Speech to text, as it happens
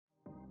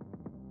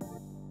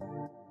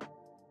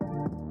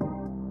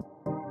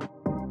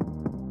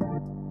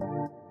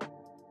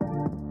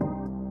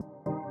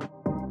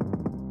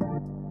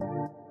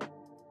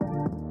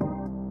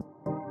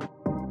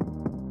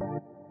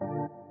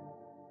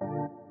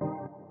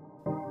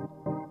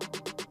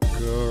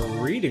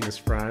Greetings,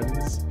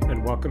 friends,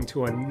 and welcome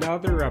to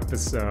another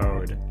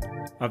episode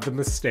of The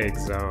Mistake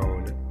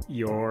Zone,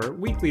 your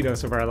weekly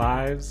dose of our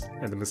lives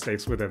and the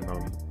mistakes within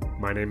them.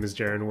 My name is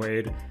Jaren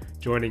Wade.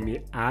 Joining me,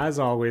 as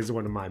always,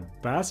 one of my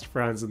best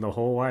friends in the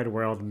whole wide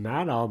world,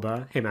 Matt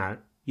Alba. Hey,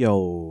 Matt.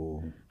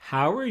 Yo.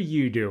 How are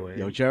you doing?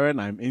 Yo,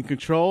 Jaren, I'm in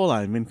control.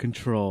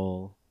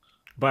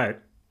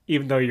 But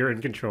even though you're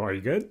in control, are you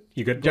good?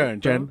 You good?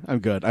 Jaren, I'm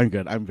good.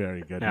 I'm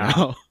very good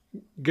now.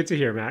 Good to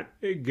hear, Matt.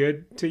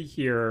 Good to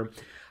hear.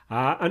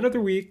 Another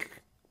week,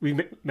 we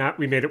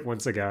made it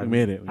once again. We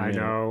made it. I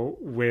know,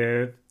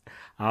 with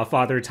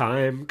Father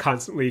Time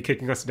constantly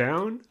kicking us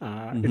down.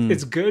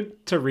 It's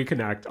good to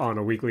reconnect on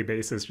a weekly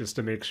basis just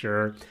to make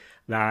sure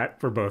that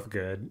we're both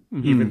good.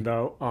 Even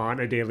though on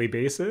a daily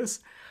basis,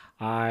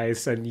 I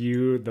send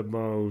you the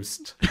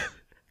most...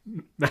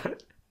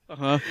 Matt,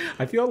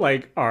 I feel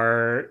like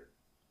our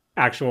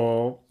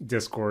actual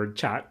Discord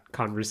chat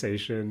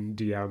conversation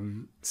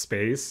DM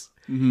space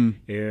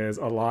is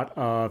a lot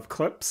of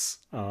clips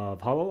of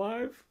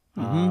Hololive,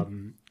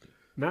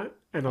 Matt,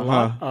 and a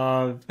lot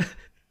of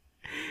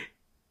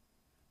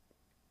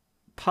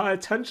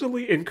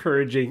potentially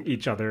encouraging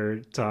each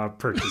other to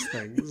purchase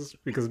things.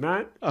 Because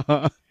Matt,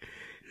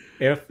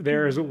 if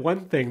there's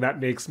one thing that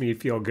makes me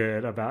feel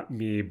good about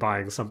me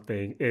buying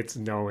something, it's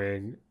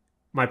knowing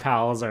my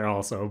pals are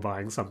also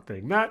buying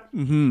something. Matt,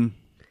 I'm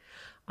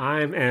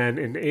an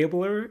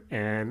enabler,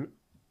 and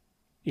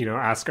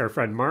ask our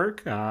friend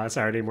Mark,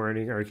 Saturday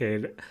Morning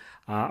Arcade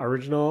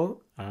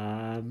original.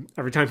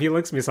 Every time he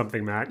links me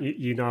something, Matt,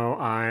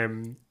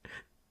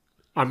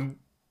 I'm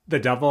the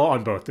devil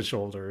on both the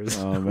shoulders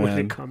when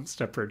it comes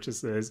to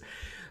purchases.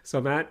 So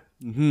Matt,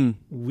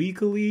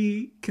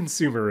 weekly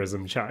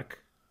consumerism check,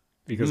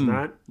 because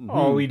Matt,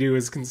 all we do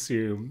is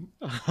consume.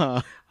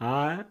 Have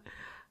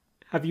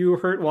you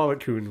heard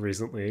Wallet-kun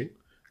recently?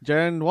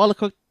 Jaren,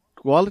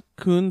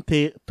 Wallet-kun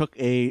took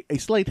a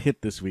slight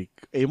hit this week,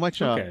 a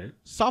much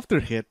softer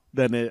hit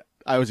than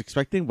I was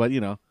expecting, but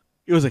it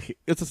was a hit.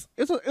 It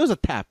was a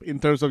tap in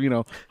terms of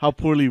how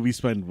poorly we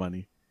spend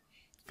money.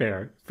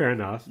 Fair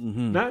enough.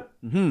 Matt,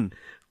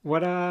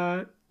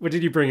 what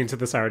did you bring into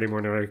the Saturday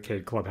Morning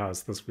Arcade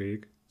Clubhouse this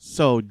week?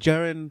 So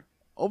Jaren,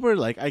 over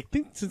I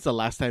think since the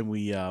last time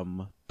we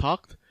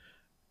talked,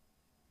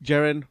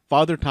 Jaren,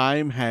 Father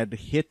Time had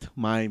hit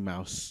my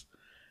mouse,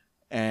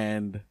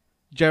 and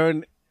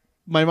Jaren,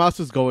 my mouse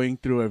was going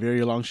through a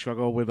very long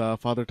struggle with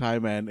Father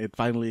Time, and it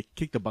finally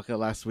kicked the bucket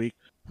last week,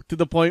 to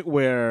the point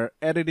where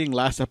editing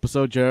last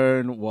episode,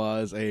 Jaren,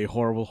 was a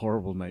horrible,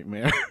 horrible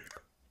nightmare.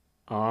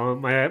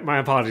 My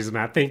apologies,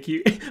 Matt. Thank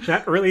you,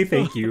 Matt. Really,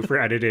 thank you for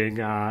editing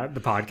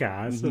the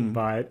podcast.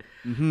 But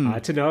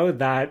to know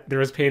that there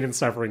was pain and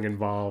suffering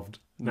involved,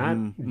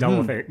 Matt,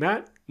 double thank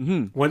Matt.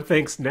 One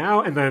thanks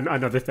now, and then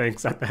another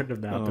thanks at the end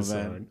of the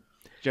episode.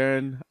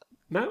 Jaren,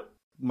 Matt,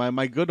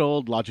 my good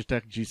old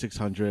Logitech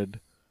G600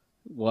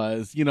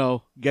 was,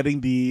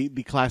 getting the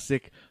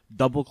classic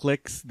double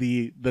clicks,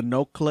 the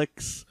no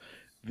clicks,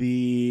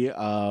 the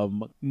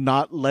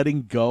not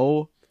letting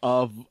go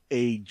of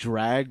a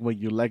drag when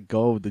you let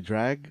go of the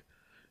drag.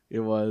 It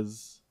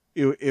was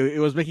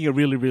making it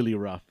really, really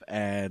rough.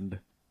 And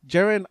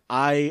Jaren,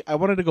 I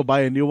wanted to go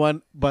buy a new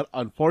one, but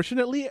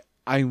unfortunately,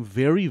 I'm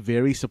very,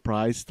 very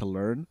surprised to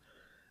learn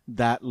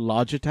that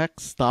Logitech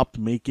stopped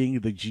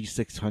making the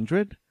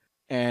G600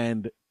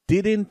 and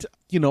didn't,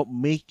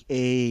 make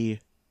a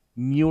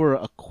newer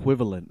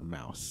equivalent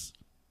mouse.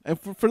 And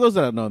for those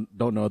that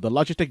don't know, the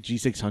Logitech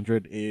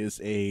G600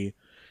 is a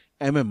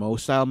MMO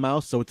style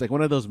mouse, so it's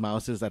one of those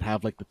mouses that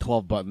have the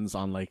 12 buttons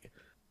on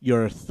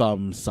your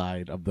thumb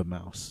side of the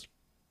mouse.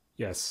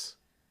 Yes.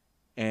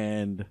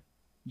 And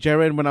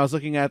Jaren, when I was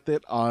looking at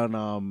it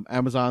on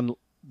Amazon,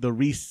 the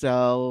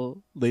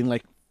resell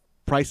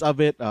price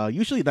of it,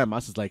 usually that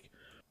mouse is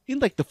in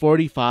the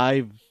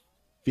 45,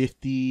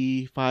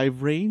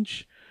 55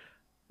 range.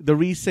 The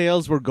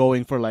resales were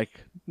going for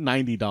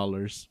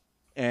 $90,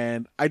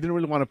 and I didn't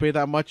really want to pay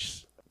that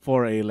much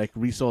for a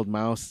resold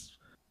mouse.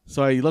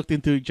 So I looked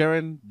into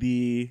Jaren,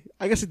 the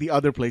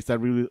other place that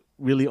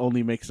really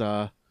only makes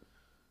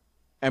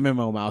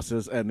MMO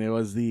mouses, and it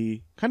was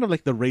the kind of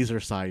the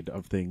Razer side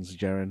of things,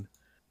 Jaren.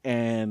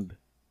 And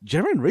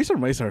Jaren, Razer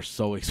mice are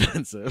so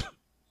expensive.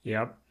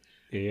 Yep.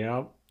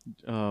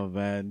 Oh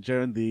man,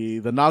 Jaren,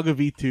 the Naga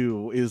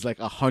V2 is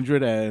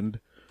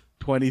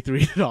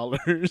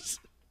 $123.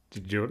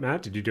 Did you do it,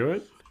 Matt? Did you do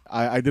it?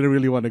 I didn't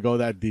really want to go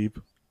that deep.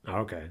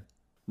 Okay.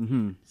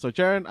 So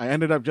Jaren, I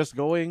ended up just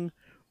going.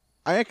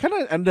 I kind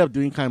of ended up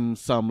doing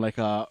some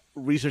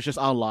researches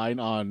online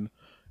on,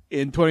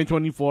 in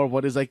 2024,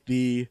 what is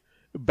the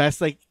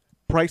best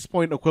price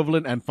point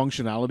equivalent and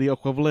functionality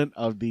equivalent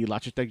of the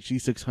Logitech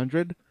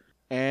G600,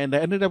 and I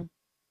ended up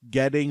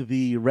getting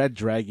the Red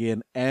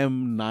Dragon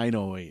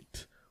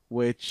M908,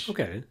 which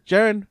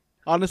Jaren,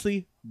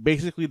 honestly,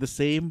 basically the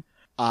same.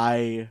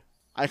 I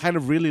kind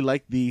of really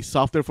like the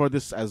software for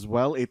this as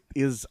well. It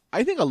is,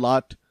 I think,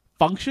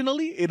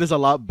 functionally, it is a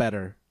lot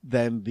better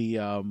than the,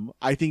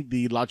 I think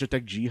the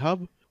Logitech G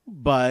Hub.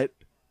 But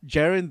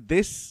Jaren,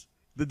 this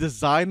the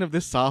design of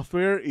this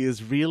software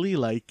is really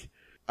like,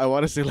 I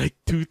want to say like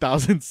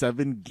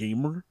 2007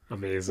 gamer.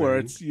 Amazing. Where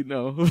it's,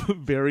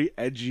 very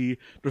edgy.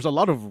 There's a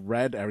lot of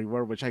red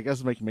everywhere, which I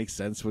guess makes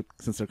sense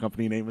since their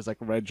company name is like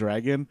Red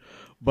Dragon.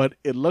 But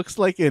it looks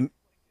like a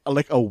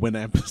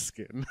Winamp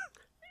skin.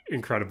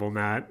 Incredible,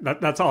 Matt.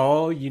 That's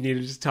all you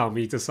needed to tell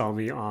me to sell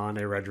me on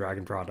a Red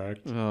Dragon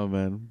product. Oh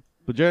man.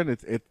 But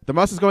Jaren, the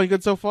mouse is going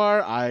good so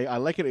far. I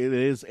like it. It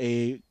is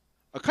a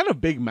kind of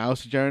big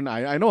mouse, Jaren.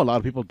 I know a lot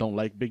of people don't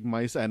like big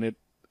mice, and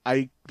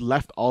I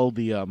left all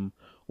the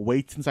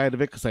weights inside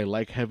of it because I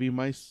like heavy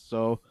mice.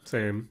 So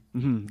same.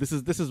 This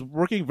is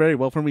working very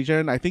well for me,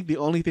 Jaren. I think the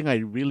only thing I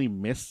really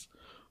miss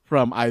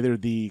from either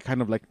the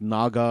kind of like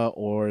Naga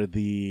or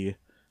the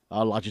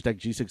Logitech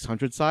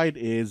G600 side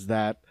is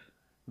that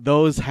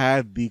those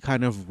had the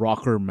kind of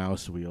rocker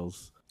mouse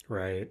wheels.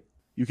 Right.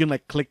 You can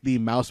like click the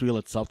mouse wheel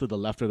itself to the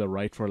left or the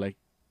right for like,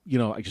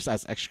 just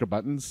as extra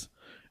buttons.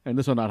 And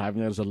this one not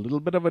having that is a little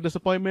bit of a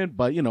disappointment,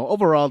 but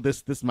overall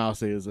this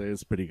mouse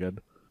is pretty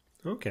good.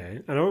 Okay.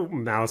 I know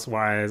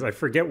mouse-wise, I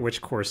forget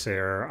which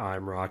Corsair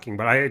I'm rocking,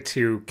 but I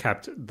too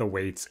kept the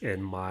weights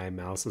in my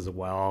mouse as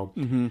well,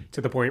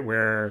 to the point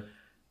where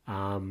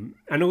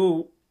I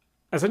know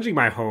essentially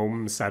my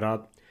home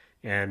setup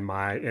and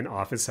my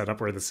in-office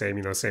setup were the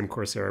same, same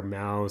Corsair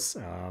mouse,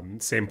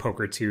 same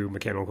Poker 2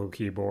 mechanical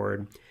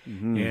keyboard.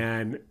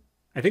 And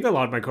I think a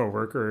lot of my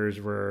coworkers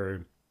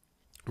were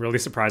really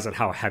surprised at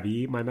how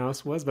heavy my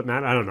mouse was. But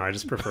Matt, I don't know. I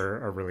just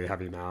prefer a really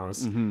heavy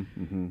mouse.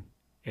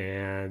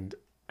 And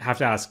I have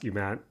to ask you,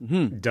 Matt,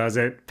 does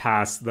it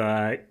pass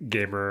the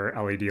gamer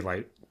LED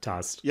light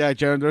test? Yeah,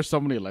 Jaren, there's so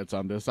many lights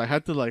on this. I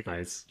had to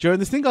Nice. Jaren,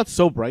 this thing got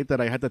so bright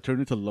that I had to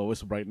turn it to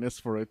lowest brightness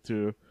for it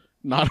to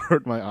not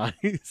hurt my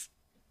eyes.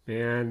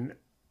 And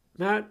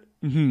Matt,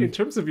 in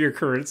terms of your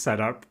current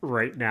setup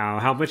right now,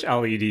 how much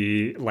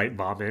LED light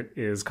vomit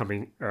is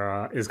coming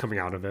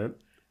out of it?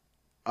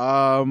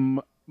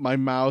 My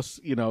mouse,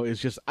 is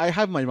just, I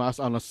have my mouse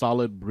on a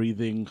solid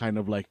breathing kind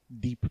of like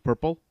deep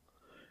purple.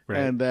 Right.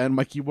 And then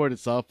my keyboard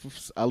itself,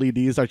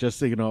 LEDs are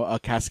just, a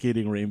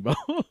cascading rainbow.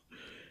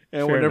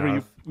 And Fair whenever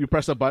enough. you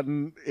press a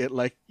button, it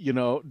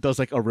does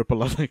like a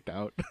ripple effect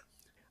out.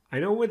 I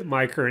know with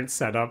my current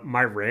setup,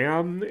 my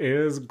RAM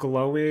is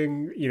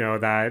glowing,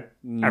 that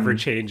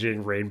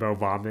ever-changing rainbow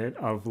vomit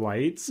of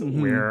lights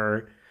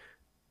where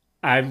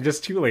I'm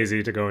just too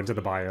lazy to go into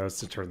the BIOS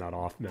to turn that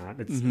off, Matt.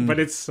 But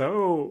it's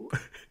so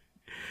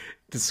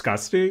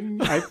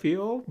disgusting, I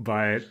feel,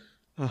 but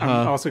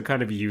I'm also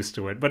kind of used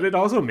to it. But it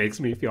also makes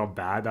me feel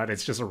bad that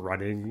it's just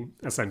running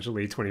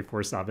essentially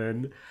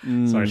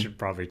 24/7. So I should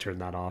probably turn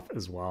that off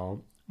as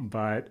well.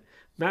 But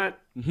Matt,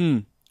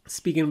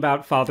 speaking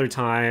about Father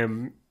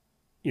Time,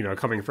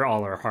 coming for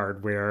all our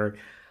hardware.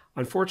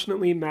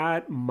 Unfortunately,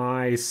 Matt,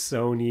 my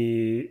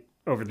Sony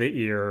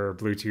over-the-ear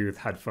Bluetooth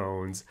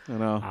headphones. I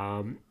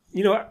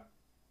know.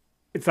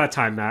 It's that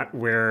time, Matt,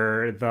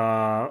 where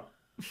the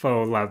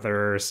faux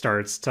leather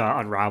starts to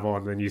unravel,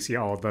 and then you see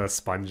all the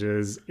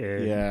sponges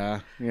in.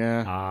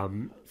 Yeah.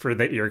 For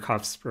the ear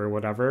cuffs or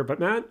whatever.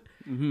 But Matt,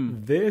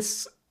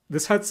 this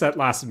headset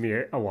lasted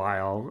me a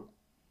while.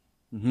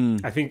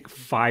 I think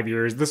 5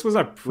 years. This was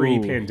a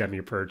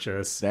pre-pandemic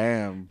purchase.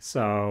 Damn.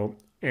 So,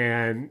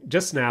 and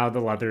just now the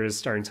leather is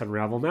starting to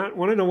unravel. Matt,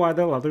 want to know why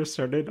the leather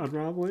started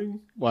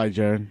unraveling? Why,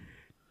 Jaren?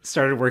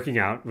 Started working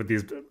out with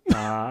these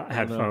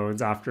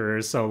headphones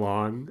after so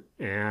long.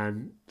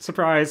 And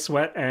surprise,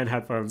 sweat and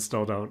headphones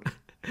still don't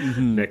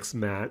mix,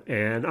 Matt.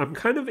 And I'm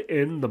kind of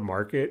in the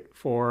market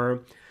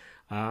for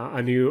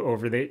a new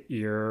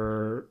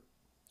over-the-ear,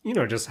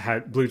 just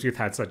Bluetooth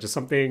headset, just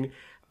something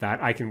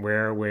that I can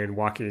wear when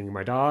walking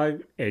my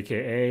dog,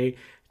 aka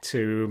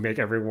to make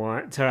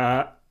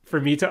for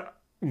me to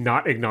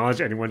not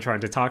acknowledge anyone trying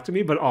to talk to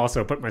me, but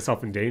also put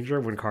myself in danger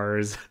when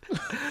cars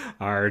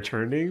are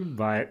turning.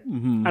 But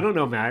I don't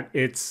know, Matt.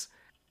 It's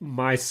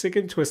my sick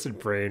and twisted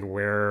brain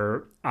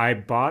where I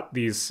bought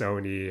these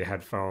Sony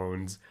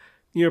headphones,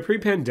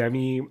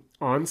 pre-pandemic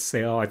on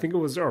sale. I think it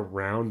was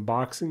around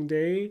Boxing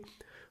Day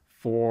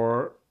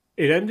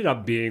it ended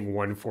up being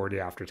 $140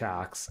 after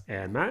tax.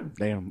 And Matt,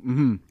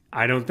 damn.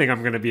 I don't think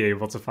I'm going to be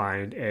able to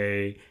find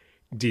a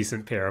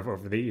decent pair of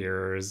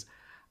over-the-ears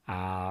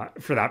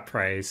for that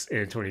price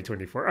in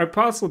 2024. I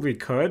possibly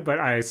could, but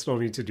I still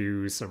need to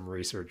do some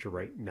research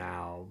right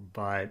now.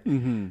 But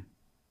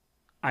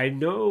I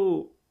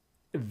know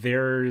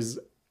there's,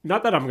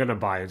 not that I'm going to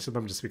buy into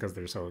them just because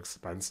they're so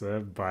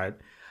expensive, but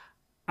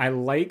I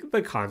like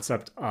the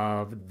concept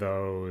of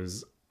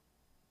those,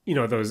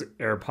 those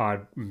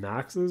AirPod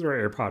Maxes or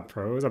AirPod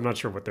Pros. I'm not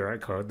sure what they're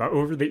at code. The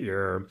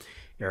over-the-ear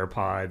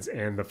AirPods,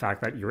 and the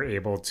fact that you're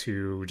able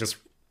to just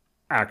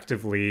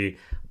actively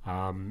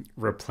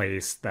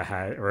replace the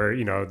head or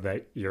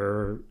the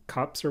ear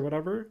cups or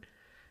whatever.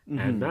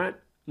 And that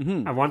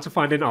I want to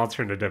find an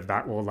alternative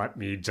that will let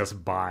me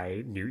just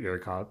buy new ear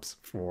cups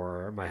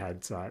for my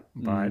headset.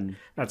 But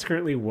that's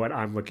currently what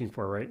I'm looking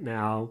for right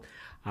now.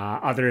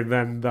 Other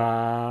than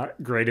the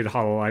graded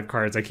HoloLive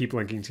cards I keep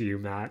linking to you,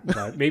 Matt.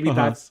 But maybe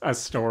that's a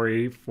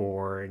story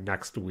for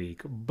next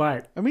week.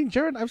 But I mean,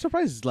 Jaren, I'm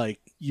surprised like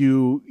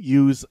you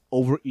use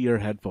over-ear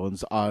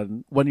headphones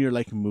on when you're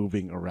like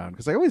moving around,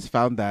 because I always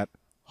found that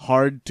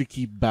hard to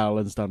keep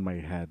balanced on my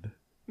head.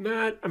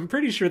 Matt, I'm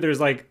pretty sure there's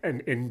like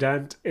an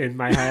indent in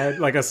my head,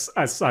 like a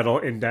subtle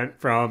indent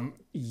from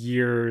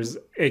years,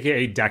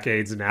 aka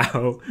decades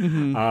now,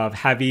 of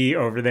heavy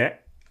over the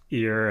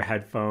ear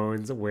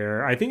headphones,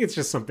 where I think it's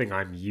just something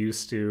I'm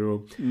used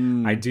to.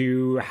 I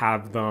do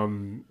have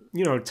them,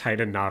 tight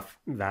enough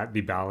that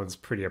they balance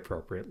pretty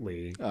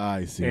appropriately.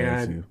 I see.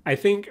 And I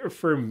think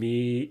for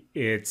me,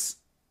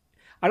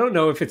 I don't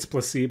know if it's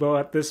placebo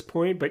at this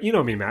point, but you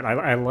know me, Matt.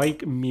 I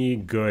like me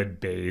good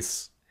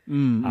bass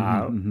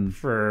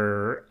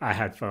for a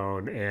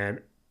headphone,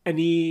 and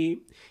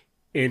any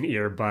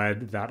in-ear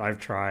bud that I've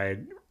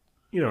tried,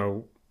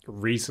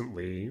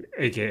 recently,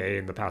 aka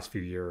in the past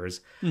few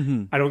years,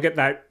 I don't get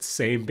that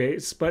same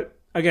bass. But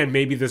again,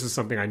 maybe this is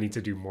something I need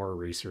to do more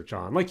research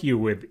on, like you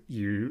with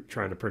you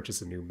trying to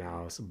purchase a new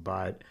mouse.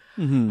 But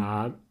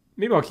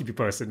maybe I'll keep you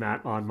posted,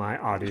 Matt, on my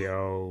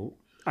audio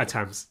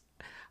attempts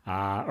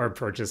or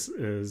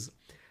purchases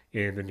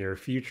in the near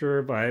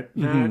future. But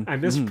Matt, I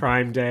miss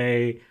Prime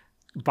Day,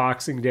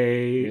 Boxing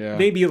Day,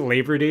 maybe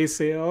Labor Day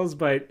sales,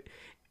 but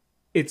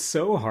it's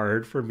so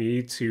hard for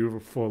me to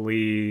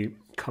fully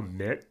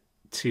commit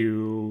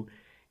to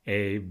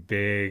a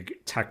big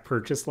tech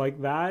purchase like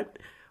that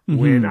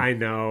when I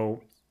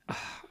know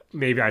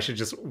maybe I should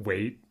just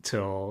wait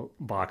till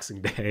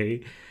Boxing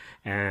Day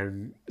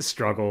and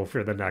struggle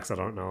for the next, I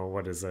don't know,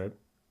 what is it,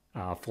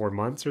 4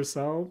 months or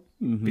so?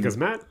 Because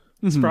Matt,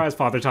 surprise,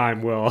 Father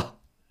Time will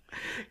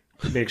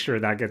make sure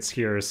that gets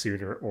here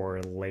sooner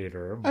or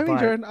later. I mean,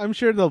 Jaren, I'm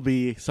sure there'll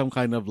be some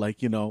kind of like,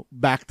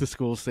 back to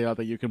school sale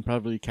that you can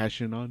probably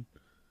cash in on.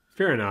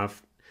 Fair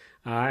enough.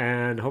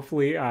 And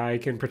hopefully I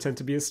can pretend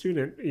to be a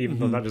student, even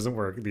though that doesn't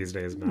work these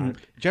days, Matt.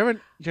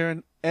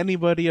 Jaren,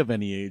 anybody of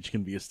any age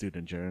can be a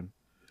student, Jaren.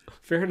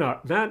 Fair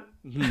enough. Matt,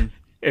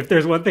 if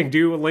there's one thing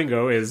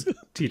Duolingo is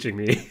teaching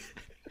me,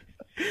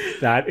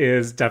 that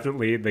is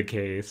definitely the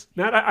case.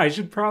 Matt, I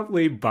should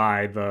probably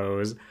buy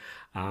those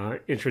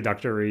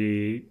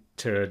introductory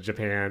to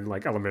Japan,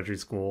 like elementary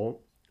school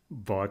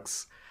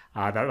books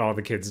that all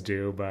the kids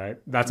do,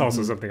 but that's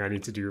also something I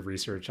need to do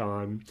research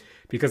on,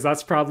 because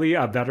that's probably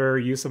a better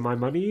use of my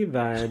money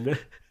than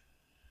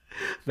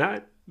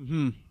that.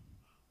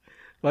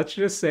 Let's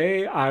just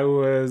say I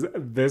was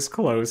this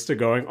close to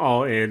going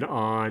all in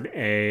on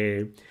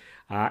a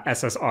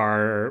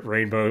SSR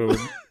Rainbow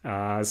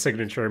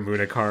signature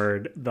Muna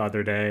card the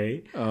other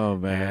day. Oh,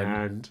 man.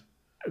 And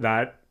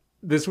that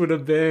this would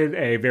have been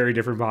a very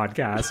different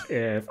podcast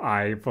if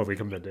I fully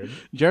committed.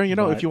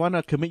 Jaren, if you want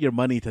to commit your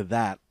money to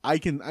that, I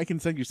can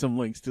send you some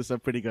links to some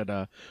pretty good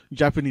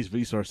Japanese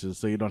resources,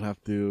 so you don't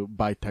have to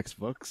buy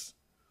textbooks.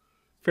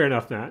 Fair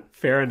enough, Matt.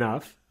 Fair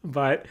enough.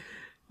 But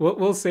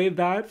we'll save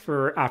that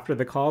for after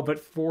the call.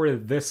 But for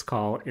this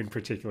call in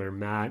particular,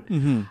 Matt,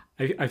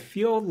 I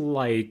feel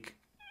like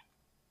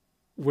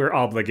we're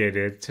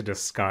obligated to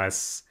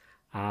discuss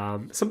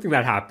something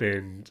that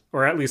happened,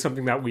 or at least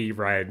something that we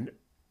read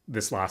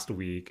this last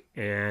week.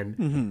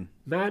 And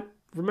Matt,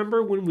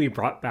 remember when we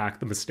brought back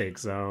the Mistake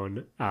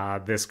Zone,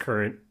 this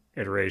current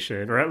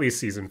iteration, or at least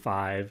season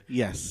 5?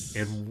 Yes.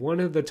 And one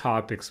of the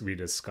topics we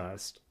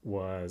discussed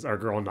was our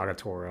girl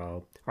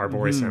Nagatoro, our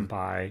boy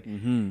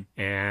senpai,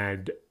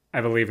 and I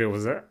believe it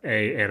was a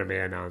anime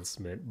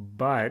announcement.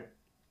 But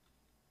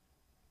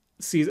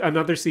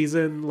another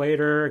season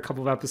later, a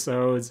couple of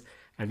episodes,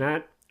 and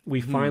that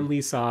we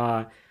finally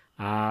saw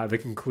the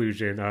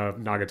conclusion of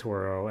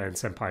Nagatoro and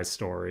Senpai's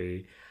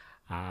story.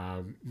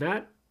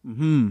 Matt,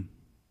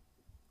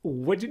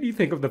 what did you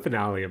think of the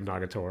finale of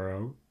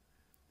Nagatoro?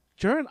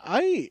 Jaren,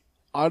 I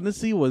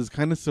honestly was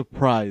kind of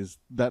surprised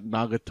that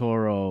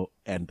Nagatoro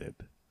ended.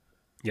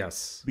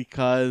 Yes.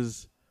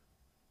 Because,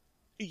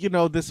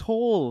 this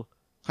whole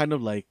kind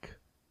of like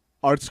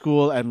art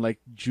school and like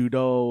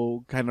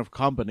judo kind of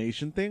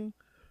combination thing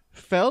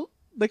felt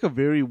like a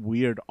very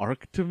weird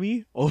arc to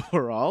me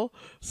overall.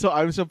 So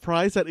I'm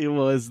surprised that it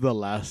was the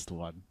last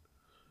one.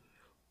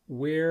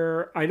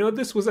 Where I know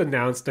this was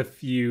announced a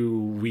few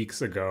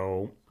weeks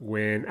ago,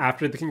 when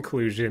after the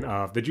conclusion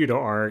of the judo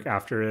arc,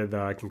 after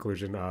the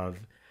conclusion of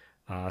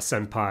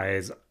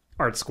Senpai's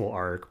art school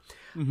arc,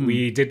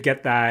 we did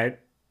get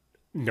that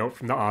note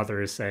from the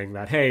authors saying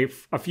that, hey,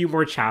 a few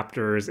more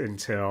chapters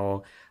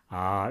until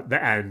the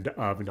end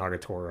of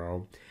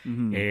Nagatoro.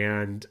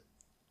 And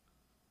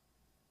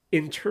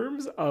in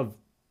terms of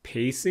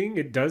pacing,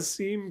 it does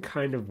seem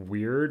kind of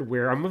weird,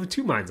 where I'm of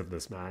two minds of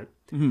this, Matt.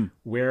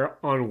 Where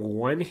on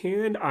one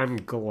hand, I'm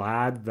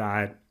glad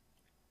that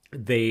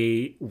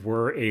they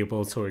were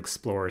able to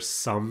explore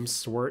some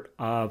sort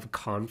of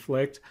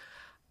conflict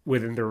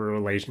within their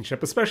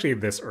relationship, especially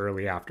this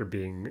early after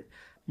being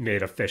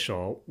made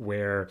official,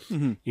 where,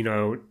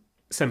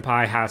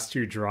 Senpai has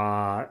to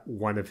draw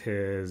one of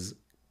his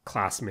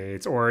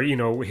classmates, or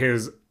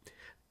his,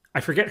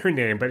 I forget her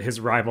name, but his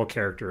rival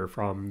character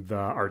from the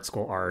art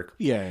school arc.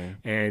 Yeah.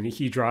 And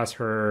he draws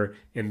her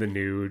in the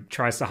nude,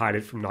 tries to hide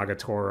it from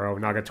Nagatoro.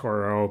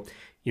 Nagatoro,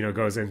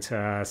 goes into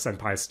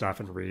Senpai's stuff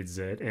and reads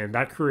it. And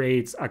that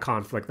creates a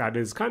conflict that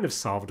is kind of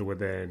solved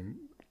within,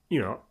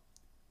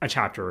 a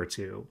chapter or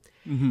two.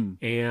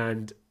 Mm-hmm.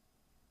 And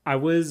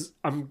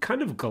I'm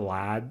kind of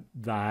glad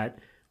that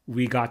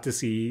we got to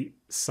see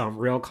some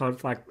real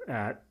conflict,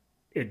 that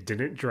it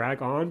didn't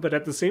drag on, but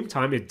at the same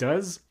time,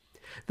 the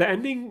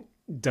ending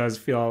does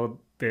feel a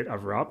bit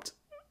abrupt,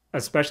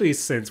 especially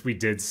since we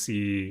did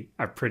see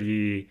a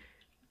pretty,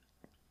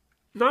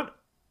 not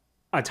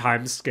a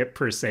time skip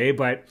per se,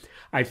 but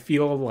I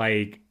feel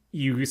like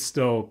you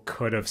still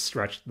could have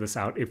stretched this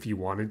out if you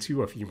wanted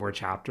to, a few more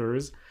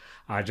chapters,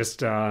 just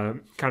to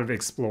kind of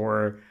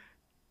explore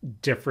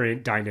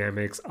different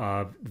dynamics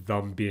of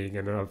them being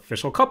an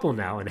official couple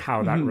now, and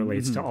how that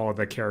relates to all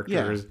the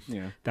characters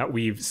that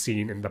we've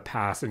seen in the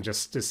past, and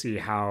just to see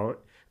how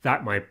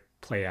that might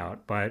play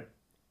out. But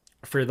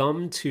for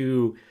them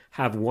to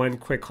have one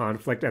quick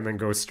conflict and then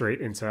go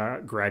straight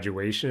into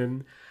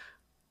graduation,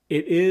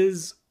 it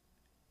is,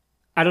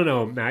 I don't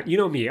know, Matt, you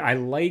know me, I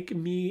like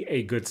me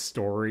a good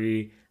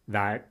story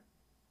that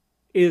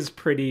is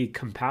pretty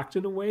compact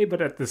in a way,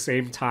 but at the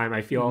same time,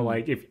 I feel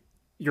like if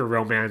your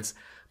romance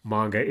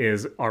manga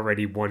is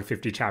already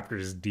 150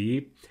 chapters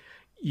deep,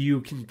 you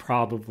can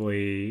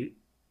probably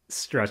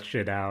stretch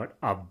it out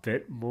a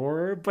bit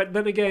more. But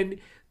then again,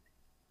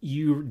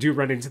 you do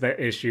run into the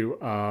issue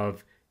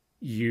of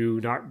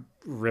you not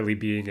really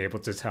being able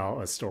to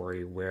tell a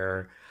story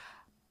where,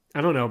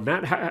 I don't know,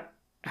 Matt,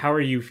 how are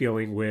you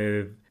feeling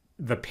with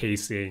the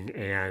pacing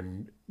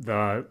and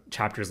the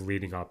chapters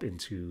leading up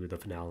into the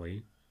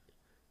finale?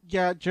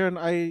 Yeah, Jaren,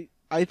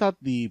 I thought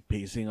the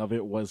pacing of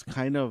it was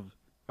kind of,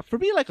 for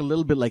me, like a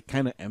little bit like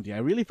kind of empty. I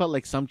really felt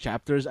like some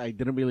chapters I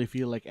didn't really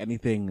feel like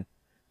anything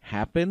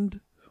happened,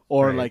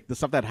 or Right. like the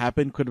stuff that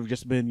happened could have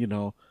just been,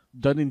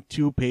 done in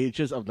 2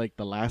 pages of like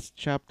the last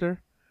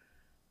chapter.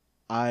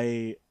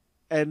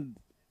 And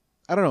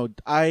I don't know,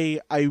 I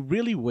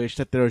really wish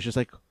that there was just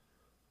like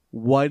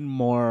one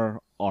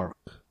more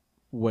arc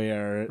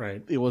where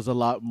Right. it was a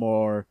lot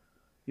more,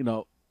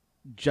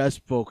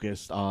 just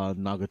focused on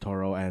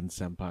Nagatoro and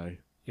Senpai.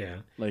 Yeah.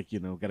 Like,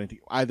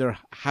 either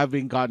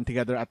having gotten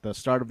together at the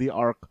start of the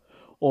arc,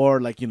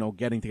 or like,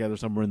 getting together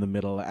somewhere in the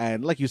middle,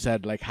 and like you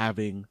said, like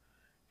having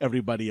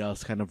everybody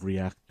else kind of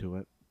react to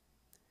it.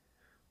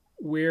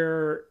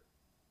 We're,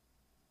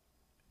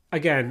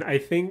 again, I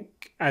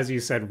think, as you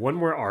said, one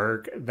more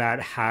arc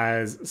that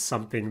has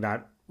something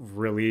that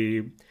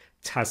really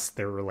tests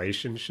their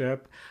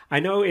relationship.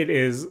 I know it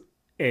is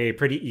a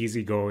pretty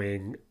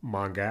easygoing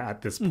manga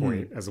at this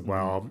point as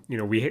well.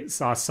 We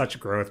saw such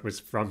growth was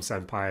from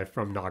Senpai,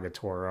 from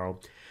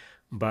Nagatoro.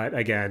 But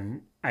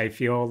again, I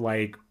feel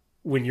like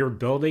when you're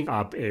building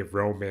up a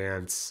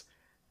romance,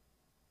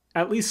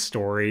 at least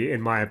story,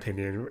 in my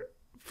opinion,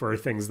 for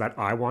things that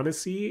I want to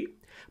see,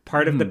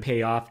 part of the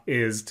payoff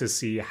is to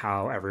see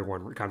how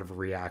everyone kind of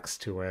reacts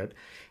to it.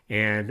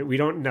 And we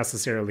don't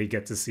necessarily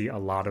get to see a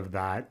lot of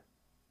that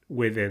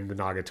within the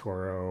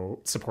Nagatoro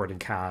supporting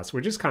cast,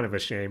 which is kind of a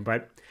shame.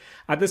 But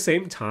at the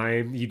same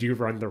time, you do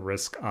run the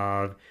risk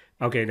of,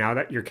 okay, now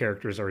that your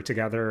characters are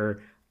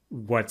together,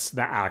 what's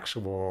the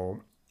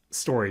actual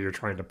story you're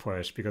trying to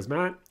push? Because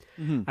Matt,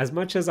 as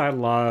much as I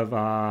love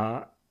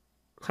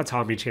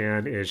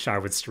Hatami-chan is shy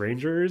with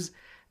strangers,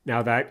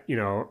 now that,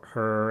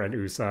 her and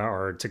Usa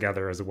are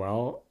together as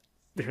well,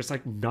 there's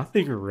like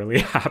nothing really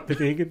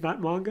happening in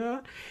that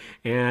manga.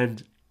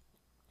 And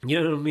you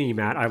know me,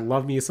 Matt, I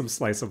love me some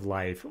slice of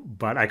life,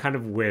 but I kind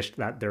of wished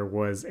that there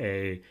was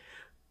a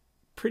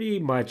pretty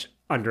much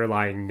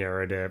underlying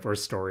narrative or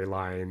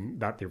storyline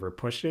that they were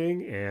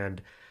pushing.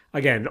 And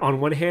again, on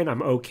one hand,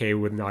 I'm okay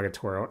with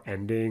Nagatoro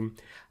ending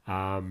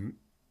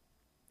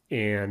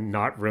and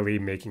not really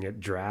making it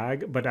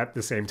drag. But at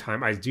the same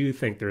time, I do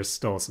think there's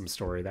still some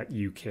story that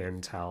you can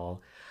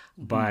tell.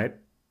 But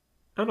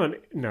I don't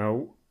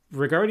know.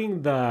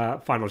 Regarding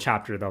the final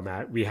chapter, though,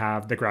 Matt, we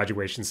have the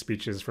graduation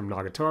speeches from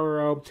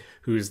Nagatoro,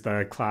 who's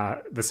the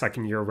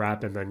second year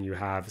rep, and then you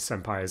have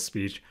Senpai's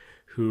speech,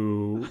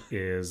 who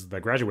is the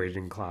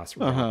graduating class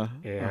rep.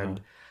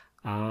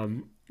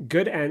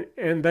 Good,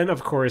 and then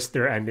of course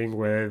they're ending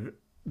with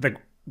the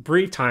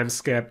brief time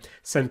skip.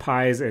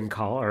 Senpai's in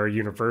college or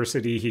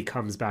university. He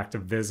comes back to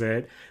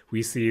visit.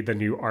 We see the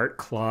new art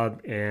club,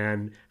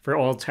 and for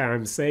old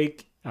time's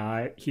sake,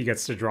 he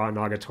gets to draw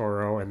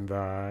Nagatoro, and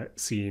the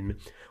scene,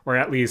 or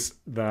at least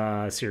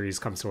the series,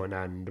 comes to an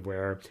end.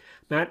 Where,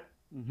 Matt,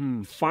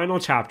 final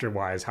chapter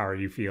wise, how are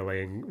you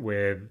feeling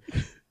with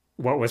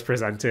what was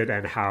presented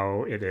and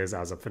how it is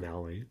as a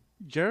finale?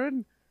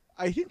 Jaren,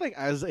 I think like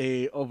as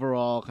a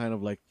overall kind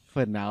of like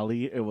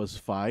finale, it was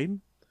fine.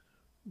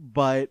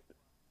 But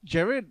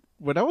Jared,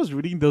 when I was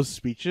reading those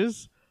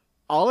speeches,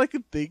 all I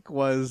could think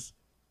was,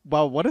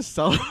 wow, what a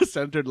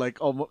self-centered, like,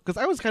 almost, because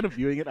I was kind of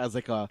viewing it as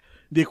like the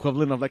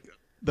equivalent of like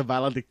the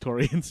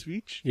valedictorian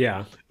speech.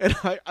 Yeah. And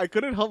I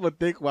couldn't help but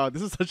think, wow,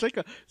 this is such like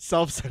a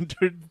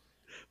self-centered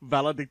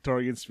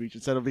valedictorian speech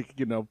instead of like,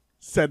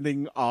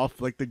 sending off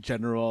like the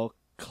general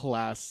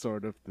class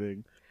sort of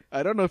thing.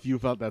 I don't know if you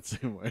felt that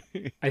same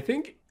way. I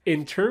think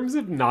in terms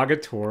of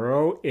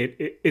Nagatoro,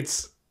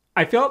 it's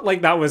I felt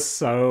like that was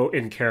so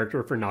in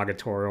character for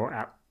Nagatoro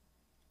at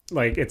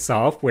like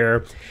itself,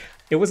 where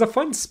it was a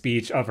fun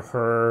speech of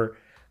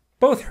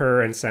both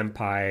her and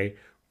Senpai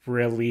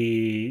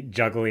really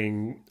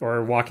juggling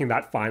or walking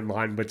that fine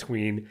line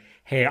between,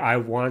 hey, I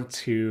want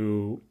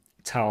to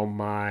tell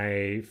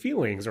my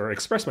feelings or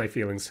express my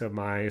feelings to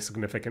my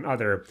significant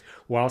other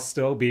while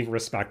still being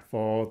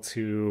respectful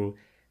to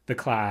the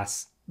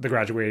class, the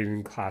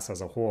graduating class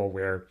as a whole,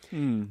 where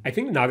I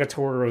think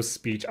Nagatoro's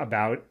speech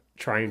about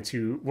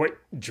what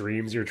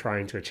dreams you're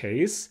trying to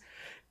chase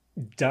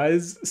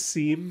does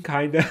seem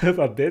kind of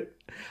a bit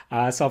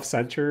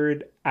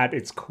self-centered at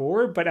its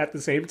core, but at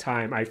the same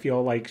time, I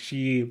feel like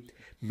she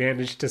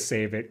managed to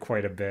save it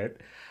quite a bit,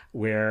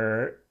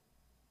 where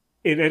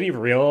in any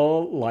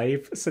real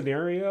life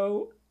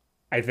scenario,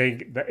 I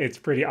think that it's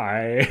pretty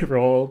eye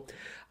roll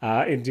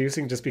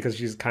inducing just because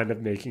she's kind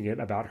of making it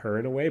about her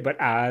in a way, but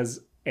as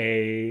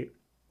a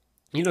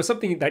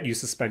something that you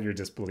suspend your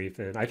disbelief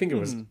in. I think it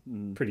was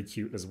pretty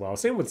cute as well.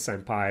 Same with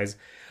Senpai's,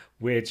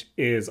 which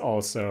is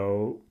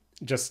also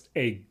just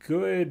a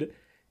good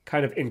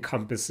kind of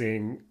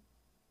encompassing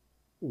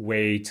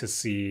way to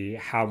see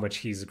how much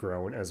he's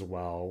grown as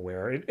well,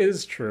 where it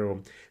is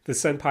true the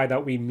senpai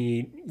that we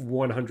meet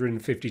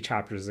 150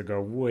 chapters ago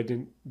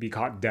wouldn't be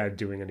caught dead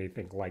doing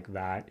anything like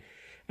that.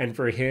 And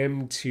for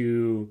him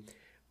to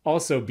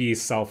also be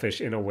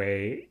selfish in a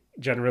way,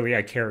 generally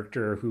a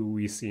character who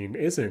we've seen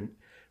isn't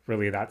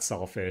really that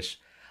selfish.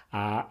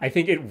 I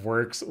think it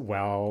works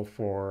well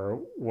for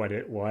what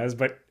it was,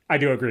 but I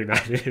do agree,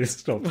 Matt, it is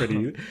still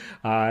pretty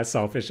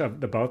selfish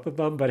of the both of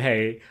them. But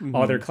hey,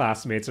 all their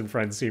classmates and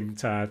friends seem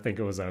to think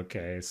it was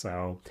okay.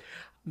 So,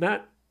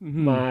 Matt,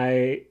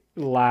 my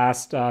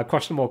last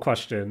questionable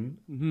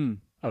question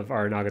of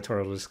our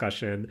Nagatoro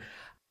discussion.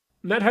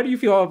 Matt, how do you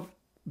feel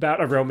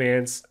about a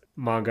romance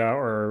manga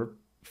or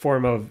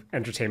form of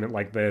entertainment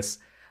like this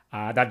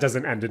that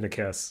doesn't end in a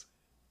kiss?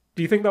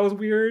 Do you think that was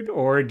weird?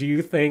 Or do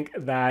you think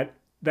that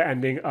the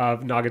ending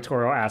of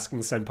Nagatoro asking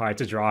Senpai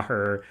to draw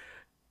her,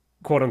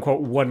 quote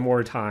unquote, one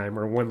more time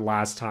or one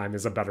last time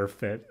is a better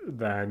fit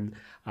than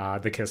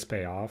the kiss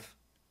payoff?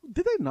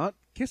 Did they not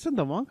kiss in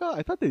the manga?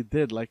 I thought they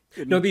did.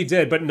 No, they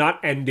did, but not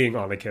ending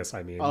on a kiss,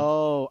 I mean.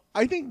 Oh,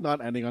 I think not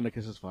ending on a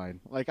kiss is fine.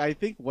 Like, I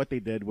think what they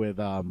did with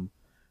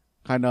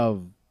kind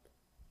of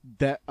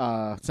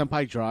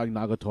Senpai drawing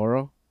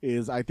Nagatoro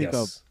is, I think,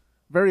 a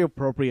very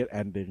appropriate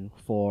ending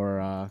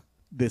for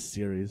this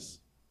series.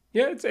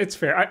 Yeah, it's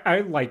fair.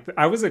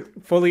 I was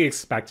fully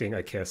expecting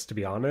a kiss, to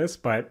be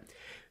honest, but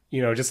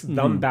just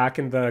them back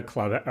in the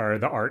club or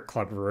the art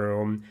club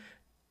room,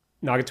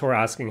 Nagatoro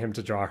asking him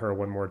to draw her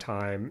one more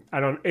time.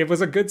 It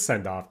was a good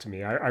send off to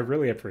me. I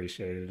really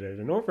appreciated it.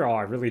 And overall,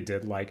 I really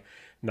did like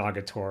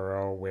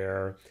Nagatoro,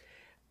 where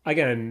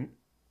again,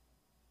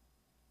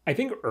 I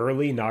think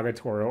early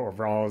Nagatoro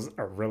overall is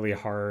a really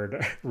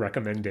hard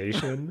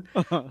recommendation,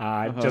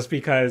 just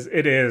because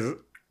it is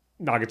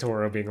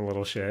Nagatoro being a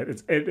little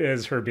shit. It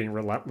is her being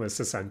relentless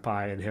to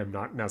Senpai and him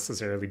not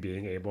necessarily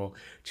being able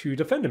to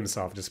defend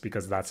himself just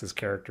because that's his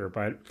character.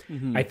 But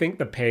I think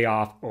the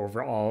payoff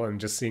overall and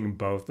just seeing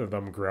both of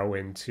them grow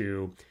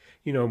into,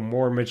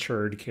 more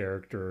matured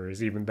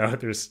characters, even though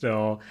there's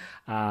still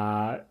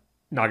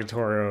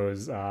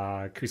Nagatoro's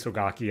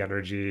Kusogaki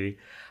energy.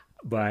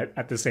 But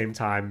at the same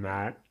time,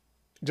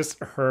 just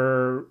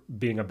her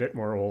being a bit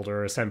more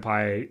older,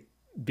 Senpai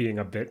being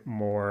a bit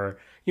more,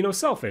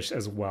 selfish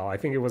as well. I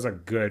think it was a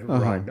good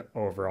run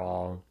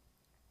overall.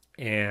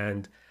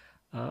 And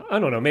I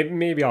don't know,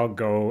 maybe I'll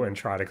go and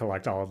try to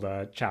collect all of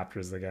the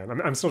chapters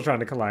again. I'm still trying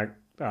to collect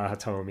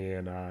Hitomi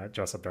and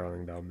Joseph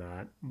Darling, though,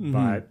 Matt.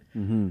 But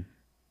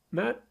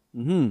Matt,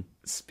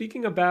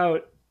 speaking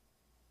about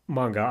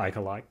manga I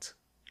collect,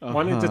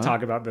 wanted to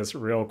talk about this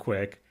real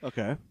quick.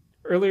 Okay.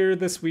 Earlier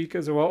this week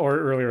as well, or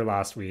earlier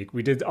last week,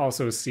 we did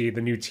also see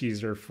the new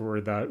teaser for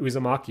the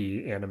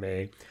Uzumaki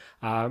anime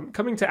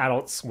coming to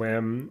Adult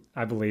Swim,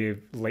 I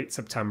believe, late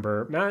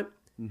September. Matt,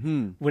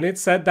 when it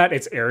said that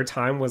its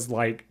airtime was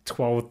like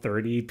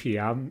 12:30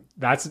 p.m.,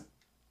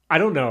 I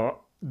don't know,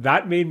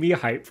 that made me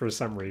hype for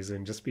some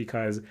reason, just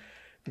because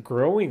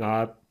growing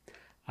up,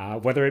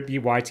 whether it be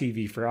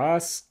YTV for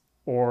us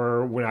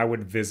or when I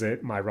would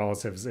visit my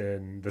relatives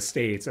in the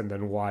States and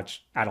then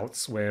watch Adult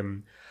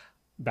Swim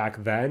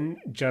back then,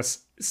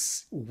 just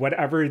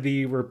whatever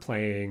they were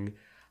playing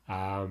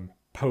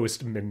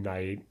post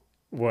midnight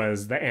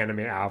was the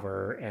anime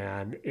hour.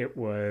 And it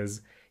was,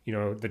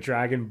 the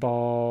Dragon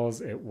Balls.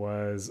 It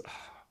was,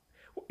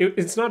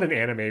 it's not an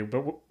anime,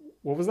 but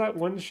what was that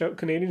one show,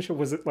 Canadian show?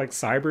 Was it like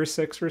Cyber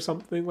 6 or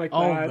something like that?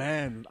 Oh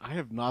man, I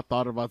have not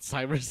thought about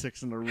Cyber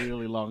 6 in a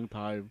really long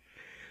time.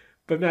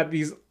 But Matt,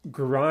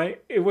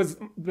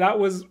 that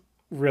was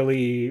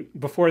really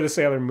before the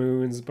Sailor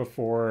Moons,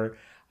 before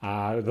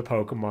the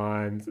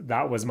Pokemon.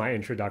 That was my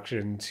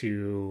introduction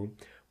to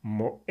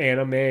more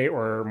anime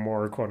or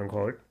more quote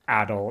unquote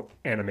adult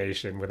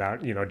animation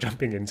without,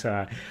 jumping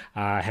into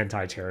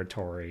hentai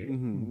territory.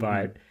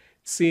 But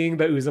seeing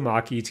the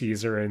Uzumaki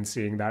teaser and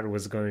seeing that it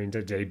was going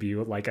to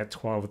debut like at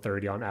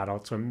 12:30 on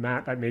Adult Swim,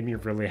 Matt, that made me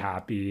really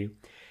happy.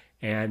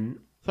 And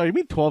So you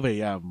mean 12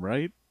 a.m.,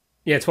 right?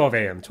 yeah, 12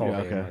 a.m. 12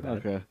 Yeah, a.m.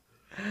 okay.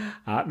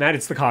 Matt,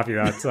 it's the coffee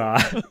that's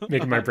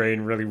making my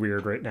brain really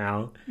weird right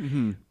now.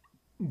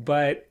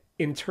 But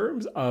in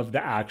terms of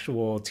the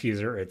actual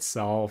teaser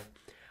itself,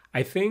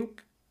 I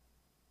think,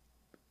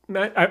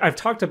 Matt, I've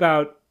talked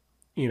about,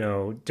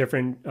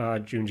 different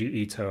Junji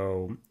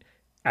Ito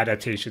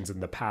adaptations in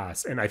the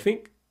past. And I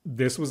think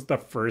this was the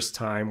first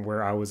time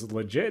where I was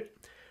legit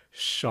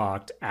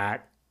shocked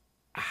at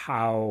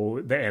how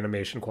the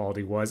animation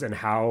quality was and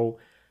how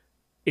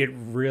it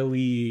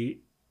really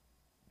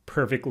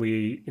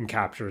perfectly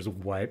encaptures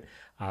what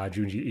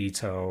Junji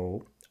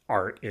Ito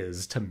art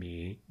is to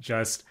me.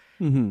 Just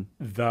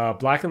the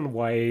black and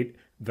white,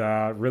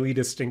 the really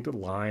distinct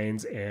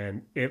lines,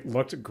 and it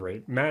looked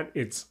great. Matt,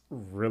 it's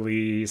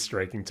really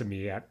striking to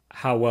me at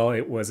how well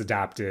it was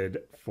adapted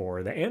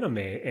for the anime.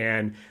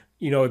 And,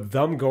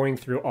 them going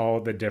through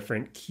all the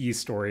different key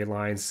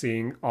storylines,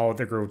 seeing all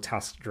the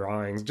grotesque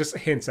drawings, just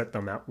hints at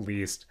them at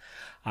least.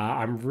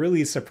 I'm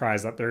really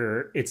surprised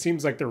that it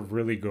seems like they're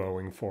really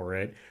going for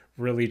it,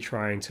 really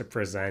trying to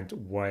present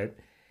what,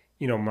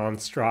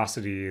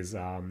 monstrosities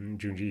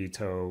Junji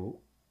Ito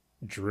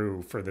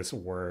drew for this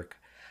work,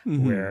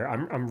 where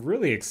I'm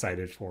really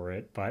excited for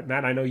it. But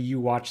Matt, I know you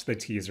watched the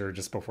teaser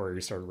just before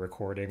you started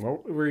recording.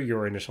 What were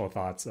your initial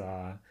thoughts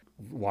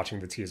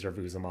watching the teaser of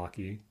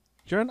Uzumaki?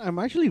 Jaren, I'm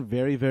actually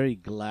very, very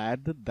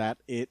glad that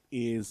it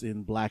is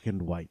in black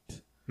and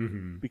white.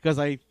 Because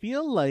I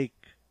feel like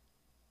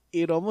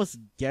it almost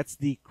gets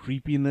the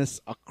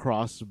creepiness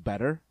across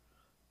better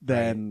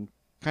than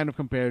kind of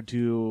compared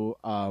to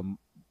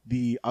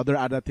the other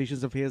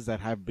adaptations of his that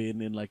have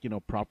been in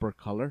proper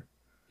color.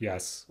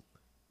 Yes.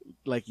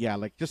 Like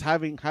just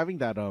having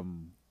that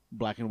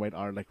black and white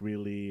art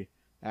really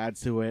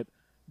adds to it.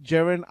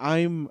 Jaren,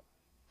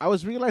 I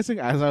was realizing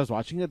as I was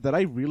watching it that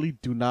I really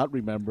do not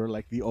remember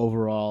the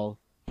overall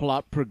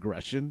plot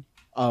progression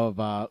of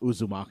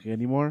Uzumaki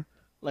anymore.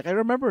 I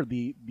remember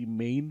the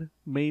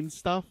main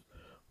stuff,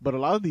 but a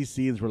lot of these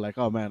scenes were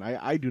oh man,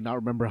 I do not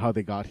remember how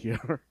they got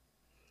here.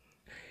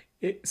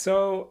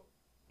 So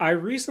I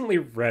recently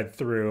read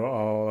through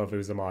all of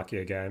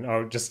Uzumaki again.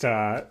 Oh, just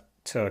to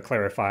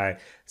clarify,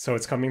 so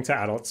it's coming to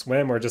Adult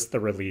Swim or just the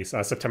release,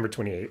 September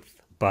 28th.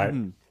 But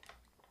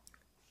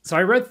so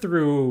I read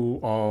through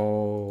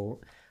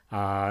all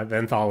the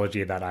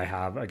anthology that I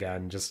have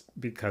again, just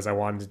because I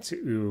wanted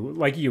to,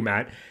 like you,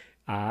 Matt,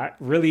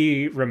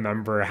 really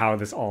remember how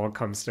this all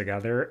comes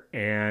together.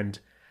 And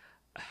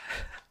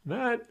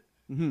Matt,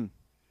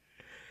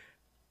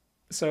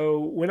 so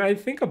when I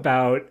think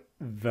about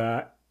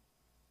the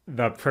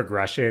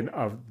progression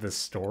of the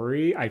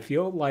story, I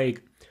feel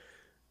like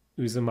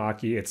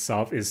Uzumaki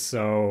itself is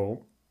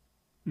so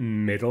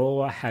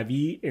middle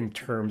heavy in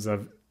terms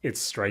of its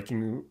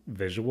striking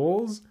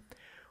visuals,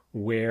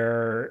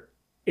 where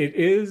it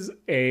is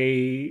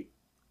the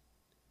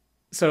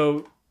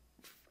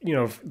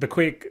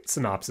quick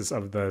synopsis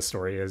of the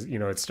story is,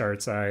 it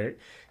starts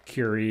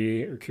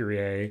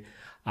Kyrie,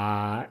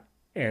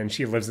 and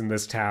she lives in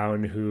this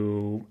town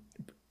who,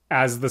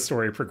 as the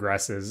story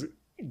progresses,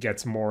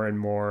 gets more and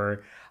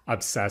more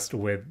obsessed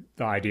with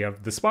the idea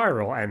of the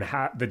spiral and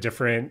the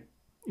different,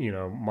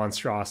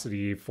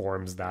 monstrosity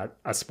forms that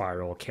a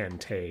spiral can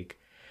take,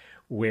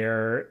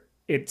 where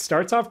it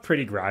starts off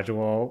pretty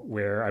gradual,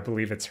 where I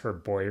believe it's her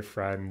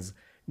boyfriend's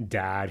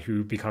dad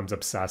who becomes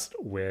obsessed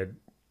with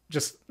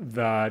just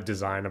the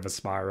design of a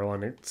spiral,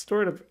 and it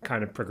sort of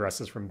kind of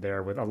progresses from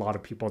there with a lot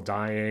of people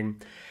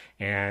dying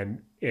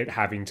and it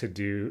having to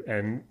do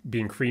and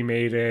being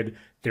cremated.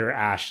 Their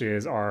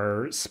ashes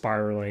are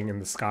spiraling in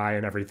the sky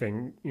and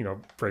everything,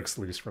 breaks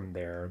loose from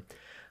there.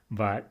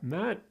 But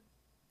Matt,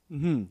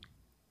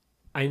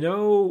 I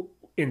know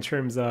in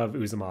terms of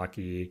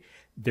Uzumaki,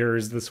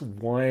 there's this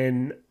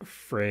one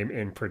frame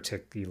in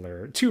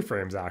particular, two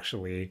frames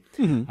actually,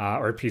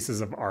 or pieces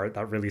of art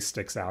that really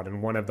sticks out.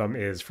 And one of them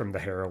is from the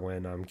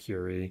heroine,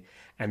 Curie.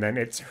 And then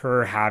it's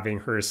her having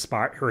her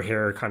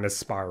hair kind of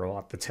spiral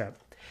at the tip.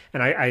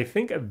 And I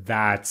think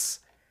that's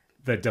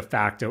the de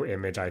facto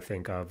image I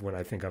think of when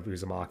I think of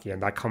Uzumaki.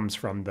 And that comes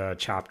from the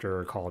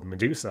chapter called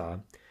Medusa.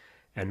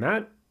 And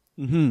that,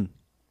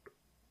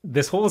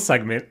 this whole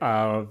segment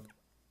of,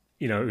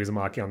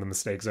 Uzumaki on the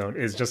Mistake Zone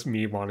is just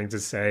me wanting to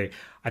say,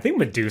 I think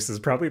Medusa is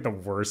probably the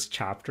worst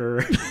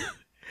chapter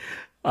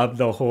of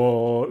the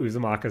whole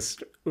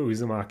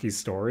Uzumaki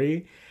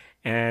story.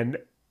 And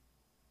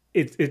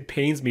it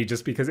pains me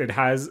just because it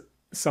has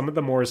some of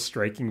the more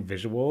striking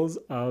visuals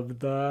of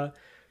the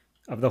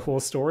whole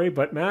story.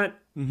 But Matt,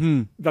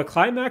 the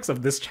climax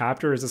of this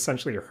chapter is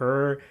essentially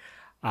her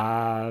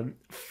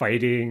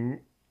fighting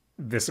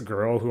this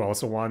girl who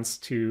also wants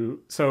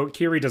to. So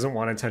Kiri doesn't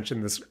want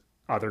attention. This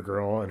other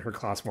girl in her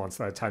class wants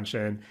the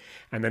attention.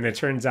 And then it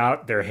turns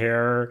out their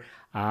hair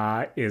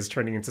is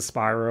turning into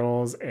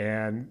spirals,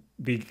 and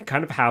they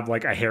kind of have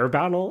like a hair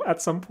battle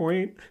at some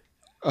point.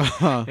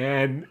 Uh-huh.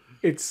 And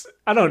it's,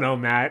 I don't know,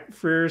 Matt,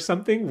 for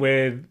something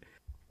with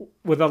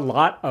a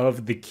lot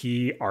of the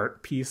key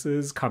art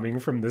pieces coming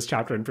from this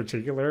chapter in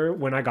particular,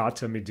 when I got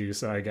to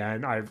Medusa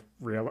again, I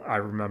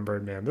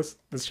remembered, man,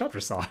 this chapter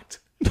sucked,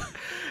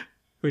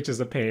 which is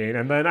a pain.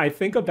 And then I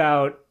think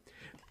about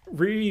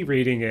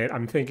rereading it,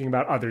 I'm thinking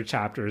about other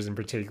chapters in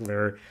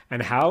particular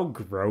and how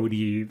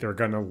grody they're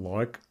gonna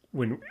look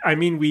when, I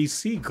mean, we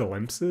see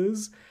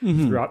glimpses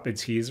throughout the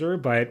teaser,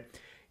 but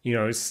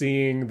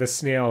seeing the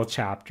snail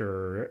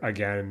chapter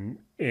again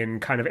in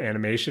kind of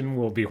animation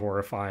will be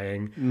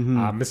horrifying.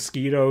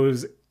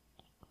 Mosquitoes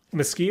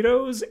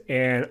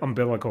and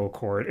umbilical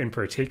cord in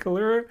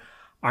particular,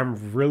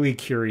 I'm really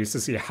curious to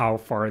see how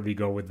far they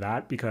go with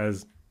that,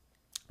 because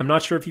I'm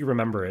not sure if you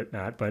remember it,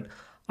 Matt, but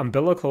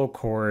umbilical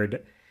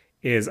cord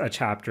is a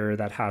chapter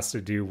that has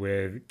to do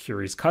with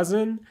Curie's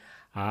cousin,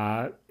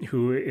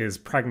 who is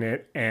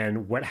pregnant,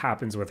 and what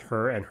happens with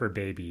her and her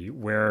baby,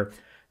 where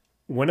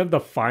one of the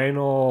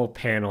final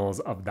panels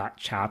of that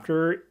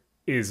chapter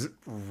is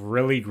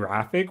really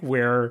graphic,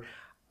 where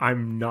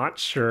I'm not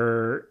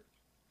sure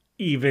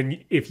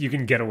even if you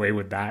can get away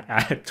with that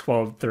at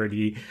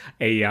 12:30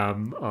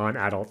 a.m. on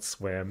Adult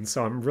Swim.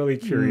 So I'm really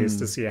curious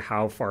to see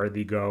how far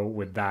they go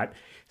with that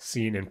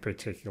scene in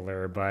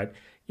particular. But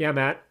yeah,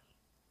 Matt,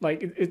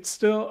 like it's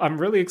still, I'm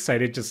really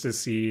excited just to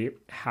see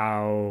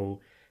how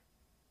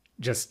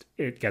just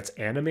it gets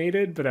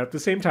animated, but at the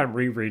same time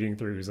rereading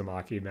through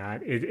Uzumaki,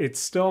 Matt, it's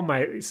still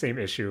my same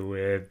issue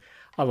with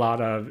a lot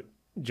of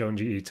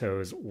Junji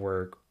Ito's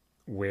work,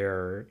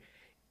 where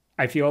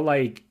I feel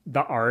like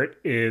the art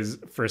is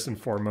first and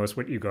foremost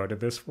what you go to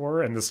this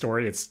for, and the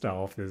story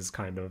itself is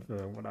kind of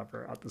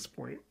whatever at this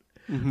point.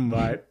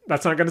 But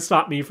that's not going to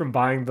stop me from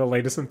buying the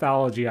latest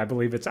anthology. I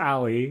believe it's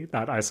Alley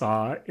that I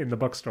saw in the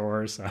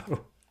bookstore, so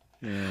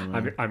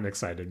I'm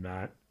excited,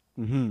 Matt.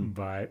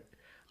 But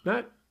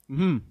Matt,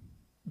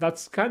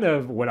 that's kind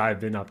of what I've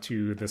been up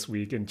to this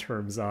week in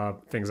terms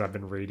of things I've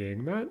been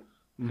reading. Matt,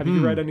 have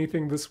you read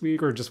anything this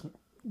week, or just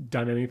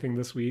done anything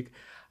this week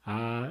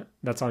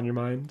that's on your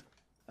mind?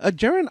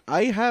 Jaren,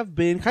 I have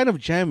been kind of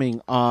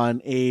jamming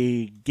on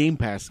a Game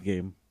Pass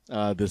game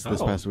this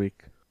past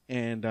week.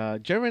 And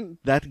Jaren,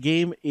 that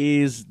game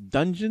is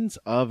Dungeons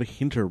of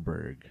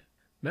Hinterberg.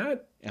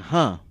 Matt?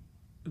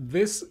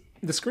 This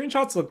The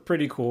screenshots look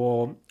pretty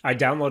cool. I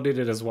downloaded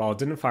it as well.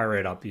 Didn't fire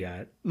it up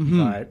yet.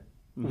 But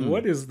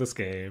what is this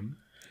game?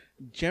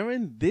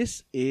 Jaren,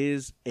 this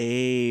is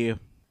a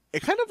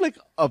kind of like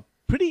a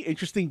pretty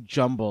interesting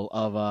jumble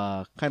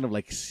of kind of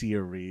like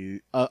series,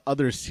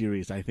 other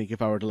series, I think,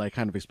 if I were to like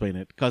kind of explain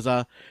it. Because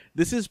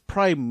this is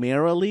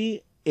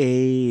primarily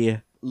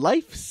a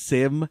life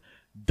sim,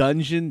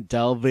 dungeon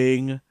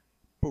delving,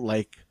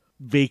 like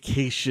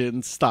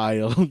vacation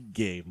style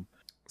game.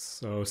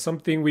 So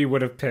something we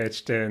would have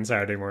pitched in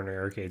Saturday Morning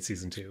Arcade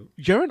Season 2.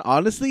 Jaren,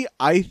 honestly,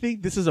 I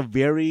think this is a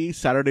very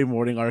Saturday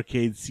Morning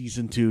Arcade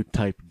Season 2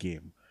 type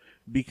game.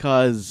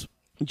 Because,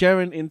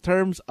 Jaren, in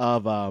terms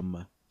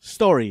of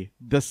story,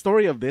 the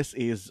story of this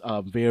is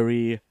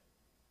very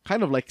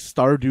kind of like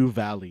Stardew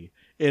Valley,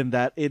 in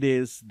that it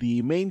is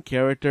the main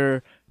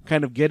character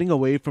kind of getting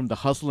away from the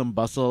hustle and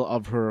bustle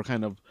of her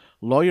kind of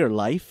lawyer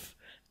life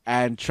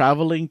and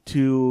traveling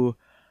to,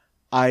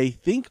 I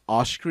think,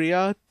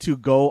 Austria to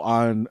go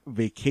on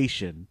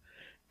vacation.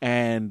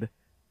 And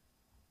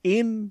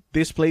in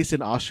this place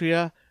in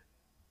Austria,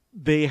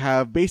 they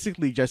have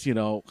basically just,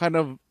 kind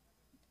of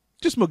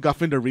just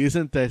MacGuffined a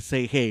reason to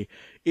say, hey,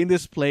 in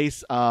this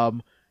place,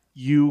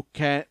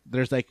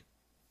 there's like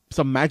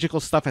some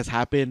magical stuff has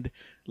happened.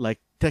 Like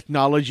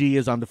technology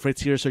is on the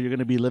fritz here, so you're going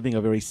to be living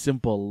a very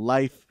simple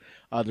life.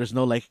 There's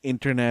no like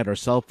internet or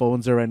cell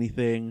phones or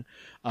anything.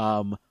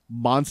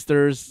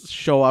 Monsters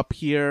show up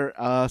here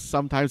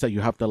sometimes that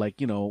you have to like,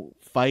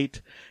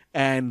 fight.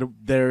 And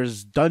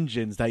there's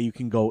dungeons that you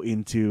can go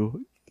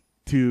into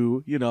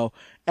to,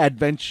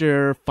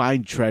 adventure,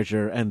 find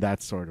treasure, and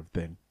that sort of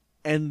thing.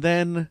 And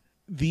then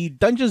the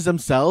dungeons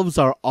themselves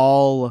are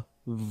all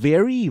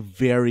very,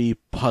 very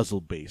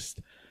puzzle based.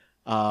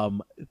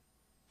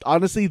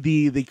 Honestly,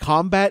 the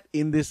combat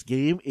in this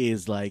game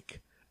is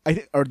like, I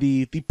think, or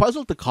the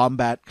puzzle to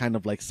combat kind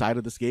of like side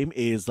of this game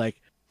is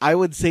like, I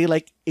would say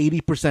like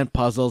 80%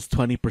 puzzles,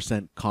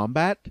 20%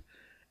 combat.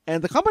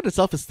 And the combat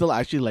itself is still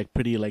actually like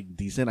pretty like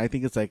decent. I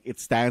think it's like, it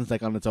stands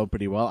like on its own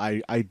pretty well.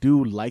 I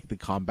do like the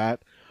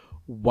combat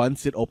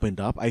once it opened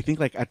up. I think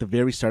like at the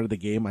very start of the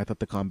game, I thought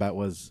the combat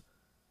was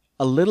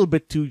a little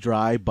bit too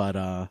dry, but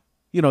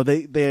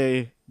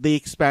they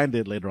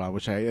expanded later on,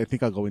 which I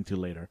think I'll go into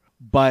later.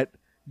 But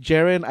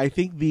Jaren, I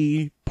think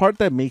the part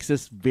that makes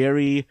this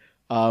very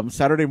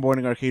Saturday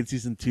Morning Arcade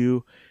Season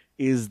 2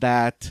 is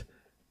that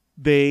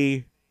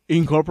they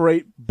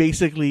incorporate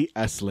basically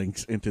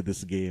S-Links into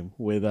this game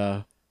with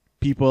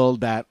people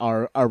that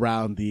are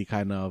around the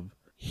kind of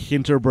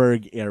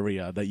Hinterberg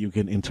area that you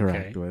can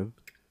interact with.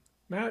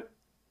 Matt,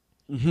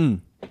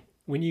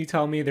 when you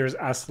tell me there's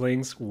S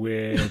links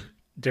with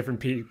different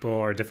people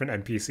or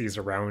different NPCs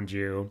around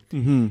you,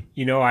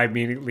 you know, I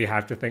immediately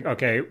have to think,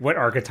 okay, what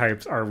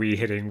archetypes are we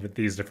hitting with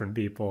these different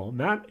people?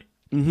 Matt,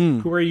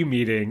 who are you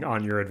meeting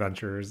on your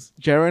adventures?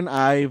 Jaren,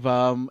 I've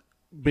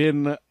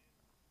been.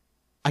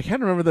 I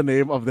can't remember the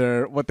name of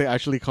what they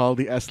actually call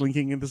the S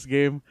linking in this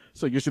game,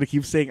 so I'm just gonna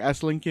keep saying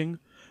S linking.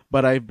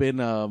 But I've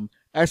been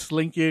S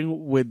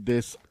linking with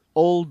this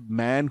old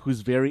man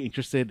who's very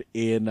interested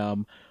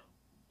in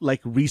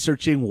like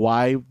researching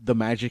why the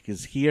magic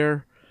is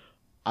here.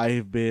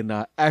 I've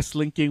been S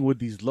linking with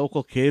these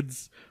local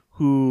kids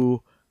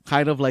who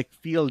kind of like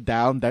feel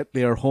down that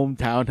their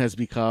hometown has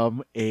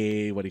become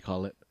a, what do you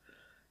call it?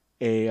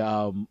 A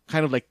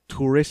kind of like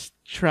tourist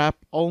trap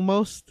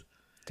almost.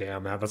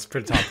 Damn, man, that's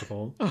pretty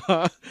topical.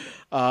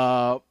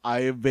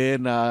 I've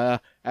been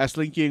S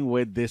linking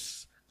with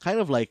this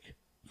kind of like,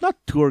 not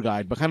tour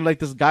guide, but kind of like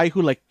this guy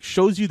who like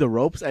shows you the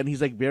ropes, and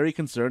he's like very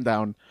concerned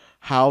on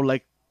how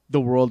like the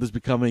world is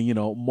becoming, you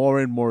know, more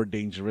and more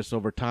dangerous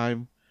over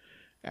time.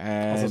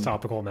 And Also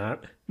topical,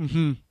 Matt.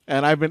 and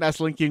I've been S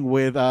linking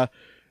with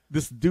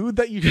this dude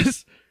that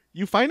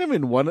you find him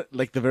in one,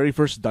 like the very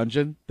first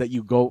dungeon that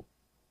you go,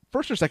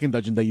 first or second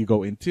dungeon that you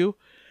go into,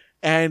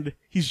 and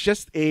he's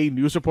just a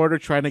news reporter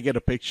trying to get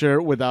a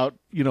picture without,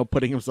 you know,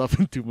 putting himself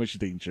in too much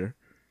danger.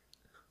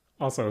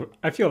 Also,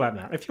 I feel that,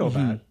 Matt. I feel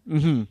that.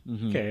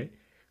 Okay.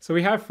 So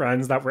we have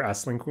friends that we're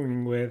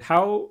S-linking with.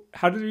 How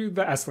do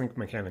the S-link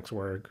mechanics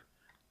work?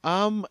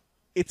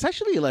 It's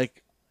actually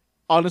like,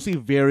 honestly,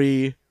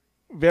 very,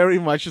 very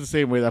much the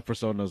same way that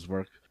personas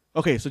work.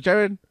 Okay, so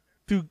Jaren,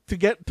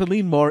 to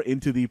lean more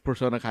into the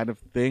persona kind of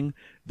thing,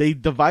 they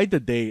divide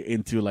the day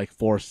into like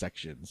 4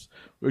 sections,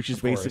 which is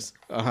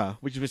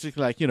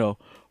basically like, you know,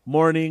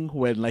 morning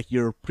when like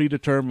your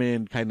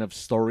predetermined kind of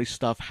story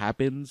stuff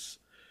happens.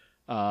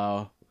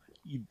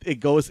 It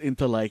goes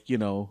into like, you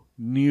know,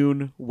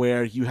 noon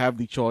where you have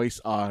the choice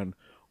on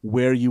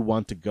where you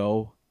want to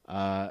go,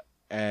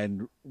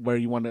 and where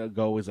you want to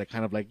go is like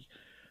kind of like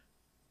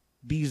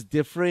these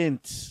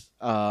different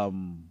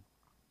kind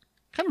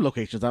of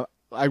locations.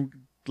 I'm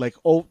like,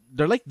 oh,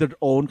 they're like their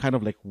own kind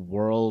of like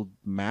world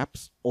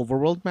maps,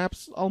 overworld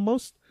maps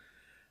almost.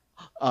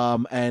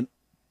 And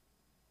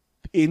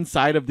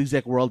inside of these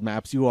like world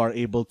maps, you are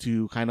able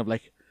to kind of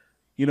like,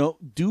 you know,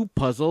 do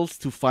puzzles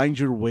to find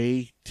your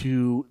way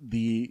to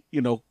the,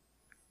 you know,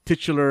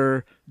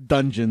 titular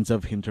dungeons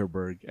of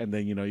Hinterberg. And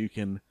then, you know, you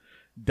can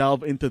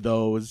delve into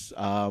those.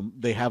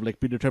 They have like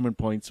predetermined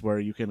points where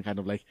you can kind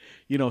of like,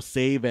 you know,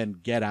 save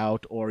and get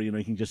out, or, you know,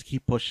 you can just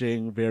keep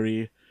pushing,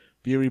 very,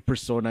 very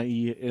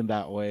persona-y in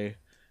that way.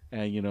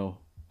 And, you know,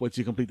 once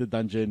you complete the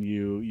dungeon,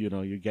 you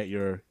know, you get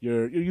your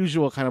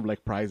usual kind of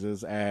like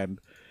prizes, and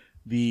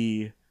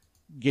the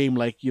game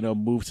like, you know,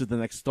 moves to the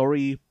next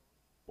story,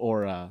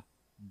 or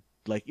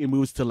like it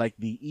moves to like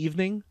the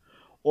evening,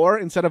 or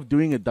instead of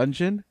doing a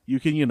dungeon, you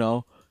can, you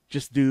know,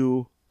 just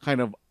do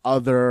kind of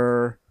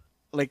other,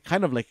 like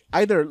kind of like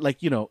either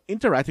like, you know,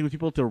 interacting with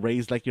people to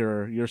raise like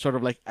your sort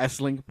of like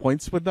S-link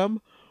points with them,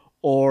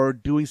 or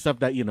doing stuff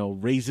that, you know,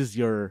 raises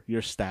your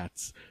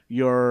stats,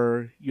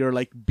 your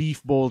like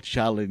beef bowl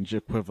challenge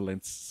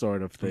equivalents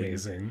sort of thing.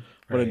 Amazing. Right.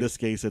 But in this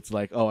case, it's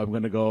like, oh, I'm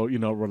gonna go, you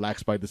know,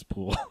 relax by this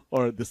pool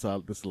or this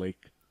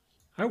lake.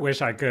 I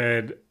wish I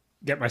could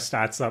get my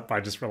stats up by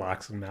just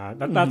relaxing, Matt.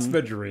 That's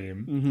the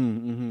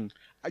dream.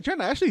 I try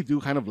to actually do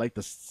kind of like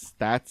the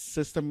stats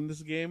system in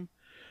this game,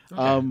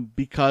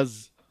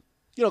 because,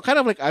 you know, kind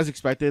of like as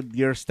expected,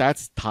 your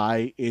stats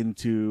tie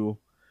into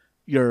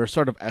your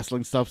sort of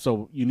S-link stuff,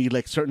 so you need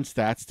like certain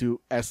stats to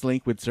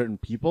S-link with certain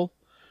people.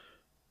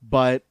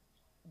 But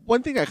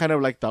one thing I kind of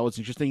like thought was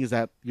interesting is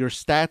that your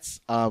stats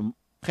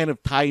kind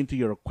of tie into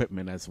your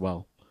equipment as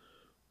well,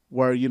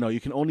 where, you know, you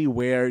can only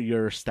wear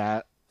your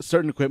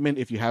certain equipment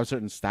if you have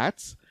certain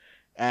stats,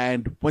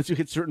 and once you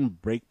hit certain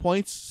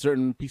breakpoints,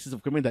 certain pieces of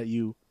equipment that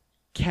you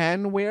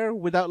can wear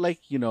without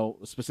like, you know,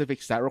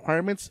 specific stat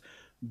requirements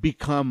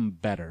become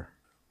better,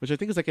 which I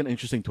think is like an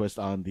interesting twist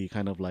on the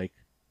kind of like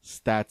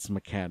stats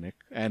mechanic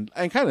and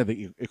kind of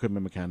the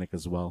equipment mechanic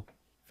as well.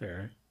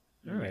 Fair.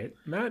 All right,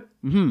 Matt.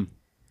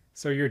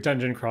 So you're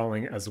dungeon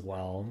crawling as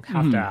well.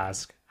 Have to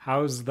ask,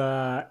 how's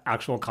the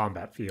actual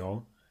combat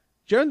feel?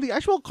 Jaren, the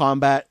actual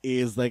combat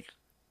is like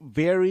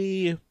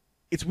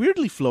it's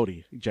weirdly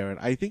floaty, Jaren.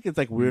 I think it's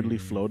like weirdly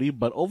floaty,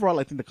 but overall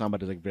I think the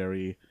combat is like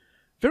very,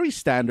 very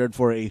standard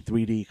for a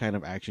 3D kind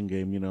of action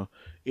game, you know.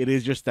 It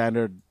is just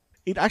standard.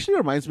 It actually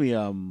reminds me,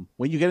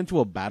 when you get into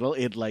a battle,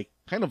 it like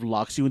kind of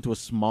locks you into a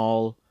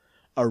small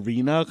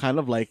arena, kind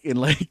of like in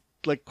like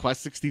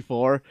Quest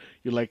 64.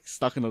 You're like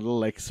stuck in a little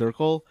like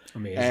circle.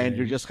 Amazing. And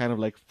you're just kind of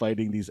like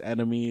fighting these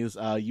enemies.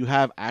 You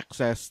have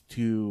access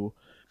to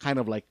kind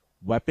of like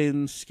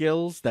weapon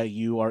skills that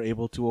you are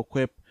able to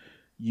equip.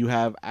 You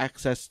have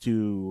access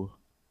to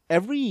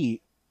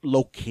every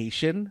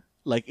location,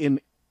 like in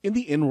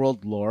the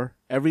in-world lore,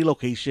 every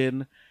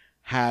location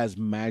has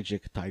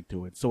magic tied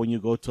to it. So when you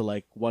go to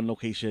like one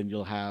location,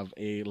 you'll have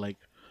a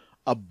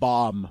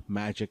bomb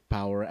magic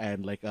power,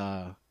 and like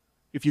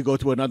if you go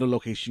to another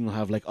location, you'll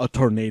have like a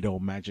tornado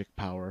magic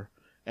power.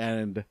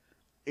 And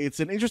it's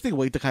an interesting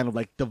way to kind of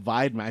like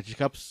divide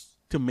magic ups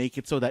to make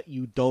it so that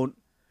you don't,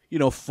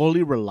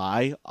 fully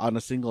rely on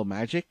a single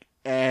magic.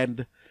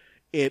 And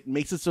it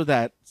makes it so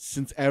that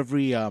since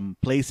every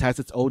place has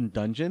its own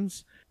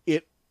dungeons,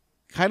 it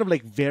kind of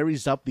like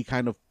varies up the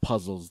kind of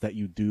puzzles that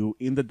you do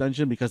in the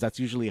dungeon, because that's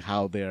usually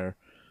how their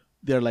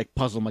like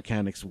puzzle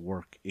mechanics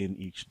work in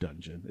each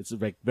dungeon. It's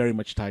like very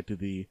much tied to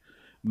the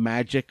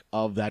magic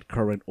of that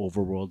current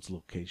overworld's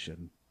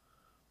location.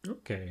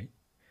 Okay.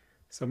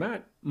 So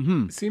Matt,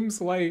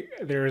 seems like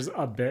there's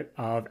a bit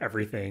of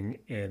everything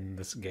in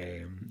this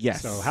game.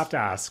 Yes. So I have to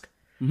ask,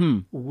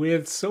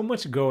 with so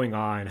much going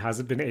on, has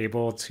it been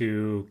able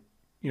to,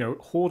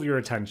 hold your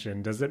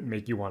attention? Does it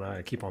make you want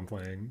to keep on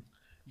playing?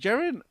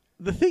 Jaren,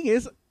 the thing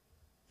is,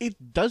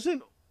 it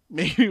doesn't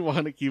make me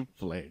want to keep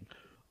playing.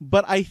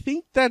 But I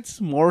think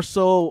that's more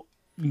so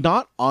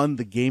not on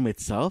the game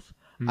itself.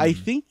 I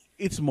think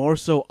it's more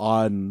so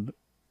on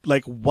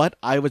like what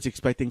I was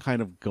expecting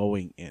kind of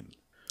going in.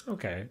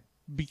 Okay.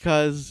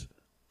 Because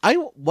I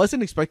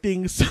wasn't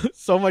expecting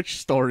so much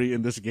story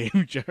in this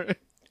game, Jared.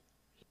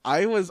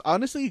 I was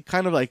honestly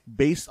kind of like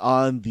based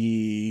on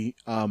the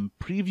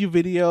preview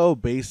video,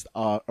 based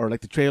on, or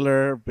like the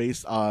trailer,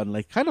 based on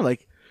like kind of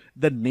like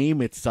the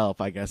name itself,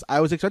 I guess. I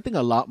was expecting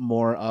a lot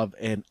more of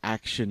an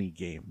action-y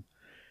game.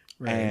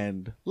 Right.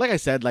 And like I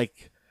said,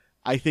 like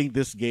I think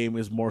this game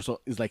is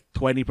like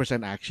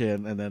 20%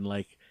 action and then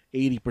like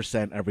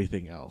 80%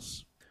 everything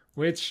else.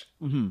 Which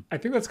I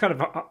think that's kind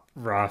of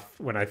rough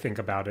when I think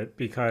about it,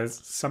 because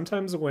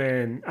sometimes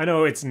when I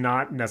know it's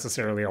not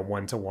necessarily a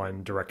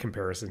one-to-one direct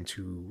comparison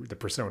to the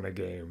Persona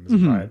games,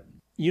 but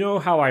you know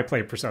how I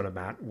play Persona,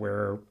 Matt,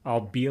 where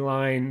I'll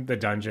beeline the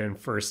dungeon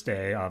first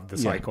day of the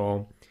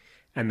cycle,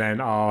 and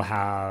then I'll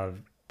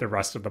have the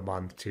rest of the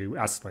month to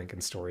S-Link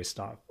and story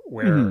stuff,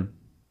 where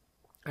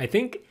I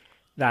think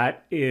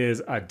that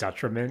is a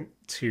detriment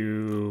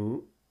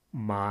to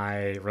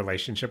my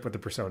relationship with the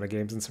Persona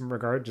games in some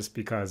regard, just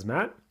because,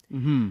 Matt,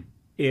 I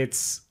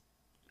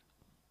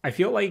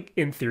feel like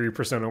in theory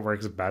Persona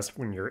works best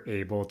when you're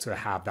able to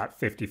have that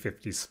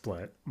 50-50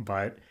 split,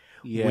 but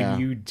when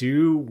you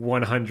do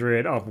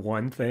 100 of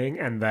one thing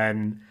and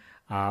then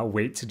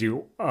wait to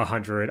do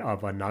 100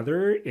 of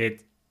another,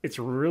 it's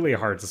really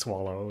hard to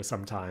swallow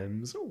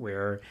sometimes,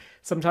 where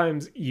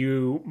sometimes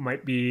you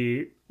might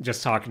be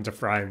just talking to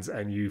friends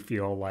and you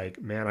feel like,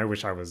 man, I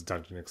wish I was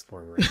dungeon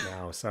exploring right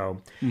now.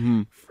 So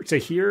to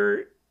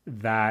hear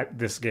that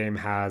this game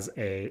has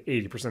a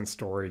 80%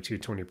 story to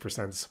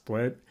 20%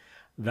 split,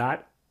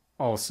 that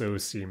also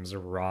seems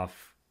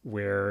rough,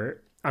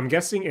 where I'm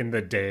guessing in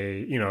the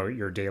day,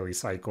 your daily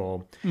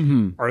cycle,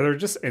 are there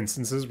just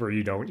instances where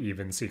you don't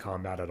even see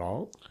combat at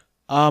all?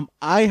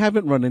 I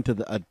haven't run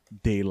into a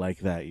day like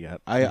that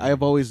yet.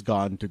 I've always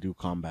gone to do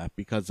combat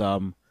because,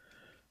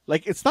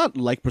 like, it's not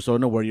like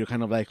Persona where you're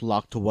kind of like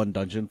locked to one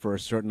dungeon for a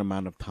certain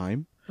amount of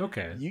time.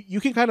 Okay.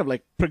 You can kind of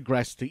like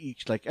progress to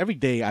each, like every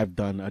day I've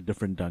done a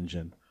different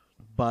dungeon.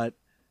 But,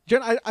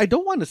 Jen, I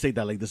don't want to say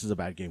that like this is a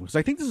bad game, because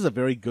I think this is a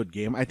very good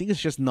game. I think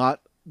it's just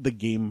not the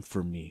game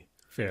for me.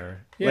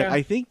 Fair. Yeah. Like,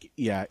 I think,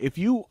 if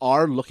you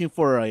are looking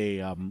for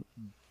a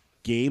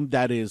game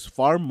that is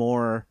far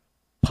more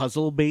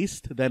puzzle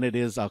based than it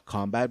is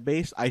combat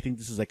based, I think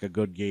this is like a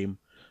good game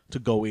to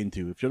go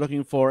into. If you're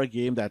looking for a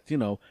game that,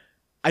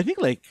 I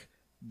think like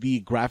the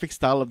graphic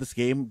style of this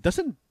game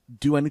doesn't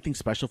do anything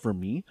special for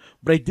me,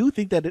 but I do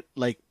think that it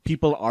like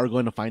people are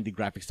going to find the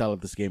graphic style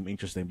of this game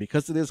interesting,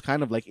 because it is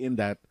kind of like in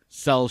that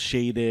cell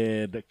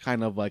shaded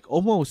kind of like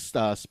almost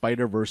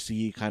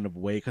Spider-Verse-y kind of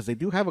way, because they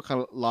do have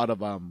a lot of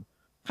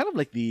kind of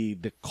like the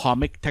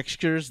comic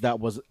textures that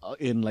was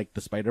in like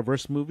the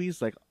Spider-Verse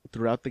movies like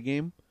throughout the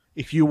game.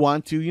 If you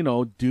want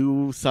to,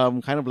 do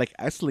some kind of like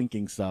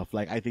S-linking stuff,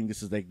 like I think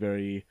this is like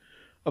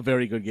a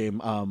very good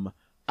game.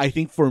 I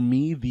think for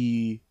me,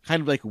 the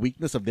kind of like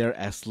weakness of their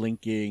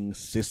S-linking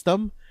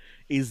system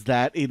is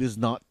that it is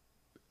not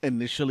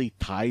initially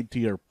tied to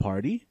your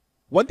party.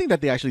 One thing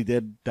that they actually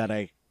did that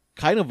I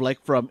kind of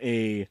like from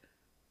a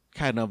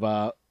kind of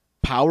a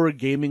power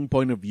gaming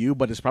point of view,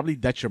 but it's probably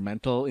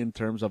detrimental in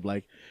terms of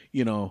like,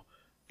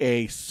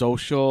 a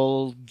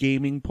social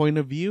gaming point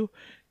of view,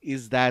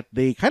 is that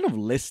they kind of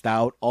list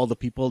out all the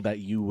people that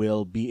you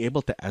will be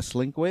able to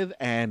S-link with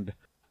and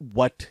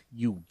what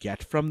you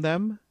get from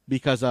them.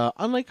 Because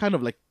unlike kind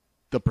of like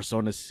the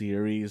Persona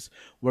series,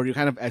 where you're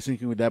kind of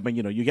S-linking with them and,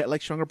 you get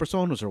like stronger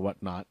personas or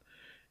whatnot,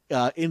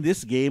 in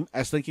this game,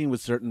 S-linking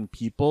with certain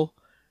people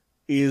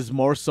is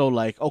more so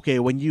like, okay,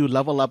 when you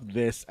level up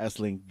this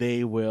S-link,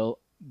 they will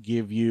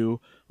give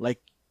you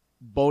like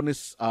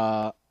bonus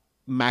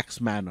max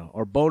mana,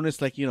 or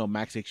bonus like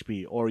max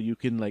HP, or you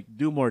can like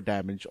do more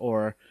damage,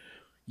 or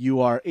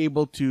you are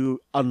able to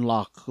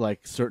unlock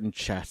like certain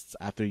chests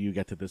after you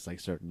get to this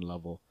like certain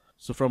level.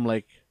 So from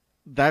like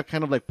that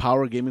kind of like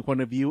power gaming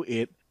point of view,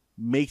 it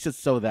makes it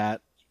so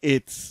that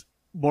it's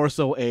more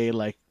so a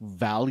like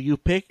value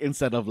pick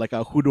instead of like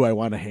a who do I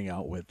want to hang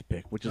out with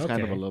pick, which is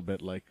kind of a little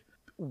bit like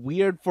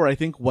weird for I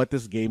think what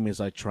this game is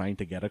like trying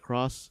to get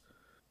across.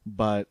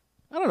 But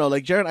I don't know,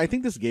 like Jaren, I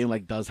think this game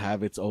like does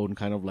have its own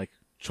kind of like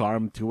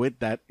charm to it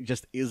that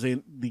just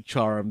isn't the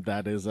charm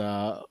that is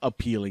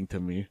appealing to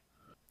me.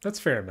 That's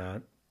fair,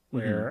 Matt. Mm-hmm.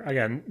 Where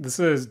again, this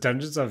is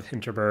Dungeons of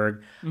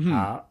Hinterberg,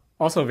 Mm-hmm.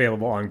 also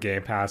available on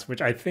Game Pass,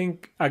 which I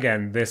think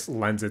again this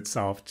lends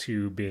itself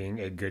to being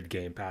a good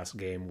Game Pass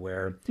game.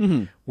 Where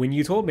Mm-hmm. when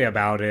you told me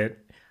about it,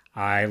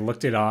 I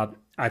looked it up.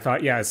 I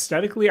thought, yeah,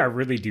 aesthetically, I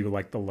really do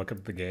like the look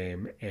of the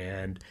game,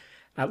 and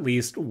at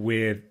least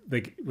with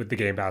the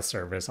Game Pass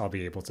service, I'll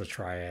be able to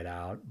try it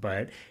out.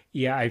 But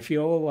yeah, I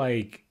feel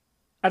like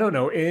I don't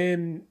know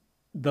in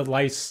the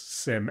life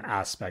sim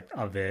aspect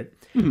of it.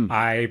 Mm-hmm.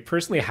 I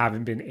personally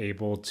haven't been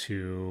able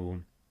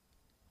to,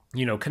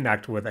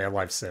 connect with a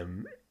life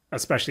sim,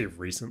 especially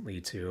recently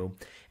too.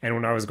 And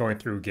when I was going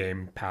through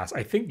Game Pass,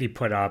 I think they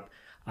put up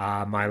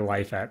My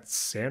Life at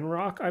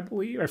Sandrock, I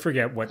believe. I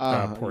forget what the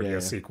Yeah, Portia yeah.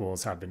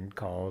 sequels have been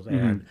called. Mm-hmm.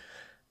 And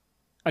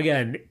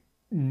again,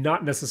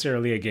 not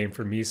necessarily a game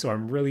for me, so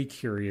I'm really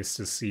curious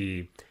to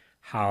see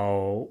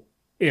how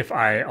if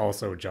I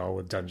also gel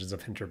with Dungeons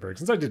of Hinterberg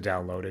since I did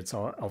download it,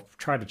 so I'll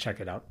try to check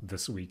it out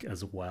this week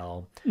as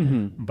well.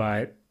 Mm-hmm.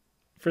 But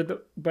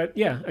but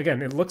yeah,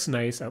 again, it looks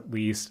nice at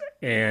least,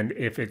 and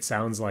if it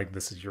sounds like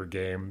this is your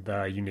game,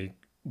 the unique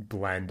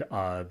blend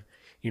of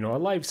a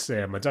life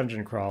sim, a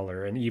dungeon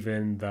crawler, and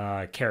even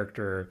the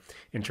character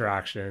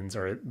interactions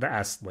or the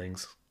S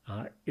links.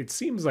 It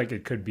seems like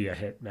it could be a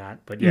hit,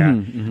 Matt. But yeah,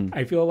 Mm-hmm. Mm-hmm.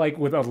 I feel like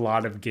with a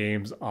lot of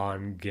games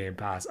on Game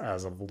Pass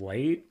as of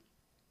late,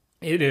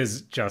 it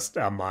is just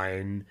a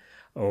mine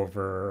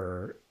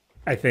over.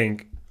 I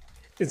think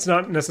it's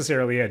not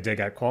necessarily a dig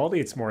at quality.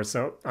 It's more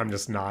so I'm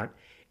just not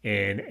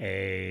in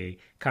a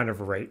kind of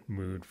right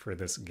mood for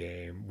this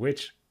game,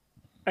 which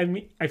I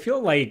mean, I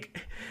feel like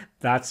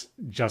that's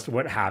just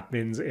what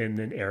happens in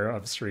an era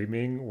of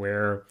streaming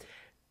where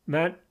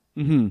Matt,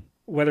 Mm-hmm.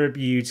 whether it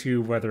be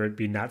YouTube, whether it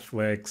be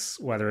Netflix,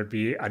 whether it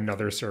be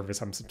another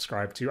service I'm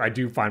subscribed to, I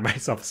do find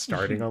myself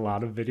starting a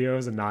lot of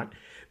videos and not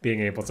being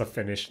able to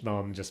finish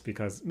them just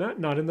because not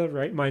in the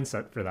right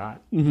mindset for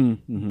that. Mm-hmm.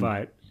 Mm-hmm.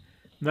 But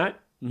Matt,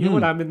 you know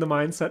what Mm-hmm. I'm in the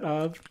mindset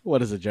of?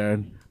 What is it,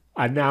 Jaren?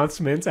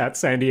 Announcements at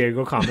San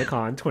Diego Comic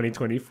Con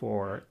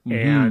 2024. Mm-hmm.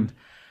 And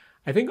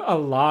I think a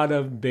lot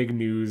of big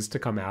news to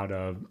come out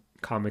of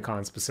Comic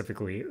Con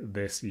specifically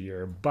this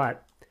year.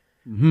 But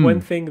Mm-hmm. one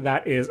thing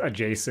that is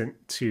adjacent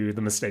to the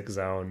Mistake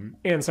Zone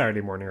and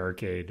Saturday Morning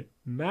Arcade,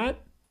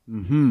 Matt,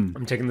 Mm-hmm.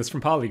 I'm taking this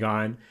from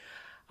Polygon.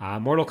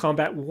 Mortal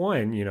Kombat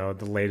 1,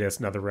 the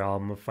latest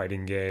NetherRealm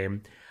fighting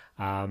game.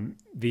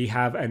 They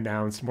have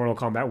announced Mortal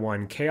Kombat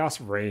 1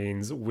 Chaos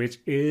Reigns, which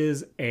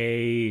is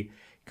a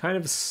kind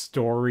of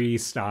story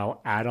style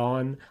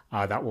add-on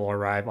that will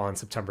arrive on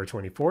September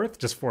 24th,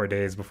 just 4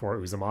 days before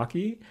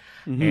Uzumaki.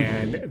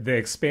 And the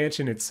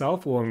expansion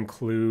itself will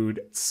include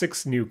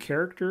 6 new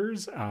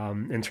characters.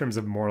 In terms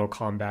of Mortal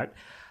Kombat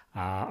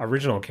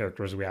original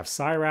characters, we have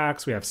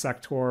Cyrax, we have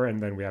Sector,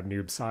 and then we have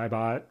Noob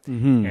Saibot.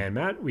 Mm-hmm. And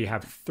Matt, we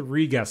have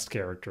 3 guest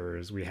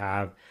characters. We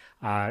have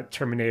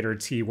Terminator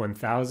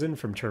T-1000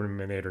 from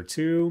Terminator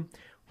 2.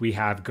 We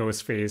have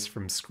Ghostface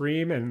from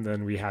Scream, and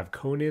then we have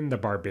Conan the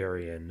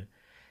Barbarian.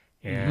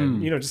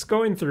 And, just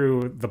going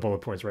through the bullet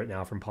points right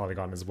now from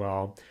Polygon as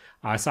well.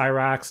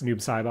 Cyrax, Noob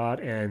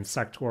Saibot, and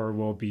Sector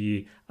will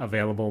be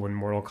available when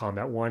Mortal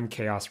Kombat 1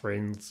 Chaos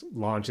Reigns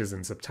launches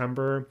in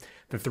September.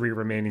 The 3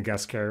 remaining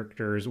guest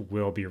characters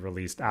will be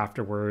released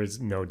afterwards.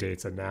 No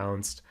dates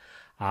announced.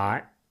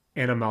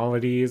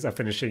 Animalities, a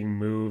finishing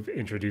move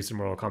introduced in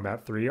Mortal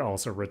Kombat 3,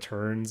 also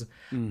returns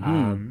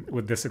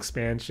with this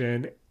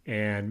expansion.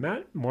 And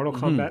Matt, Mortal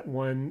Kombat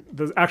 1,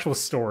 the actual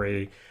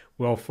story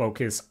will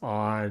focus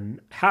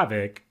on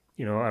Havoc,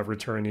 a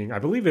returning, I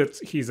believe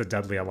he's a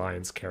Deadly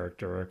Alliance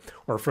character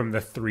or from the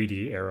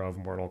 3D era of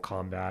Mortal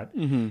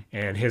Kombat,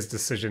 and his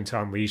decision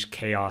to unleash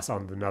chaos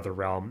on the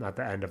NetherRealm at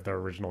the end of the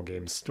original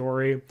game's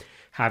story.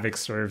 Havoc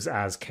serves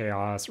as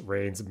Chaos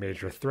Reigns'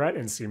 major threat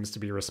and seems to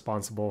be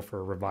responsible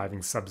for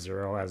reviving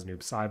Sub-Zero as Noob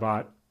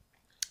Saibot.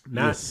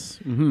 Matt, Yes.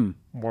 Mm-hmm.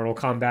 Mortal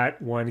Kombat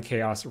 1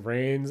 Chaos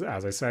Reigns,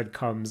 as I said,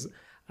 comes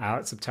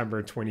out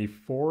September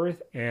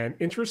 24th. And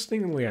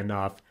interestingly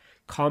enough,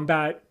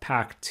 Combat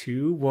Pack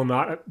 2 will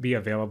not be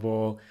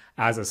available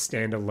as a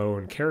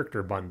standalone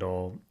character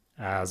bundle,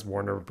 as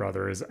Warner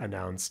Brothers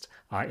announced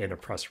in a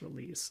press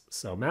release.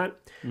 So, Matt,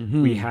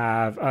 we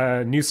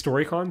have new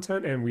story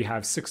content, and we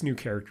have 6 new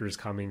characters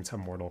coming to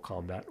Mortal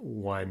Kombat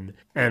 1,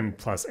 and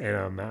plus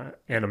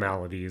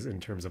animalities in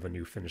terms of a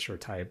new finisher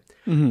type.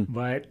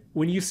 But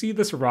when you see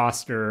this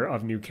roster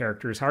of new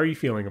characters, how are you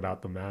feeling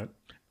about them, Matt?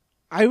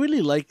 I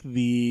really like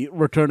the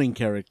returning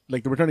the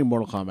returning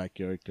Mortal Kombat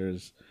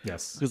characters.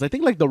 Yes. Because I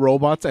think like the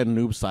robots and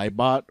Noob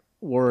Saibot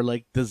were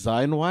like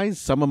design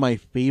wise some of my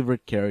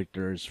favorite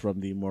characters from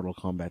the Mortal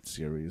Kombat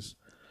series.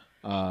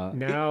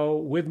 Now,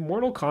 with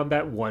Mortal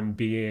Kombat 1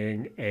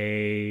 being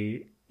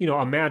a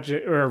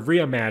imagine or a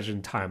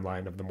reimagined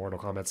timeline of the Mortal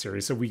Kombat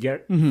series, so we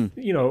get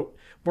more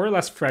or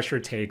less fresher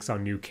takes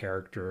on new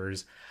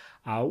characters.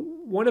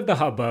 One of the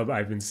hubbub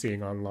I've been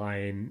seeing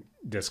online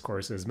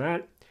discourses,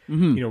 Matt,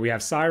 We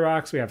have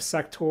Cyrax, we have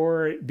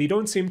Sector. They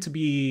don't seem to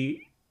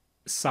be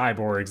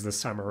cyborgs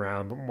this time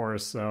around, but more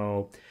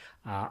so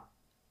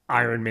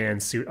Iron Man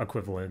suit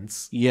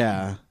equivalents.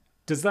 Yeah.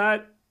 Does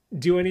that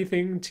do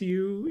anything to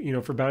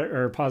you, for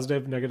better or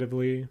positive,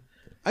 negatively?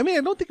 I mean,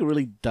 I don't think it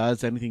really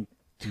does anything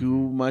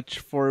too much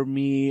for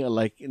me,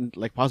 like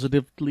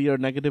positively or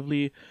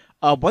negatively.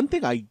 One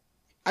thing I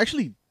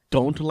actually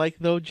don't like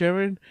though,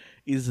 Jaren,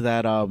 is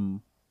that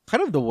kind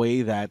of the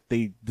way that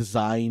they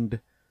designed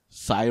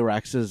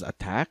Cyrax's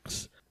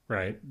attacks.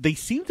 Right. They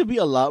seem to be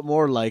a lot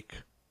more like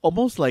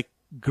almost like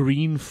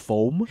green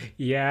foam.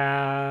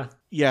 Yeah.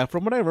 Yeah,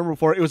 from what I remember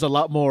before, it was a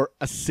lot more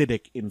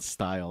acidic in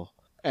style.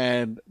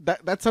 And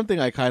that's something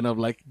I kind of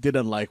like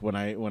didn't like when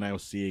I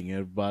was seeing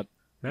it, but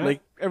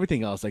like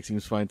everything else like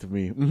seems fine to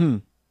me. Mm-hmm.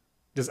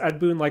 Does Ed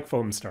Boon like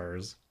foam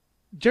stars?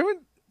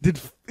 Jaren,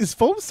 is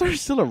Foam Star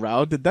still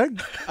around?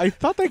 I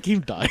thought that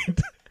game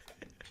died.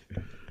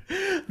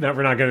 No,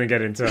 we're not going to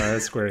get into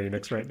Square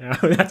Enix right now.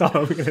 That's all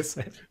we're going to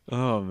say.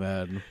 Oh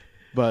man,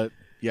 but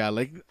yeah,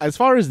 like as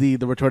far as the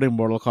returning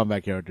Mortal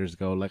Kombat characters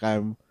go, like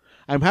I'm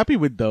happy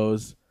with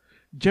those.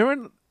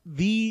 Jaren,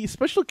 the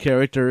special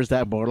characters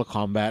that Mortal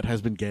Kombat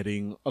has been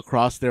getting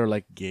across their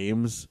like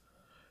games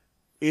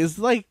is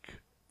like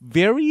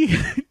very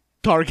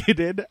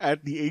targeted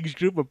at the age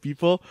group of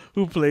people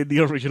who played the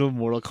original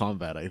Mortal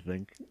Kombat, I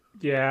think.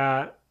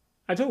 Yeah,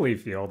 I totally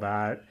feel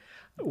that.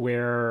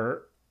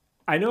 Where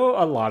I know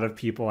a lot of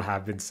people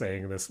have been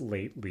saying this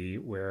lately,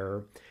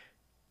 where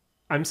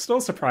I'm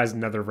still surprised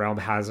NetherRealm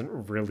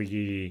hasn't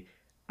really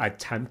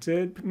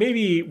attempted.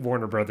 Maybe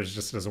Warner Brothers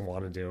just doesn't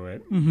want to do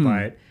it,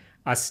 but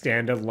a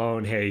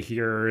standalone, hey,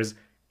 here's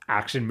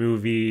action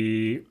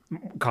movie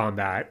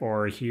combat,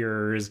 or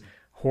here's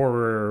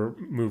horror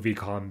movie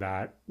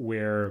combat,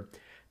 where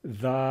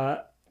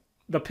the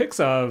picks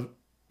of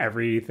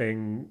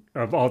everything,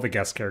 of all the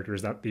guest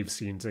characters that they've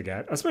seen to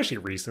get, especially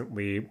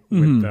recently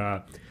with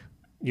the,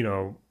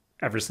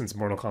 ever since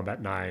Mortal Kombat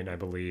 9, I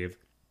believe,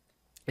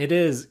 it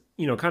is,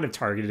 kind of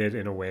targeted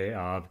in a way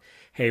of,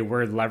 hey,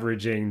 we're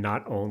leveraging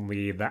not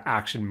only the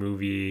action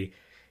movie,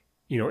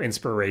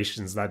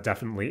 inspirations that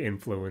definitely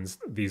influenced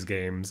these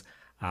games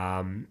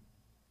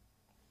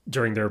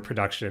during their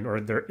production or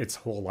its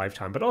whole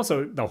lifetime, but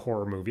also the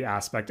horror movie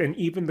aspect and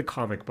even the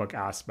comic book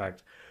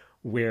aspect,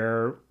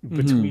 where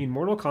between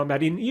Mortal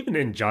Kombat and even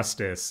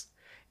Injustice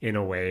in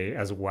a way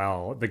as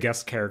well, the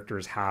guest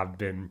characters have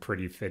been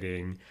pretty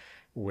fitting,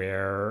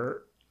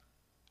 where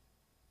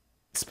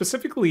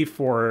specifically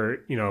for,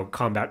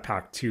 Combat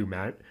Pack 2,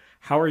 Matt,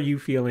 how are you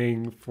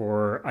feeling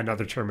for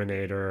another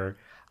Terminator,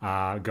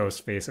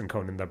 Ghostface, and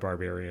Conan the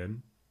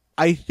Barbarian?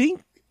 I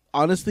think,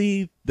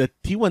 honestly, the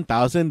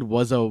T-1000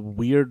 was a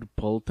weird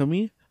pull to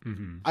me.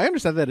 I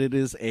understand that it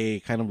is a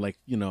kind of like,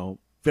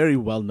 very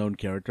well-known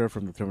character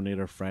from the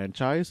Terminator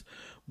franchise,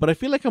 but I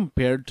feel like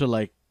compared to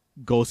like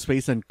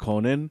Ghostface and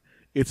Conan,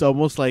 it's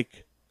almost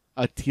like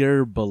a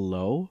tier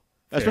below.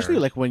 Fair. Especially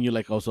like when you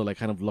like also like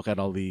kind of look at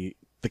all the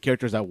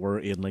characters that were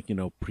in like,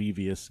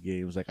 previous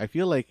games. Like I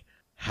feel like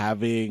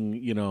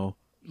having,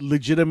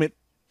 legitimate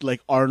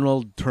like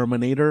Arnold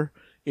Terminator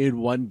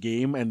in one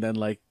game and then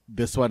like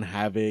this one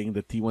having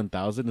the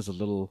T-1000 is a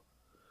little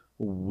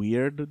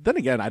weird. Then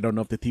again, I don't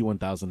know if the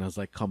T-1000 has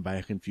like come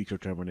back in future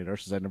Terminators,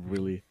 because I never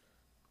really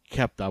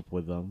kept up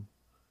with them.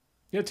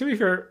 Yeah, to be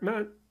fair,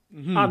 Matt,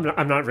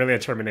 I'm not really a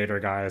Terminator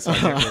guy, so I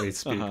can't really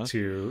speak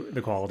to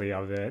the quality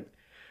of it.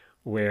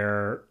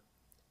 Where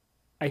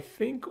I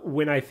think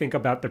when I think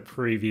about the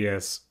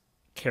previous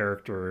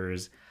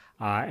characters,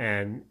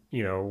 and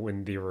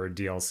when they were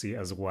DLC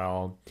as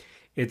well,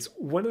 it's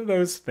one of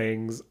those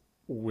things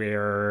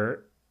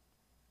where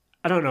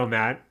I don't know,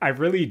 Matt. I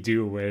really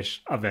do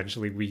wish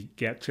eventually we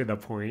get to the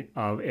point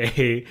of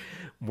a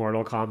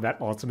Mortal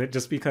Kombat Ultimate,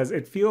 just because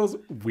it feels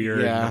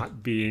weird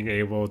not being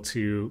able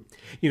to,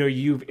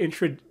 you've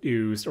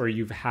introduced or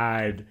you've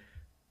had,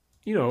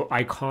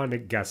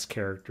 iconic guest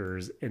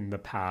characters in the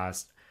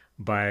past,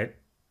 but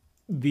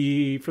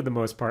for the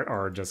most part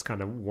are just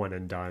kind of one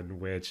and done,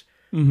 which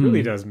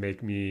really does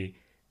make me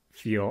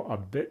feel a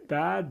bit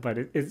bad, but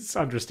it's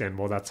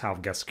understandable. That's how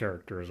guest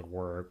characters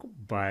work.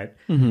 But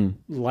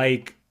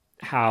like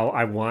how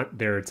I want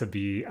there to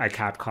be a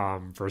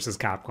Capcom versus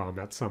Capcom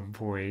at some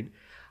point,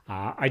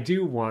 I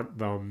do want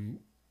them.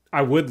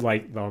 I would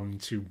like them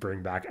to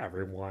bring back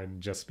everyone,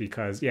 just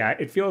because,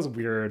 it feels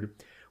weird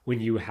when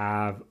you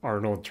have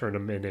Arnold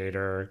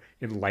Terminator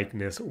in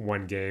likeness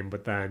one game,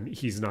 but then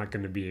he's not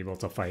going to be able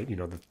to fight,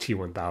 the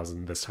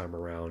T-1000 this time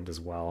around as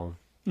well.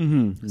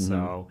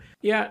 So,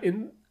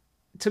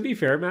 to be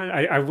fair, man,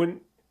 I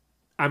wouldn't.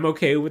 I'm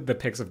okay with the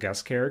picks of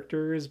guest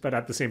characters, but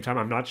at the same time,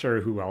 I'm not sure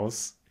who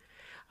else.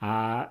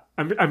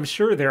 I'm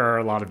sure there are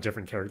a lot of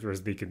different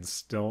characters they can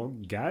still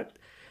get,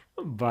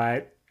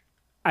 but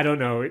I don't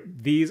know.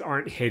 These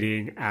aren't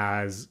hitting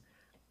as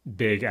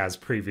big as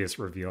previous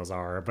reveals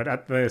are. But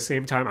at the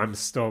same time, I'm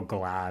still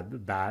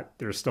glad that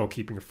they're still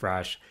keeping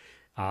fresh.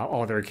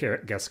 All their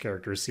guest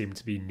characters seem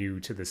to be new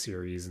to the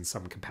series in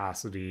some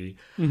capacity.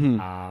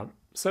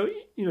 So,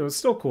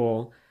 still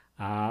cool.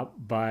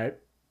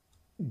 But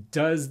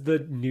does the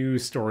new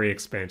story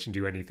expansion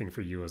do anything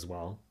for you as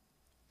well?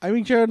 I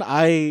mean, Jaren,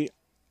 I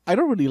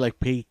don't really like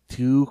pay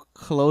too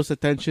close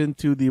attention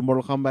to the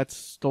Mortal Kombat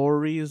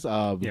stories.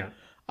 Yeah.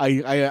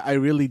 I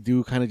really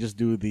do kind of just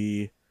do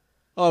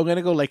I'm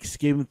gonna go like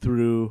skim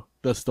through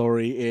the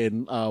story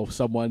in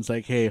someone's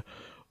like, hey,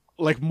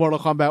 like Mortal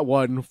Kombat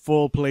 1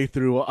 full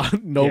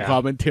playthrough, no Yeah.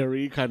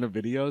 commentary kind of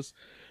videos.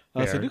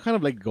 So I Fair. do kind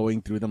of like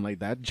going through them like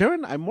that.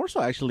 Jaren, I'm more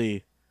so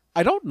actually,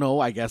 I don't know,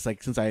 I guess,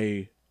 like since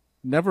I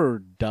never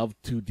delved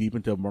too deep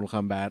into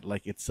Mortal Kombat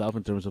like itself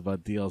in terms of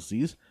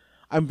DLCs,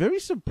 I'm very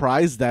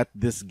surprised that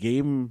this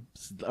game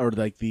or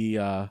like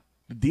the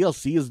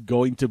DLC is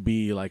going to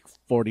be like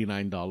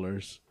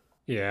 $49.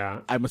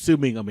 Yeah. I'm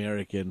assuming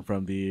American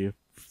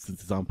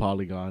since it's on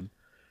Polygon,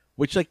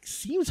 which like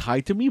seems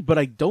high to me, but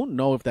I don't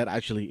know if that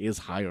actually is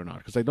high or not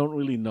because I don't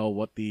really know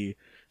what the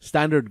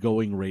standard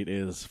going rate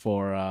is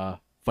for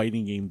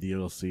fighting game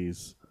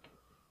DLCs.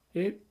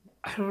 I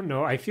don't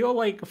know. I feel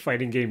like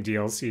fighting game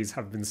DLCs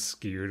have been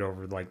skewed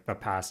over like the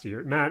past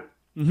year. Matt,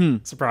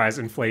 surprise,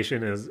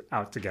 inflation is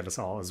out to get us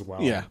all as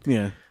well.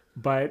 Yeah.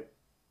 But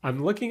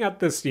I'm looking at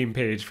the Steam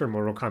page for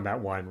Mortal Kombat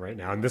 1 right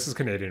now, and this is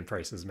Canadian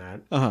prices,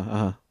 Matt.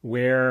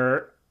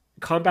 Where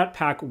Combat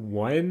Pack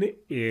 1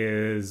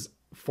 is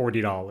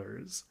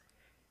 $40.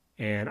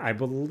 And I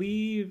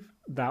believe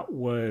that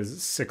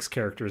was 6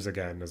 characters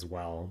again as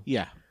well.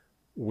 Yeah.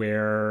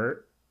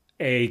 Where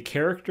a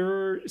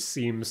character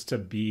seems to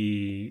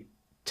be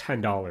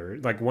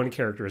 $10. Like one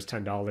character is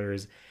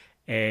 $10.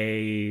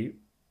 A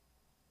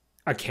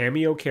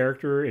cameo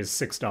character is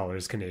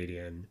 $6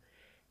 Canadian.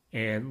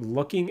 And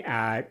looking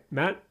at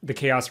Matt, the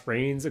Chaos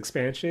Reigns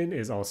expansion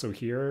is also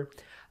here.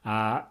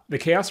 The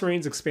Chaos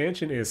Reigns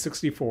expansion is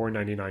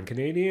 $64.99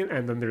 Canadian,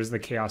 and then there's the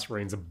Chaos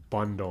Reigns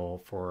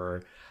bundle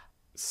for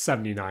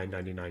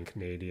 $79.99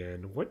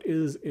 Canadian. What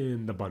is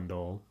in the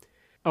bundle?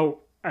 Oh,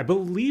 I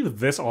believe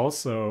this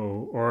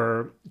also,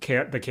 or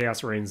the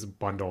Chaos Reigns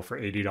bundle for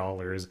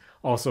 $80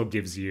 also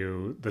gives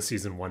you the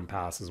Season 1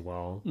 pass as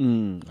well.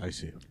 I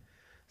see.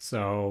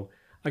 So,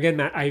 again,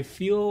 Matt, I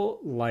feel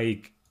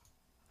like,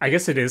 I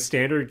guess it is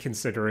standard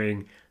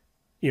considering,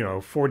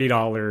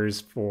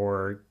 $40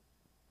 for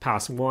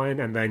Pass 1,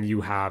 and then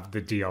you have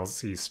the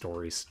DLC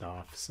story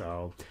stuff.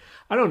 So,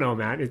 I don't know,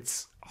 Matt.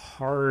 It's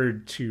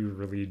hard to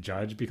really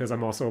judge because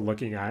I'm also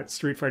looking at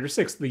Street Fighter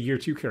 6, the Year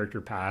 2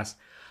 character pass.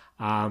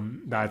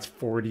 That's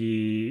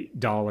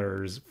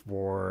 $40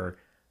 for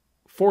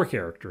 4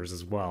 characters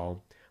as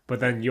well. But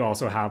then you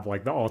also have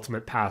like the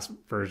Ultimate Pass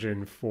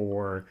version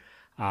for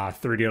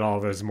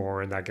 $30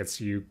 more, and that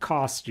gets you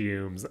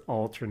costumes,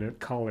 alternate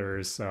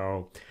colors.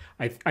 So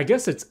I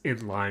guess it's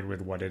in line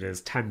with what it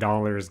is,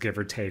 $10 give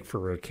or take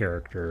for a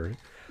character,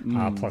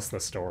 plus the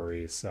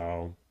story.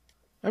 So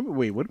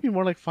wait, would it be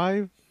more like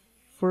 5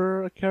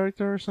 for a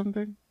character or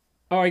something?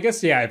 Oh, I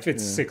guess yeah, if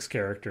it's 6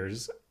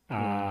 characters.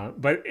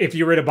 But if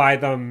you were to buy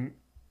them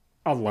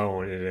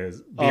alone,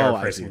 they are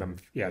pricing them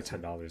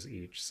 $10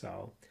 each.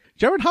 So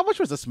Jared, how much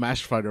was the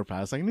Smash Fighter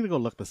pass? I need to go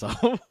look this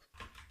up.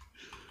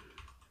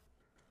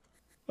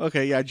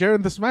 Okay, yeah,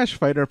 Jared, the Smash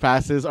Fighter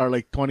passes are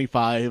like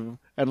 25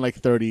 and like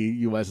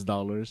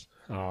 $30.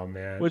 Oh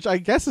man, which I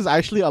guess is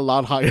actually a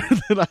lot higher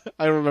than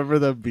I remember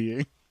them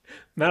being.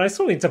 Man, I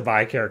still need to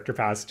buy Character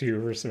Pass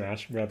 2 for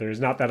Smash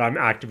Brothers. Not that I'm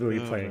actively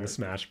playing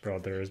Smash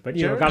Brothers, but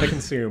gotta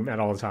consume at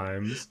all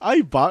times.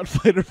 I bought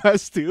Fighter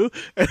Pass 2,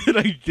 and then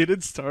I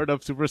didn't start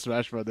up Super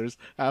Smash Brothers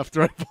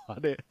after I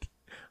bought it.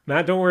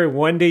 Matt, don't worry.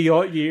 One day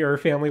your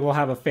family will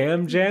have a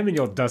fam jam, and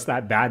you'll dust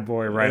that bad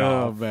boy right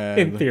off. Man.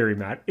 In theory,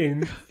 Matt.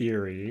 In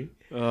theory.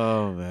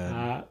 Oh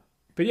man.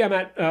 But yeah,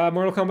 Matt,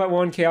 Mortal Kombat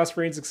 1 Chaos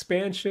Reigns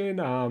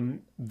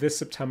expansion this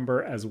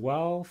September as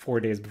well, 4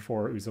 days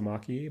before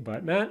Uzumaki.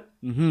 But Matt,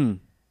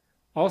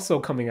 also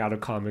coming out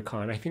of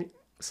Comic-Con, I think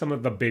some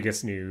of the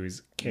biggest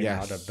news came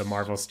out of the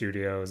Marvel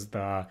Studios,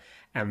 the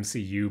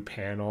MCU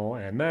panel.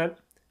 And Matt,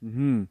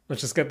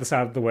 let's just get this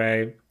out of the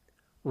way.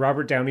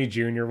 Robert Downey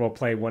Jr. will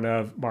play one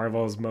of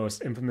Marvel's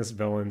most infamous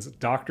villains,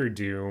 Doctor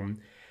Doom,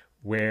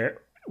 when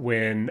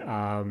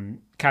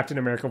Captain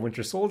America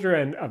Winter Soldier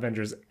and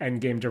Avengers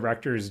Endgame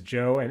directors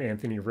Joe and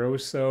Anthony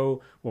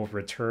Russo will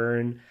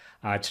return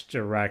to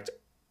direct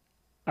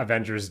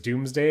Avengers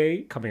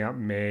Doomsday, coming out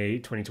May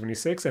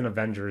 2026, and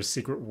Avengers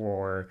Secret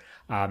War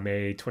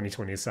May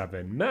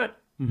 2027. Matt,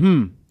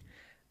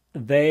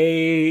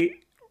 they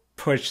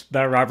pushed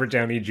the Robert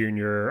Downey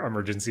Jr.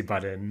 emergency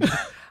button.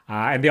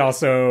 And they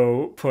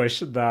also push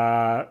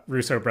the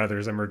Russo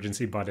brothers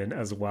emergency button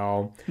as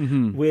well.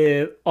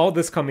 With all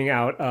this coming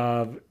out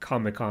of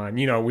Comic-Con,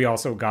 we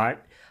also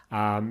got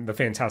the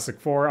Fantastic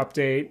Four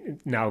update,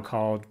 now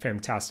called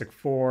Fantastic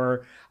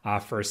Four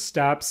First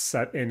Steps,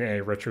 set in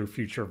a retro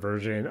future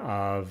version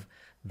of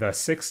the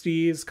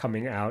 60s,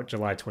 coming out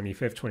July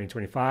 25th,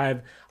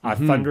 2025.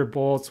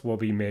 Thunderbolts will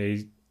be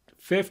May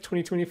 5th,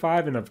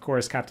 2025, and of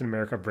course Captain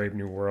America Brave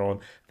New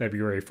World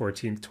February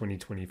 14th,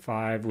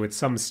 2025, with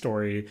some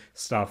story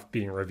stuff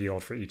being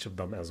revealed for each of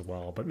them as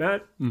well. But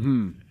Matt,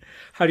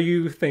 how do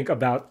you think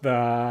about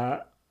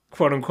the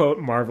quote-unquote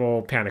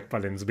Marvel panic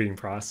buttons being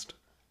pressed?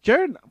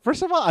 Jaren,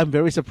 first of all, I'm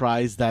very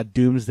surprised that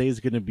Doomsday is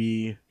going to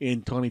be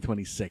in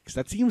 2026.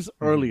 That seems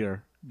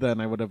earlier than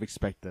I would have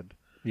expected.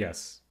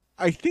 Yes.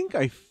 I think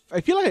I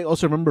feel like I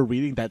also remember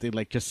reading that they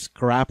like just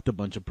scrapped a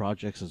bunch of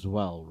projects as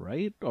well,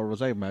 right? Or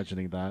was I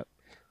imagining that?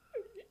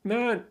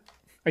 Not.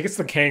 I guess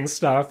the Kang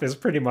stuff is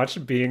pretty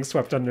much being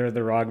swept under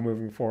the rug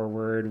moving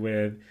forward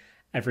with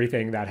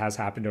everything that has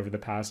happened over the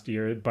past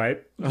year.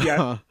 But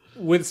yeah,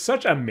 with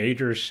such a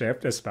major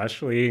shift,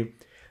 especially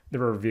the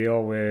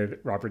reveal with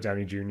Robert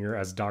Downey Jr.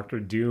 as Doctor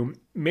Doom,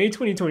 May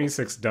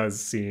 2026 does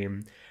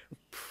seem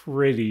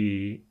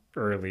pretty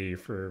early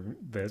for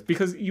this,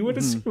 because you would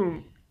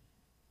assume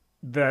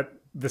that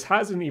this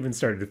hasn't even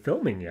started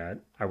filming yet,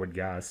 I would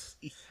guess.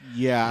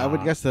 Yeah, I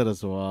would guess that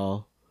as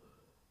well.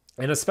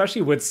 And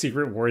especially with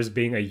Secret Wars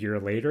being a year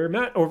later.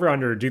 Matt, over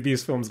under, do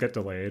these films get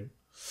delayed?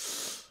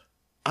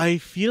 I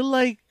feel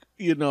like,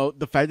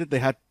 the fact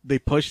that they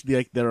pushed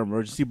their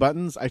emergency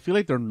buttons, I feel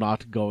like they're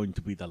not going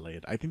to be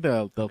delayed. I think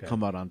they'll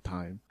come out on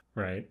time.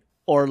 Right.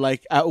 Or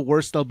like at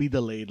worst they'll be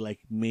delayed like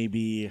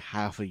maybe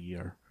half a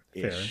year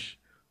ish. Fair.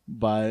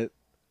 But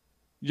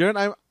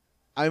Jaren,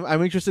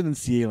 I'm interested in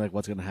seeing like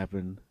what's gonna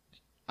happen.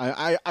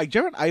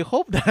 Jaren, I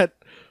hope that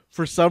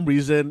for some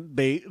reason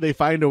they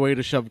find a way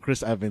to shove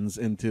Chris Evans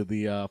into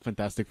the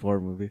Fantastic Four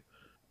movie.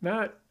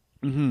 Matt.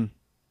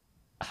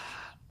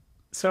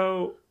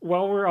 So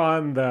while we're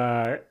on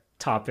the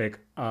topic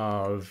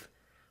of,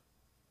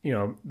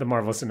 the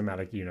Marvel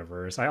Cinematic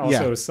Universe, I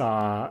also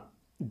saw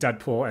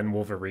Deadpool and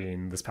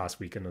Wolverine this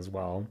past weekend as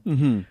well,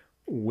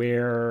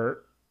 where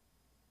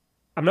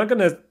I'm not going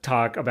to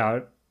talk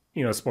about,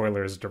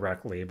 spoilers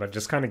directly, but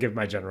just kind of give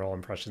my general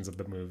impressions of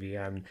the movie.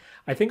 And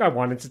I think I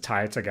wanted to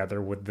tie it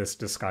together with this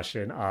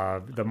discussion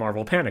of the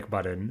Marvel panic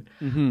button,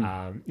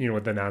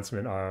 with the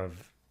announcement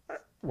of,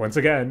 once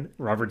again,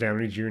 Robert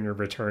Downey Jr.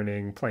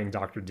 returning, playing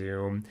Doctor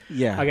Doom.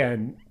 Yeah.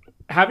 Again,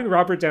 having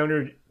Robert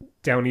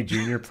Downey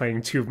Jr.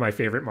 playing two of my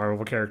favorite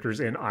Marvel characters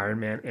in Iron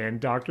Man and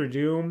Doctor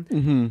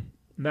Doom,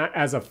 Matt,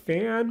 as a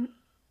fan,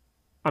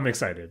 I'm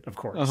excited, of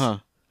course.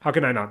 How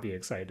can I not be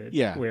excited?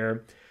 Yeah.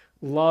 Where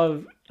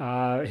love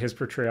his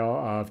portrayal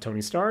of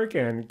Tony Stark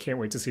and can't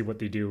wait to see what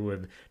they do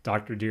with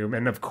Doctor Doom.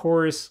 And of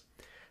course,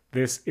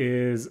 this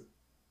is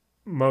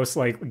most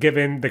like,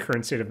 given the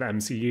current state of the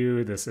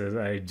MCU, this is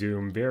a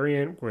Doom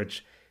variant,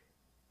 which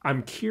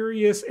I'm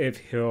curious if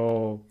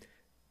he'll...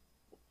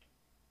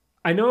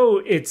 I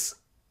know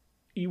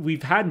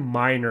we've had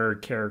minor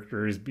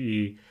characters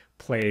be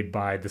played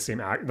by the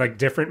same act, like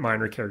different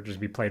minor characters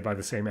be played by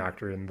the same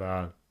actor in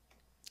the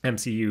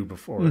MCU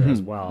before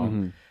as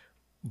well.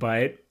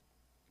 But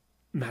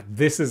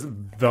this is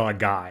the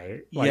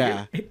guy.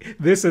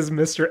 This is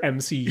Mr.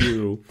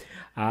 MCU.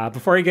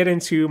 Before I get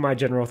into my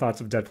general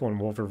thoughts of Deadpool and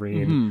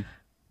Wolverine,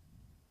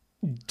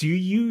 do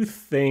you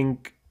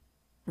think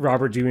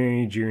Robert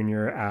Downey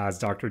Jr. as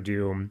Doctor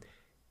Doom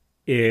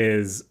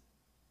is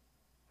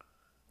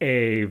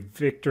a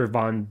Victor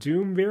Von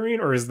Doom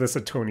variant, or is this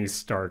a Tony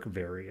Stark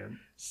variant?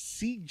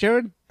 See,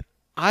 Jared,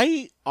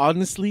 I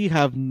honestly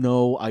have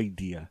no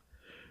idea,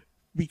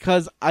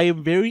 because I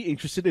am very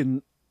interested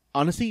in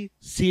honestly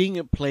seeing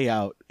it play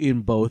out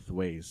in both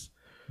ways.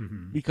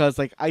 Because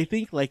I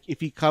think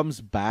if he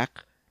comes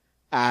back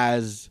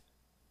as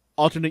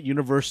alternate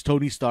universe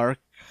Tony Stark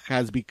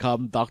has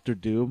become Doctor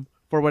Doom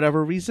for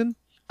whatever reason,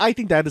 I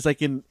think that is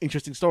an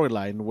interesting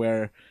storyline,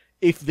 where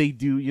if they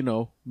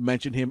do,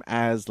 mention him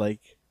as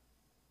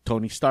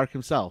Tony Stark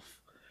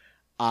himself.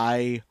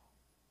 I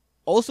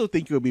also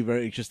think it would be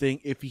very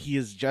interesting if he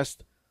is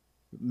just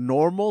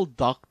normal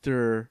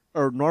Doctor,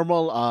 or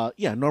normal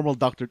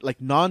Doctor,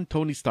 non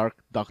Tony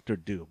Stark Doctor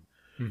Doom.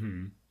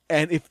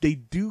 And if they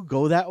do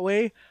go that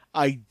way,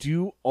 I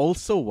do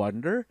also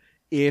wonder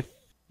if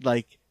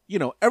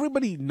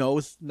everybody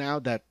knows now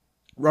that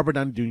Robert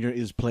Downey Jr.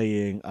 is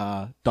playing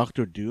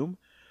Doctor Doom,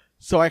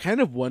 so I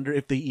kind of wonder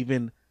if they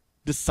even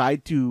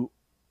decide to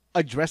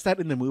address that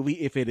in the movie,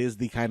 if it is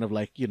the kind of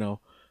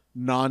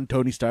non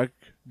Tony Stark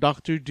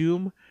Doctor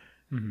Doom.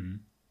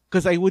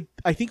 Because I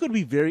think it would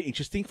be very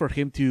interesting for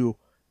him to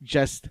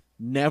just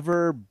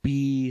never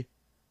be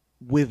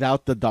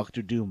without the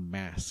Doctor Doom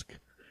mask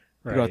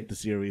throughout the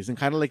series, and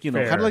kind of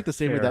the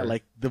same way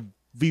that the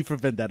V for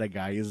Vendetta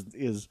guy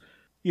is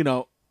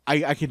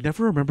I can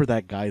never remember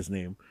that guy's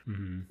name,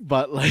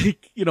 but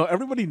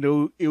everybody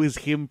knew it was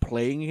him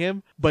playing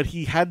him, but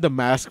he had the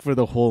mask for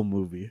the whole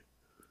movie.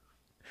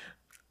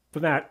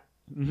 But Matt,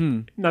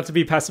 not to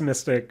be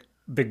pessimistic,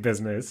 big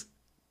business,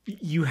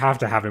 you have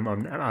to have him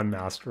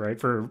unmasked, right?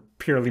 For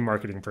purely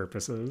marketing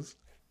purposes.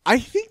 I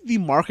think the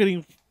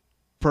marketing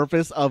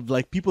purpose of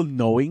people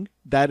knowing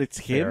that it's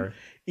him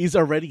is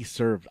already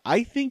served.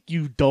 I think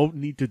you don't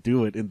need to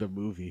do it in the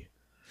movie.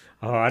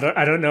 Oh, I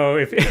don't know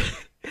if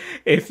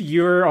if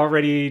you're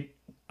already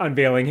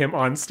unveiling him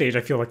on stage,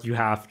 I feel like you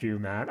have to,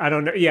 Matt. I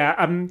don't know. Yeah,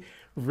 I'm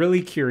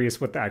really curious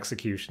what the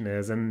execution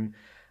is, and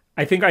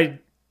I think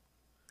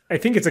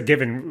it's a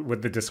given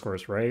with the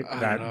discourse, right?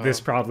 That this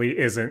probably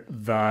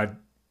isn't the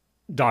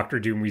Doctor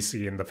Doom we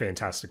see in the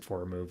Fantastic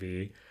Four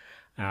movie.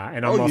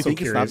 And Oh, I'm you also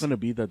think it's not curious. going to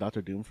be the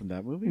Doctor Doom from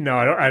that movie? No,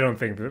 I don't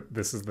think that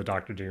this is the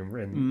Doctor Doom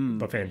in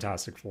the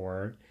Fantastic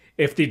Four.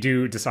 If they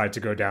do decide to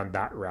go down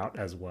that route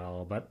as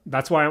well, but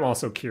that's why I'm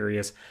also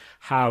curious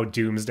how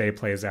Doomsday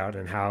plays out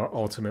and how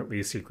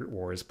ultimately Secret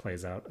Wars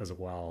plays out as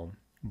well.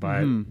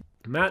 But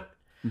Matt,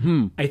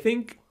 I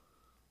think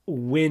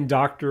when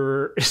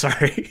Doctor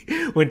sorry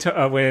when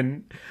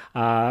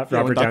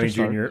Robert Downey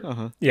Jr.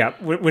 Yeah,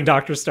 when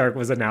Doctor Stark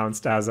was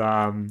announced as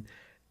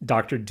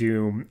Doctor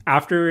Doom,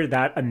 after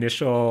that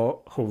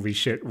initial holy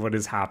shit, what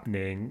is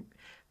happening,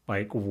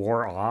 like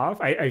wore off,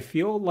 I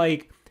feel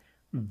like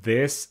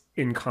this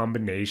in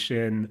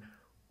combination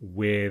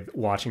with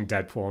watching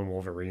Deadpool and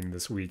Wolverine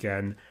this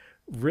weekend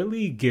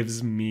really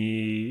gives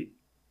me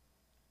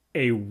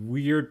a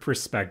weird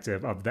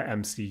perspective of the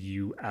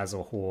MCU as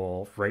a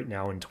whole right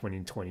now in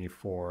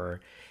 2024,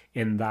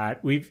 in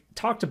that we've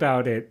talked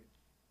about it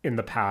in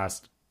the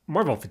past.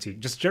 Marvel fatigue,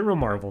 just general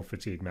Marvel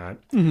fatigue, Matt,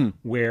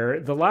 where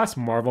the last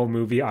Marvel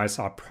movie I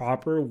saw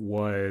proper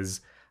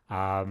was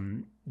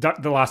the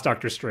last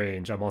Doctor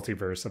Strange, A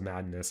Multiverse of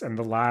Madness, and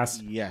the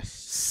last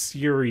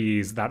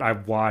series that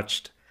I've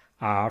watched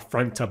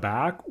front to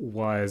back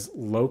was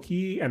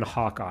Loki and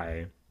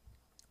Hawkeye,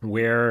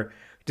 where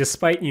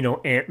despite,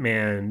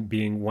 Ant-Man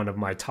being one of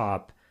my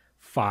top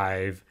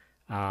 5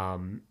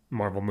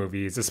 Marvel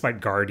movies,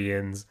 despite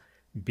Guardians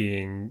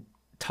being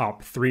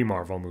top 3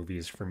 Marvel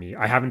movies for me,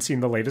 I haven't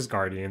seen the latest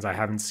Guardians. I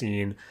haven't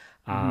seen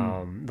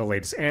the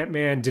latest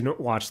Ant-Man.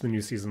 Didn't watch the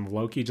new season of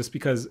Loki just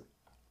because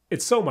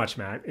it's so much,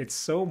 Matt. It's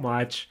so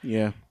much.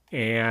 Yeah.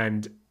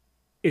 And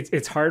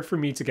it's hard for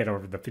me to get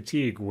over the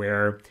fatigue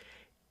where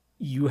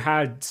you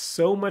had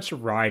so much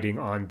riding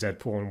on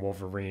Deadpool and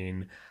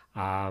Wolverine,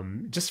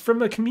 just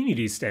from a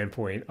community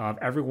standpoint of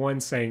everyone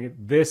saying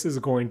this is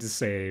going to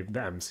save the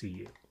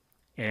MCU.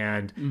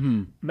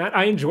 And Matt,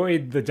 I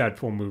enjoyed the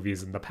Deadpool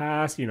movies in the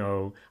past.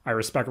 I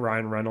respect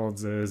Ryan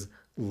Reynolds'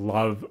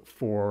 love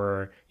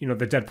for, the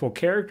Deadpool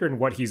character and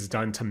what he's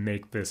done to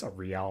make this a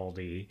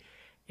reality.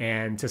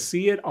 And to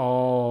see it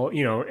all,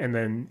 and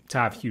then to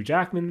have Hugh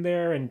Jackman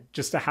there and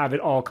just to have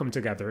it all come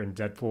together in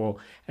Deadpool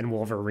and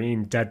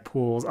Wolverine,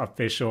 Deadpool's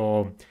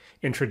official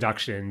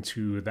introduction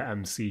to the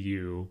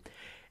MCU.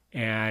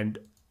 And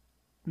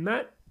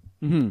Matt,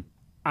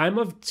 I'm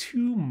of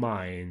 2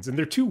 minds, and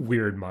they're 2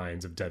 weird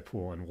minds of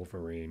Deadpool and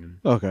Wolverine.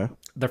 Okay.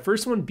 The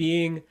first one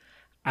being,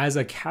 as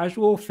a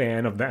casual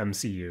fan of the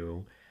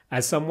MCU,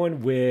 as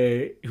someone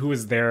who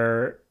was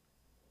there,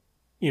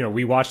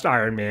 we watched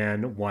Iron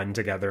Man 1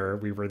 together.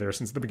 We were there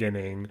since the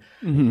beginning.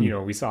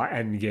 We saw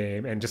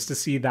Endgame, and just to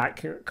see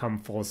that come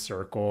full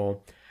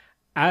circle,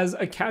 as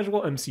a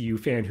casual MCU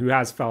fan who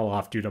has fell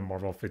off due to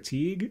Marvel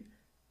fatigue,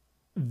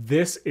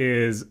 this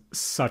is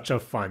such a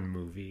fun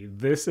movie.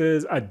 This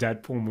is a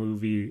Deadpool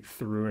movie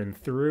through and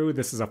through.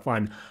 This is a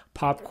fun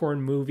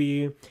popcorn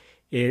movie.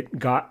 It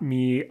got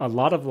me a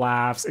lot of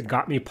laughs. It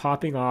got me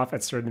popping off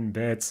at certain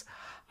bits.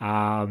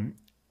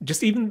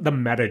 Just even the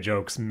meta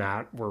jokes,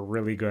 Matt, were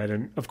really good.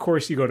 And of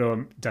course, you go to a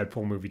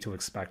Deadpool movie to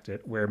expect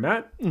it. Where,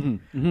 Matt,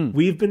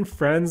 we've been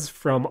friends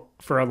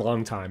for a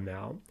long time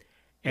now.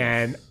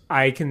 And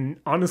I can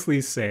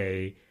honestly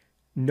say,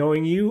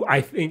 knowing you, I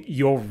think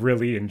you'll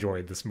really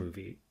enjoy this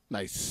movie.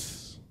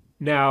 Nice.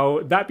 Now,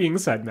 that being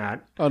said,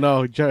 Matt. Oh,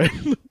 no,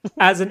 Jaren.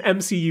 As an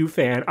MCU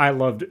fan, I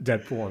loved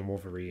Deadpool and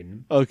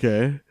Wolverine.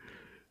 Okay.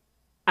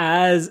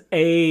 As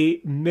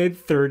a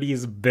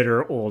mid-30s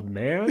bitter old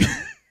man,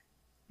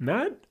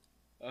 Matt,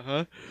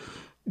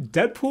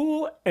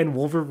 Deadpool and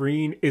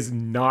Wolverine is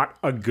not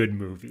a good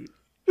movie.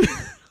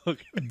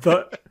 Okay.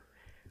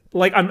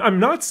 I'm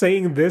not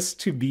saying this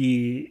to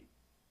be,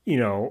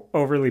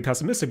 overly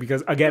pessimistic,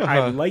 because again,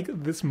 I like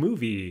this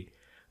movie,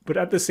 but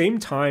at the same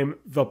time,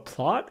 the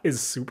plot is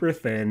super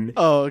thin.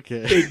 Oh,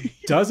 okay. It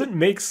doesn't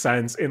make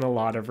sense in a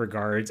lot of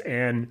regards,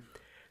 and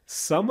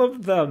some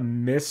of the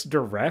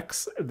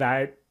misdirects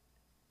that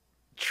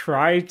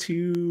try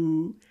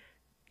to,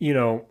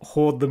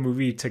 hold the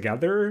movie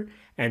together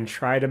and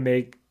try to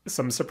make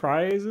some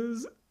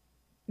surprises,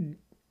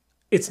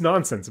 it's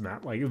nonsense,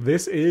 Matt. Like,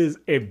 this is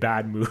a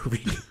bad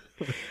movie.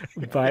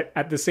 But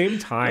at the same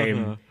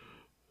time,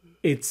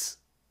 it's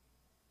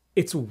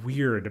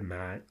weird,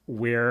 Matt,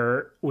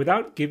 where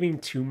without giving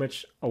too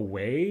much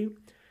away,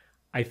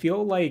 I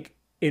feel like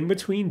in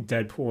between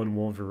Deadpool and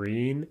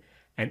Wolverine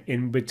and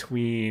in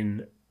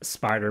between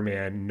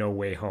Spider-Man No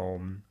Way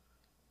Home,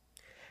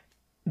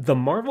 the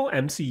Marvel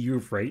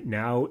MCU right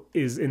now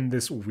is in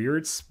this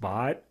weird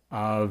spot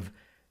of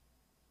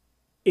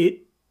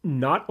it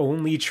not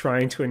only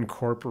trying to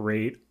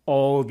incorporate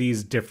all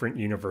these different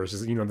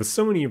universes, the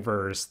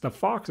Sonyverse, the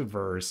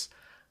Foxverse,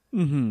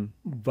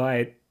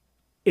 but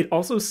it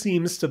also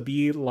seems to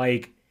be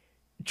like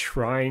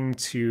trying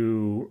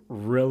to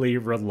really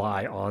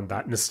rely on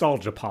that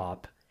nostalgia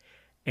pop.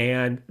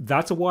 And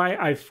that's why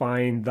I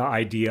find the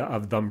idea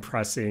of them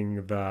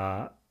pressing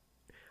the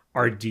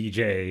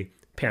RDJ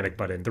panic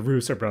button, the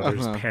Russo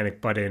brothers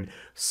panic button,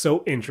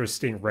 so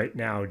interesting right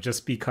now,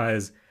 just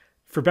because,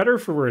 for better or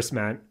for worse,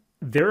 Matt,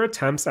 their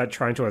attempts at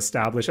trying to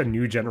establish a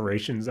new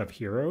generations of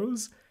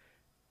heroes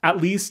at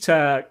least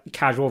to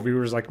casual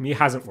viewers like me,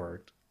 hasn't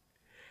worked.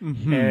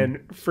 Mm-hmm.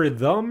 And for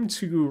them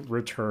to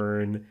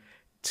return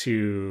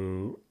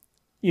to,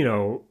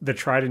 the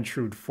tried and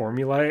true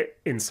formula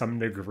in some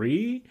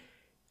degree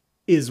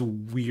is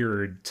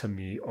weird to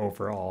me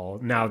overall.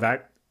 Now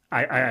that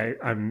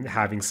I'm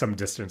having some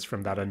distance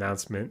from that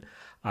announcement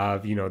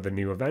of, the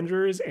new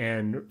Avengers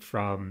and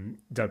from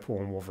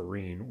Deadpool and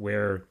Wolverine,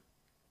 where,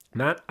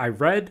 Matt, I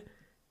read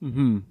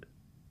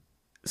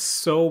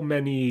so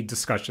many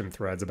discussion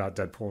threads about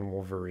Deadpool and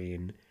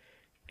Wolverine,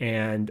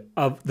 and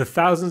of the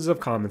thousands of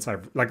comments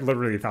I've, like,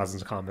 literally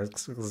thousands of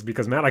comments,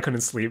 because, Matt, I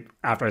couldn't sleep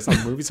after I saw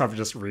the movie, so I was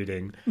just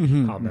reading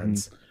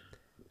comments.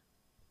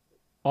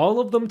 All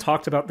of them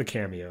talked about the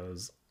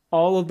cameos.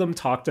 All of them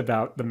talked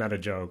about the meta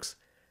jokes.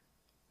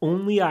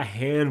 Only a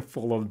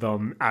handful of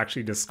them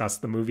actually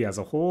discussed the movie as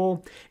a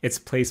whole, its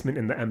placement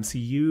in the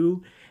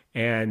MCU,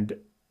 and,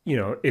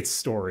 its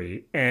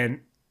story.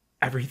 And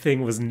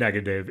everything was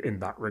negative in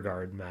that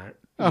regard, Matt.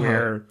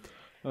 Where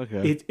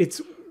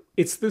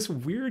it's this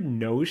weird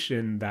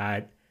notion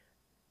that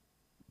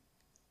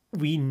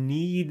we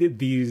need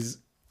these,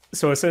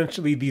 so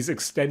essentially these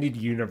extended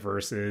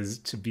universes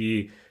to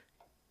be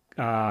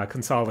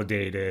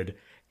consolidated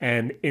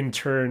and in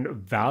turn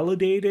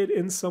validated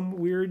in some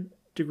weird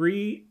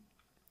degree,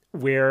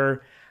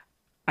 where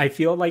I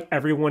feel like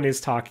everyone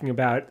is talking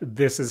about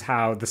this is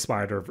how the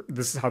Sonyverse,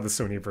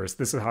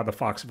 this is how the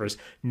Foxverse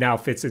now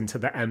fits into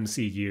the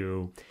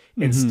MCU,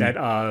 instead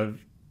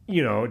of,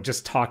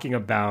 just talking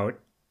about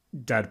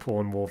Deadpool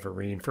and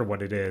Wolverine for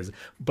what it is.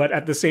 But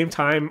at the same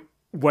time,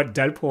 what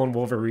Deadpool and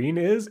Wolverine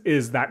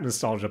is that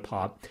nostalgia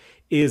pop,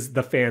 is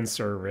the fan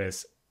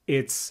service.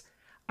 It's,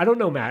 I don't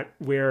know, Matt,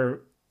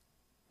 where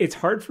it's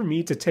hard for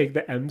me to take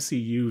the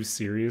MCU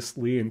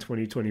seriously in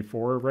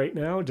 2024 right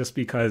now, just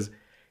because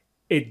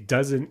it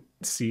doesn't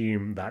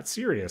seem that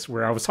serious.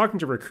 Where I was talking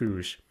to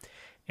Rakush,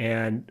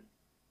 and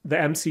the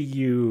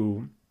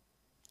MCU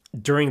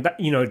during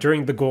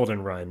the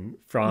Golden Run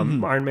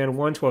from Iron Man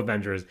 1 to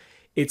Avengers,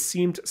 it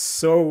seemed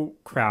so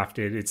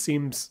crafted. It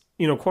seems,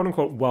 quote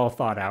unquote, well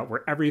thought out,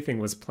 where everything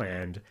was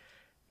planned.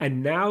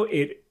 And now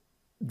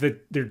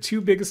their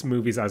two biggest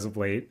movies as of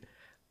late,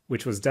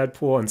 which was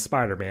Deadpool and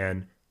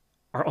Spider-Man,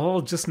 are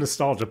all just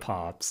nostalgia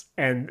pops.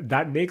 And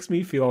that makes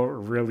me feel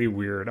really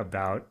weird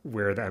about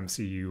where the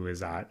MCU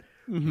is at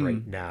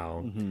right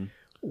now.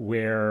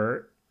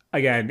 Where,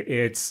 again,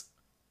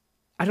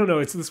 I don't know,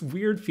 it's this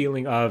weird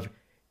feeling of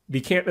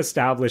they can't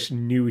establish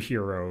new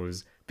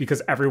heroes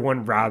because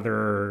everyone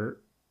rather,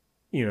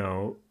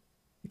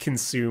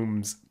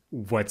 consumes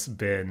what's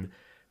been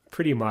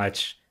pretty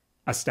much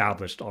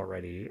established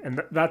already.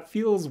 And that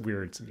feels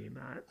weird to me,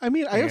 Matt. I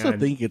mean, I also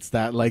think it's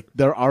that, like,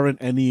 there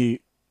aren't any,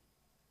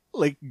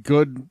 like,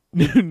 good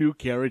new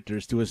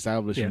characters to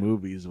establish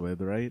movies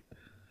with, right?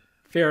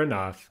 Fair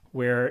enough.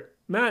 Where,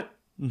 Matt,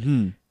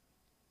 and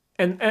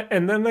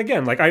then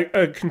again, like,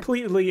 I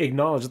completely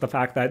acknowledge the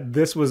fact that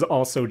this was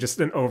also just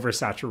an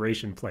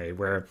oversaturation play,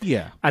 where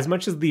as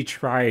much as they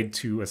tried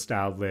to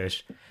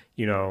establish,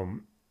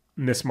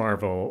 Miss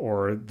Marvel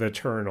or the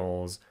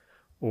Eternals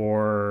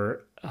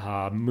or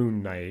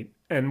Moon Knight,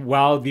 and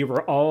while they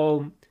were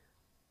all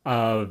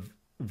of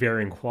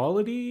varying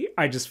quality,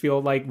 I just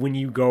feel like when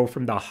you go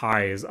from the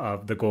highs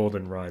of the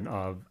Golden Run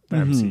of the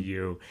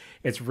MCU,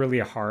 it's really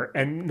hard.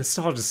 And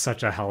nostalgia is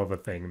such a hell of a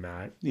thing,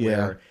 Matt.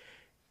 Where,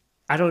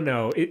 I don't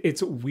know,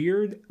 it's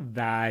weird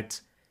that,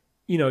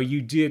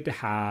 you did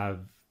have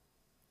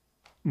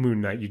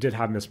Moon Knight, you did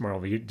have Miss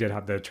Marvel, you did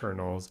have the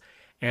Eternals,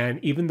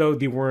 and even though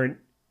they weren't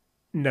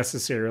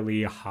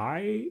necessarily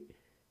high,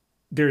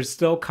 there's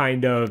still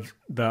kind of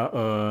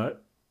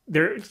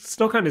they're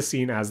still kind of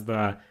seen as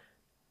the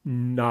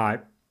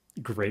not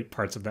great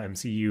parts of the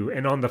MCU.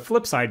 And on the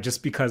flip side,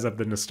 just because of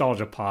the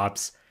nostalgia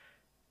pops,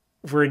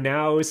 we're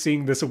now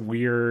seeing this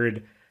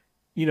weird,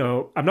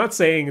 I'm not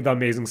saying the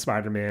Amazing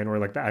Spider-Man or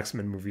like the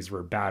X-Men movies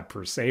were bad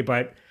per se,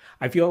 but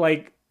I feel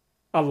like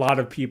a lot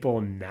of people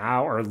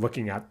now are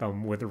looking at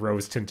them with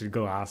rose-tinted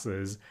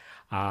glasses.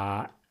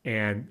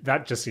 And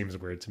that just seems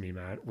weird to me,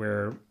 Matt,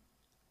 where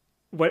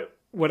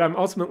what I'm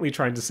ultimately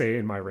trying to say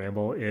in my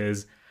ramble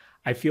is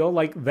I feel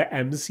like the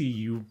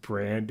MCU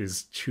brand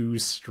is too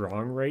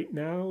strong right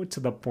now, to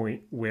the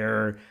point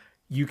where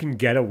you can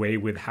get away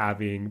with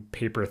having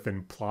paper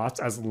thin plots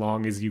as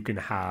long as you can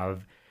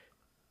have,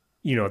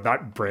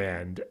 that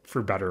brand,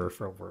 for better or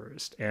for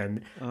worse.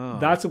 And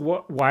that's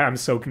why I'm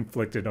so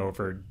conflicted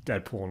over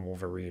Deadpool and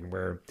Wolverine,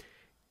 where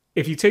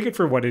if you take it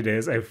for what it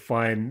is, a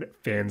fun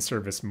fan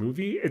service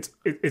movie,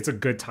 it's a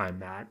good time,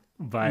 Matt.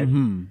 But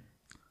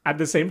at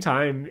the same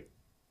time,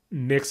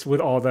 mixed with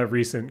all the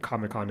recent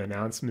Comic-Con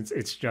announcements,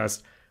 it's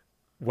just,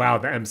 wow,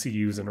 the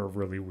MCU's in a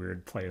really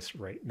weird place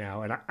right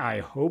now. And I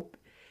hope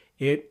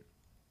it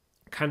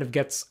kind of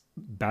gets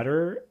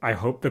better. I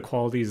hope the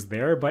quality is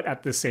there. But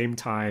at the same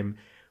time,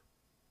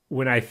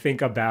 when I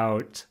think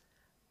about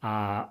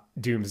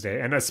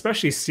Doomsday, and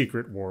especially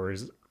Secret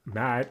Wars,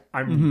 Matt,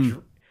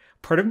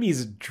 part of me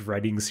is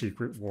dreading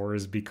Secret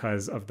Wars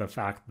because of the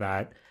fact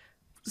that,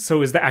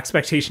 so is the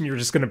expectation you're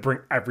just going to bring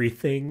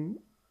everything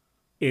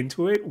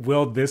into it,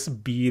 will this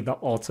be the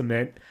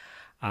ultimate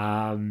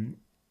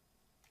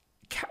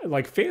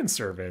like fan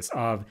service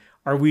of,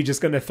 are we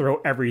just going to throw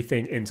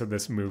everything into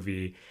this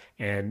movie,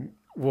 and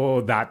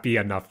will that be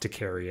enough to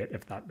carry it,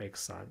 if that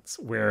makes sense?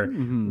 Where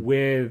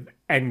with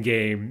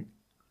Endgame,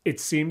 it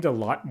seemed a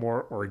lot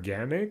more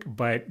organic,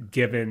 but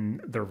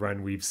given the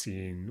run we've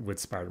seen with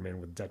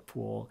Spider-Man, with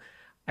Deadpool,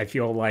 I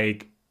feel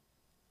like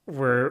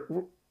we're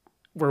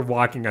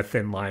walking a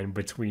thin line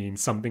between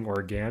something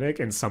organic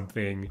and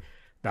something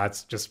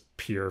that's just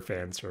pure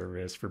fan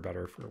service, for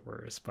better or for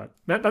worse. But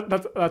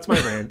that's my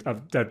rant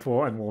of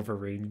Deadpool and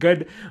Wolverine.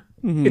 Good.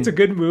 It's a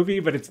good movie,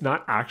 but it's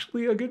not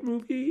actually a good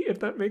movie, if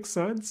that makes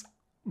sense.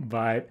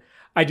 But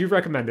I do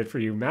recommend it for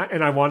you, Matt,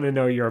 and I want to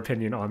know your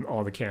opinion on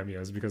all the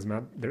cameos, because,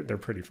 Matt, they're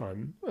pretty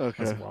fun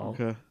as well.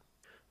 Okay.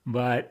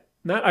 But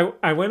Matt,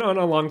 I went on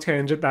a long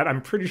tangent that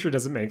I'm pretty sure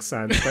doesn't make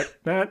sense, but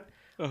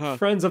Matt,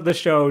 friends of the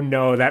show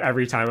know that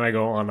every time I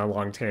go on a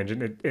long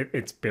tangent,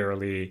 it's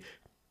barely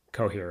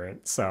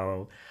coherent.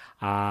 So,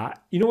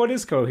 you know what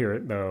is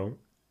coherent, though?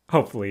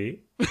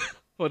 Hopefully.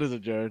 What is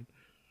it, Jared?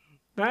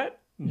 Matt,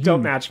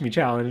 Don't Match Me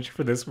challenge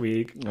for this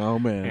week. Oh,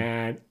 man.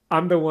 And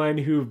I'm the one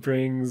who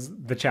brings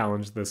the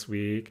challenge this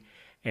week.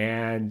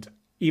 And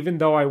even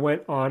though I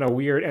went on a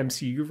weird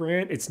MCU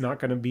rant, it's not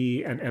going to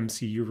be an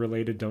MCU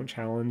related Don't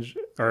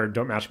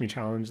Match Me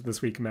challenge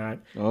this week, Matt.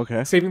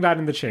 Okay. Saving that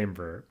in the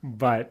chamber.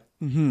 But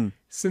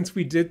since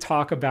we did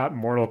talk about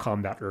Mortal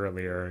Kombat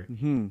earlier,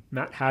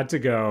 Matt had to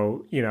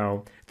go,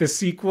 the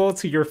sequel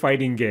to your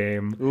fighting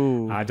game,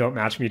 Don't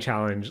Match Me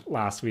challenge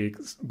last week,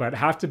 but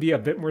have to be a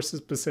bit more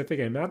specific.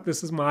 And Matt,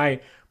 this is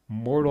my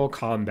Mortal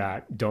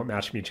Kombat Don't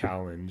Match Me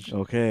challenge.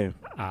 Okay.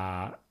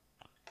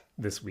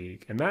 This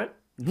week. And Matt,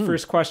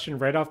 first question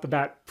right off the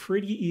bat,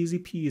 pretty easy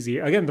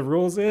peasy. Again, the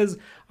rules is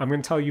I'm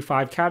going to tell you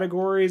 5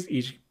 categories,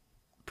 each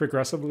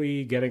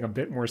progressively getting a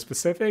bit more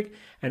specific,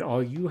 and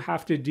all you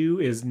have to do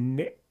is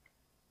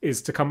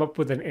to come up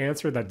with an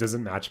answer that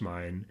doesn't match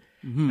mine.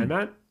 And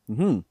that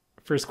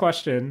first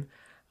question,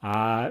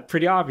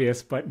 pretty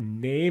obvious, but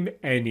name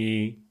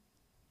any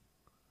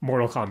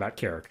Mortal Kombat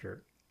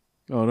character.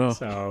 Oh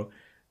no.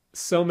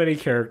 So many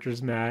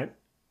characters, Matt.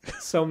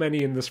 So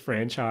many in this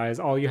franchise.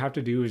 All you have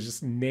to do is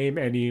just name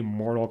any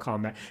Mortal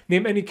Kombat.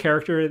 Name any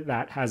character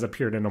that has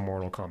appeared in a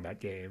Mortal Kombat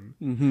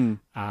game.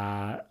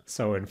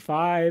 So in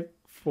 5,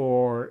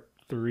 4,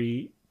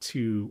 3,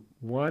 2,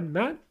 1,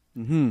 Matt.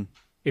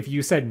 If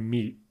you said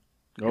meat,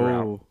 you're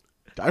out.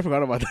 I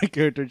forgot about that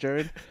character,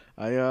 Jared.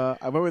 I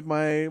went with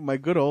my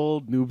good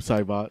old Noob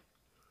Saibot.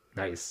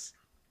 Nice.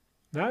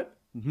 Matt.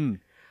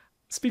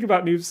 Speaking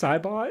about Noob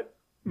Saibot,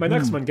 my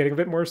next one getting a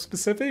bit more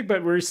specific,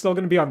 but we're still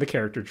going to be on the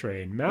character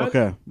train. Matt.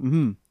 Okay.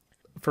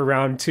 For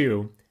round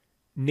 2,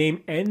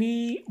 name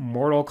any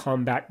Mortal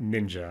Kombat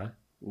ninja.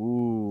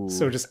 Ooh.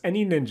 So just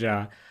any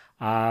ninja,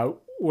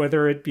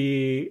 whether it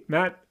be,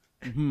 Matt,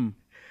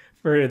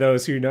 for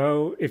those who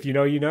know, if you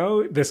know, you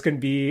know, this can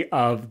be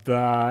of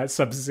the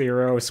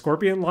Sub-Zero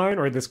Scorpion line,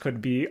 or this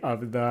could be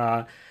of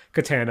the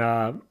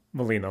Katana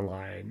Melina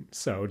line.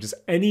 So just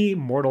any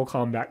Mortal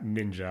Kombat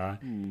ninja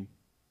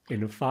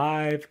in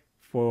 5,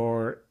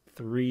 4,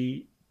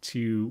 3,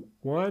 2,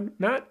 1.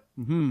 Matt?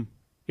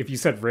 If you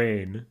said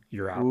Rain,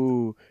 you're out.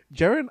 Ooh.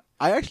 Jaren,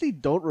 I actually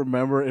don't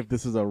remember if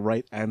this is a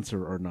right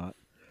answer or not.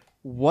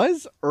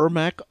 Was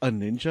Ermac a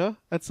ninja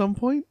at some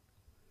point?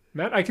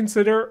 Matt, I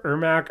consider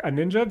Ermac a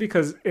ninja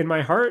because in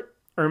my heart,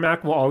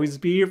 Ermac will always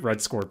be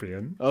Red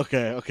Scorpion.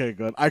 Okay,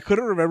 good. I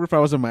couldn't remember if I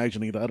was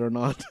imagining that or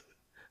not.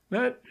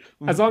 Matt,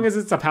 as long as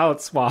it's a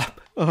palette swap,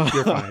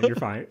 you're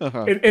fine.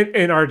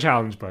 In our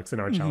challenge books,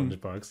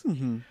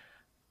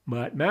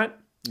 But Matt,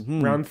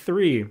 round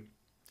 3,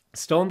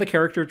 still on the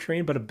character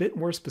train, but a bit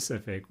more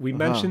specific. We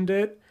mentioned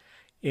it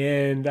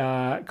in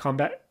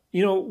Combat.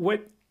 You know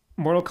what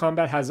Mortal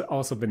Kombat has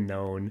also been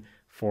known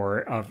for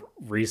of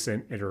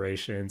recent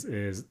iterations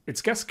is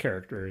its guest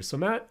characters. So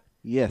Matt,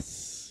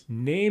 yes,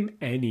 name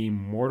any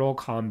Mortal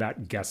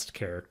Kombat guest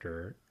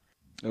character.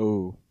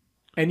 Oh,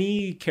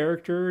 any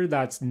character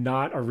that's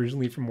not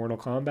originally from Mortal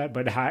Kombat,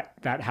 but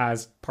that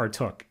has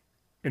partook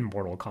in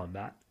Mortal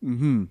Kombat.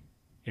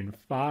 In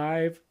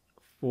 5,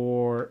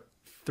 4,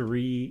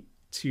 3,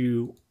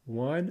 2,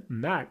 1,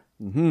 Matt.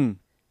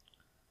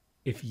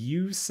 If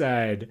you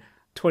said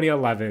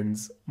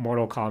 2011's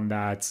Mortal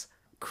Kombat's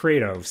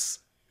Kratos,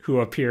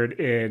 who appeared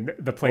in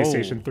the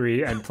PlayStation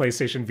 3 and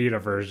PlayStation Vita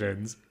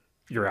versions,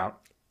 you're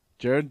out.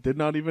 Jared did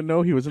not even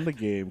know he was in the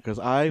game because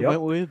I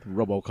went with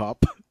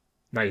RoboCop.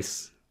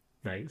 Nice.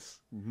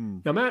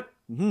 Now, Matt,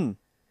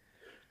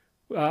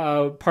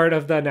 part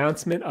of the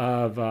announcement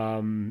of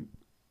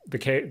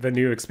the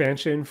new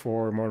expansion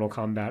for Mortal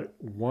Kombat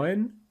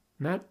 1,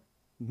 Matt,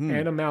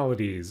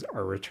 animalities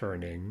are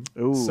returning.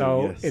 Ooh,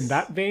 so yes. In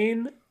that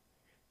vein,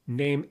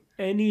 name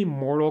any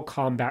Mortal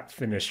Kombat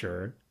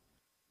finisher.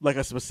 Like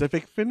a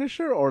specific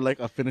finisher or like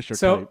a finisher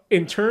so type?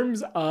 In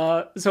terms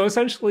of, so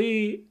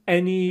essentially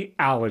any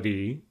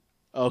ality.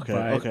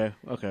 Okay.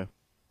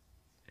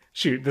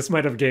 Shoot, this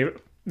might have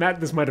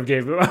Matt, this might have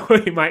gave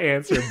away my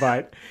answer,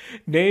 but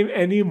name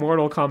any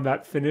Mortal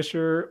Kombat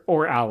finisher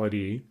or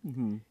ality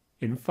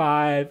in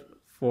 5,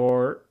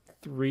 4,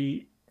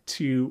 3,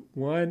 2,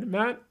 1.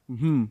 Matt?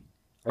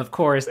 Of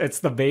course, it's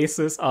the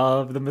basis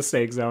of the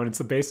Mistake Zone. It's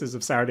the basis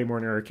of Saturday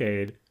Morning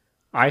Arcade.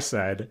 I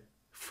said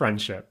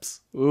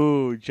friendships.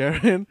 Ooh,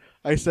 Jaren,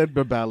 I said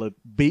babality?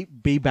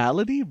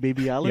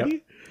 Babyality?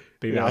 Yep.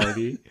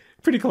 Babyality. Yeah.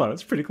 Pretty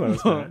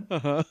close, man.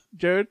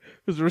 Jared,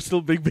 because we're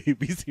still big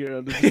babies here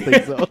on this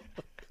Mistake Zone.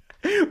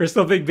 We're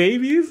still big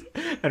babies,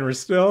 and we're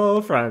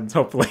still friends,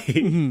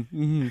 hopefully.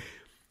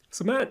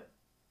 So, Matt,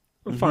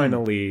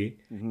 finally,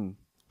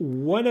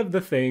 one of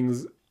the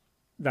things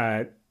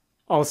that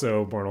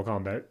also Mortal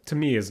Kombat, to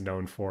me, is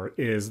known for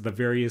is the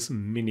various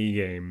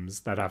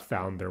mini-games that have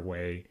found their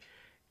way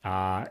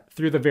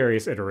through the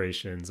various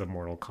iterations of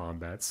Mortal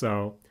Kombat.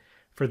 So,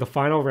 for the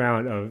final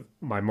round of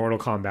my Mortal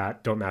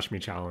Kombat Don't Match Me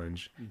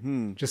challenge,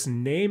 just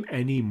name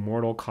any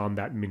Mortal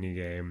Kombat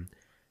minigame.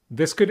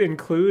 This could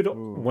include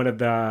one of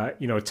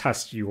the,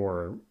 test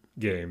your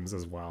games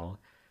as well.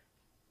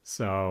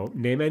 So,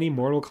 name any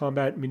Mortal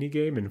Kombat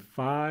minigame in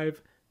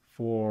 5,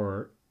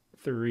 4,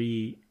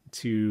 3,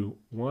 2,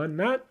 1.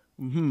 Matt?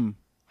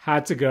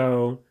 Had to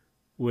go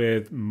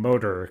with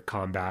Motor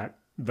Combat,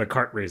 the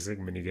kart racing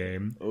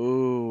minigame.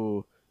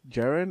 Oh,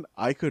 Jaren,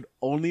 I could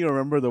only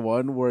remember the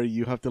one where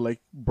you have to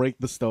break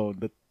the stone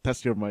to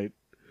test your might.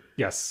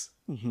 Yes.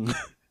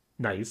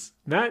 Nice.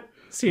 That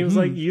seems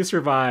like you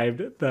survived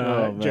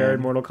the Jaren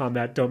Mortal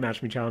Kombat Don't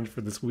Match Me challenge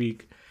for this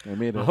week. I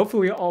made it.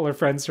 Hopefully all our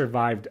friends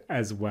survived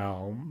as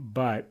well.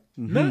 But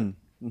Matt,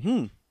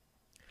 you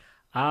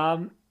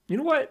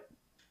know what?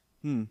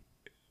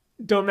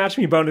 Don't Match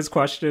Me bonus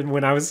question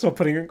when I was still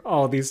putting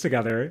all these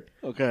together.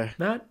 Okay.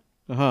 Matt?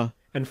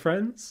 And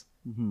friends?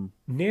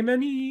 Name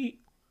any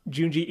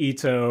Junji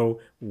Ito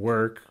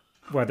work,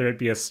 whether it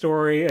be a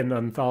story, an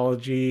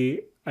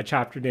anthology, a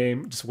chapter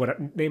name,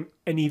 name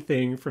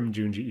anything from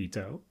Junji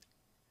Ito.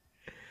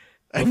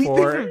 Anything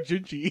from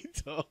Junji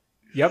Ito?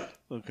 Yep.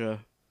 Okay.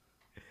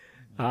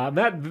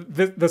 Matt,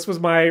 this was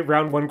my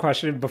round 1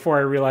 question before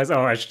I realized,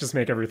 I should just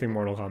make everything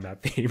Mortal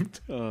Kombat themed.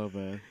 Oh,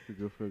 man.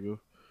 Forgo.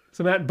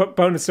 So, Matt,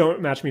 bonus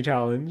Don't Match Me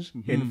challenge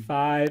in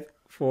 5,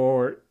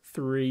 4,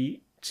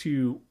 3,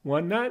 2,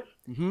 1. Matt,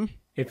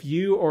 if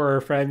you or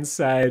a friend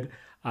said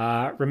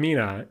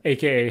Ramina,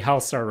 a.k.a.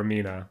 Hellstar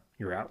Ramina,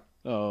 you're out.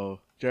 Oh,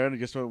 Jaren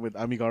just went with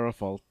Amigara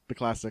Fault, the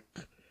classic.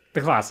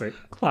 The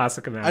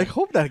classic amount. I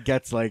hope that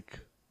gets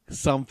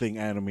something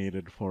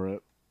animated for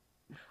it.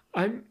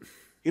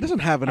 It doesn't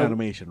have an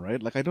animation,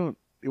 right?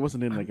 It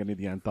wasn't in any of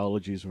the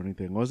anthologies or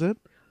anything, was it?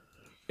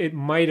 It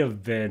might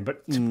have been,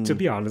 but to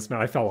be honest,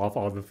 man, I fell off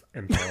all the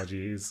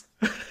anthologies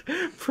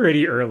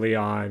pretty early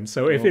on.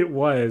 So if it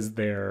was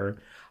there,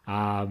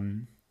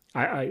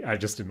 I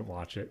just didn't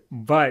watch it.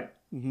 But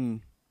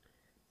Matt,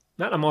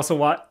 I'm also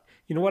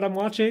you know what I'm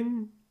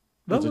watching?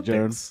 The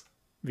Olympics.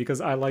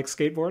 Because I like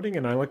skateboarding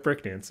and I like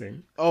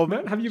breakdancing. Oh,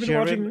 Matt, have you been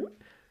watching?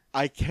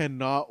 I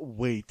cannot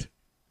wait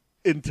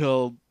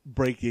until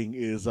breaking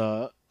is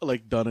done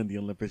in the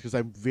Olympics, because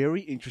I'm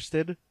very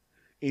interested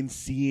in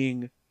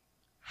seeing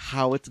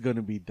how it's going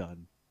to be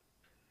done.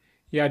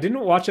 Yeah, I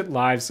didn't watch it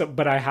live,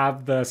 but I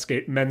have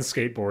the men's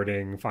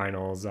skateboarding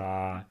finals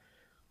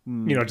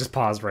just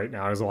paused right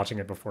now. I was watching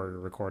it before we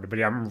recorded. But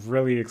yeah, I'm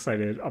really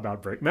excited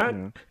about break. Matt,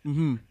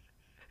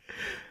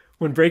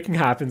 when breaking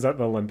happens at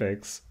the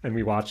Olympics and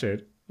we watch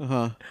it,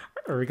 are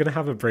we going to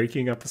have a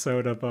breaking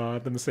episode of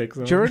the Mistake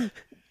Zone?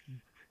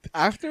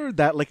 After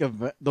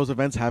that, those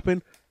events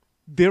happen,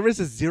 there is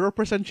a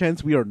 0%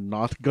 chance we are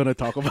not going to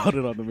talk about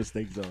it on the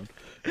Mistake Zone.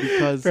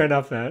 Because fair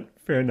enough, Matt.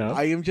 Fair enough.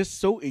 I am just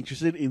so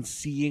interested in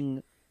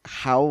seeing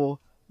how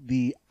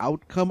the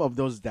outcome of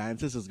those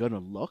dances is going to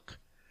look.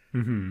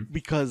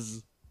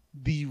 Because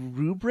the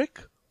rubric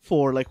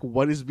for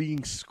what is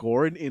being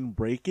scored in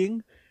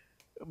breaking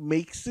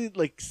makes it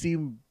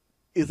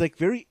is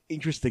very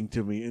interesting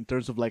to me in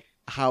terms of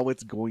how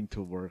it's going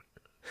to work.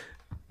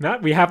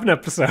 Matt, we have an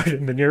episode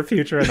in the near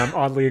future, and I'm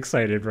oddly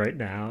excited right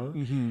now.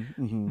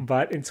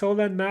 But until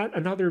then, Matt,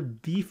 another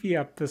beefy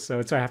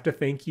episode. So I have to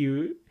thank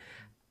you,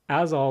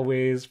 as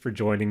always, for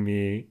joining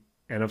me.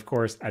 And, of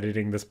course,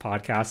 editing this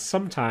podcast,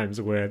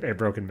 sometimes with a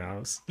broken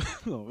mouse.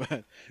 Oh,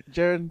 man.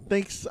 Jaren,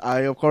 thanks.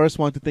 I, of course,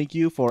 want to thank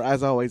you for,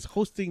 as always,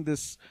 hosting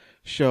this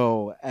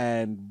show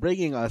and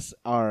bringing us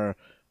our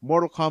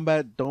Mortal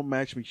Kombat Don't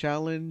Match Me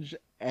challenge.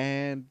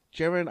 And,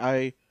 Jaren,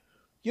 I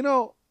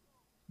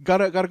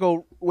gotta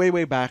go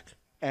way back.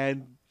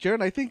 And,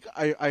 Jaren, I think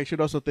I should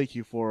also thank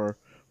you for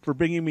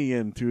bringing me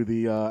into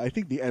the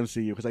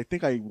MCU, because I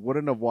think I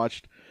wouldn't have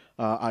watched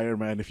Iron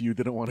Man if you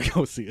didn't want to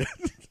go see it.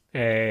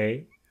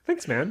 Hey.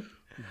 Thanks, man.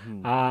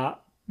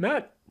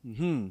 Matt.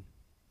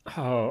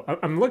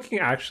 I'm looking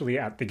actually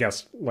at the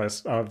guest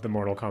list of the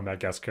Mortal Kombat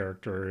guest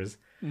characters.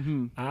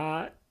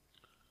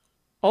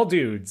 All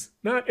dudes.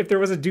 Matt, if there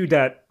was a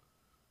dudette,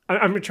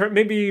 I'm trying.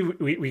 Maybe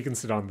we can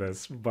sit on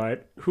this.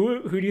 But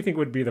who do you think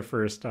would be the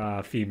first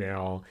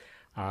female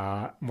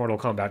Mortal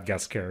Kombat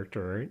guest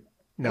character?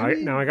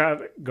 Now I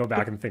gotta go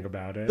back and think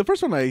about it. The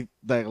first one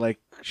that like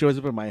shows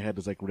up in my head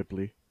is like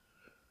Ripley.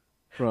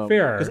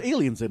 Fair. Because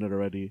Alien's in it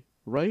already,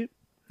 right?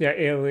 Yeah,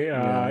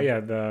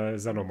 Alien. The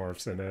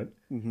Xenomorphs in it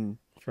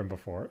from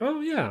before.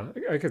 Oh yeah,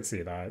 I could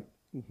see that.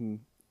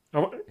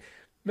 I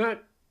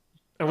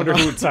wonder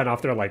who would sign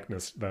off their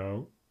likeness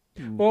though.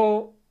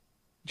 Well,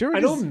 Jaren, I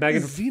know is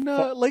Megan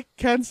Xena like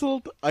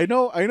canceled. I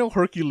know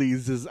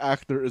Hercules'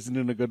 actor isn't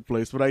in a good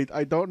place, but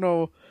I don't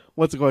know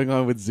what's going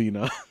on with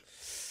Xena.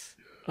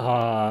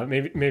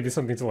 Maybe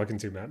something to look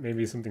into, Matt.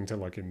 Maybe something to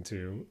look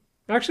into.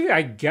 Actually,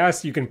 I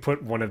guess you can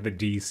put one of the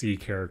DC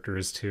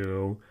characters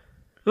too.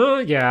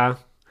 Yeah,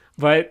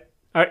 but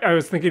I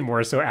was thinking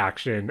more so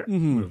action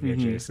movie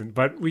adjacent.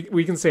 But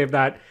we can save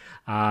that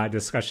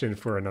discussion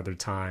for another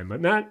time. But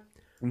Matt,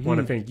 I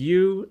want to thank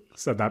you.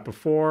 Said that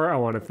before. I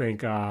want to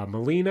thank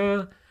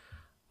Melina.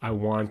 I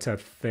want to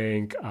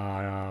thank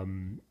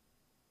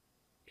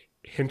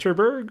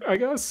Hinterberg, I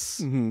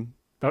guess.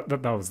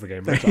 That was the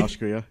game, right? That's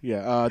Oscar,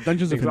 yeah.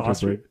 Dungeons of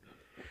Hinterberg.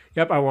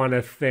 Yep, I want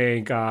to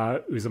thank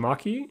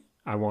Uzumaki.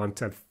 I want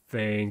to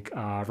thank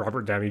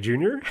Robert Downey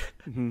Jr.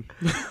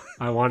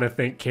 I want to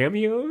thank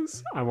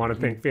cameos. I want to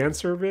thank fan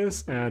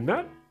service. And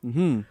Matt,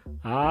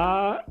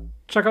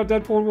 check out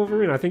Deadpool and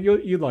Wolverine. I think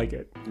you'd like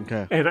it.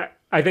 Okay. And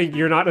I think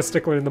you're not a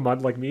stickler in the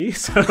mud like me,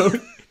 so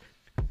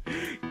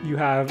you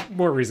have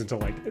more reason to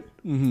like it.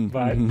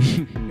 But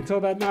until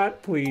then,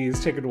 Matt,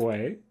 please take it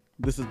away.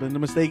 This has been The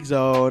Mistake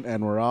Zone,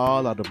 and we're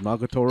all out of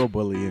Nagatoro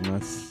bullying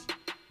us.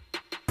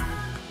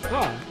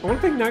 I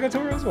want to thank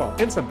Nagatoro as well,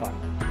 and Senpai,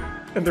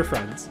 and their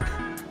friends.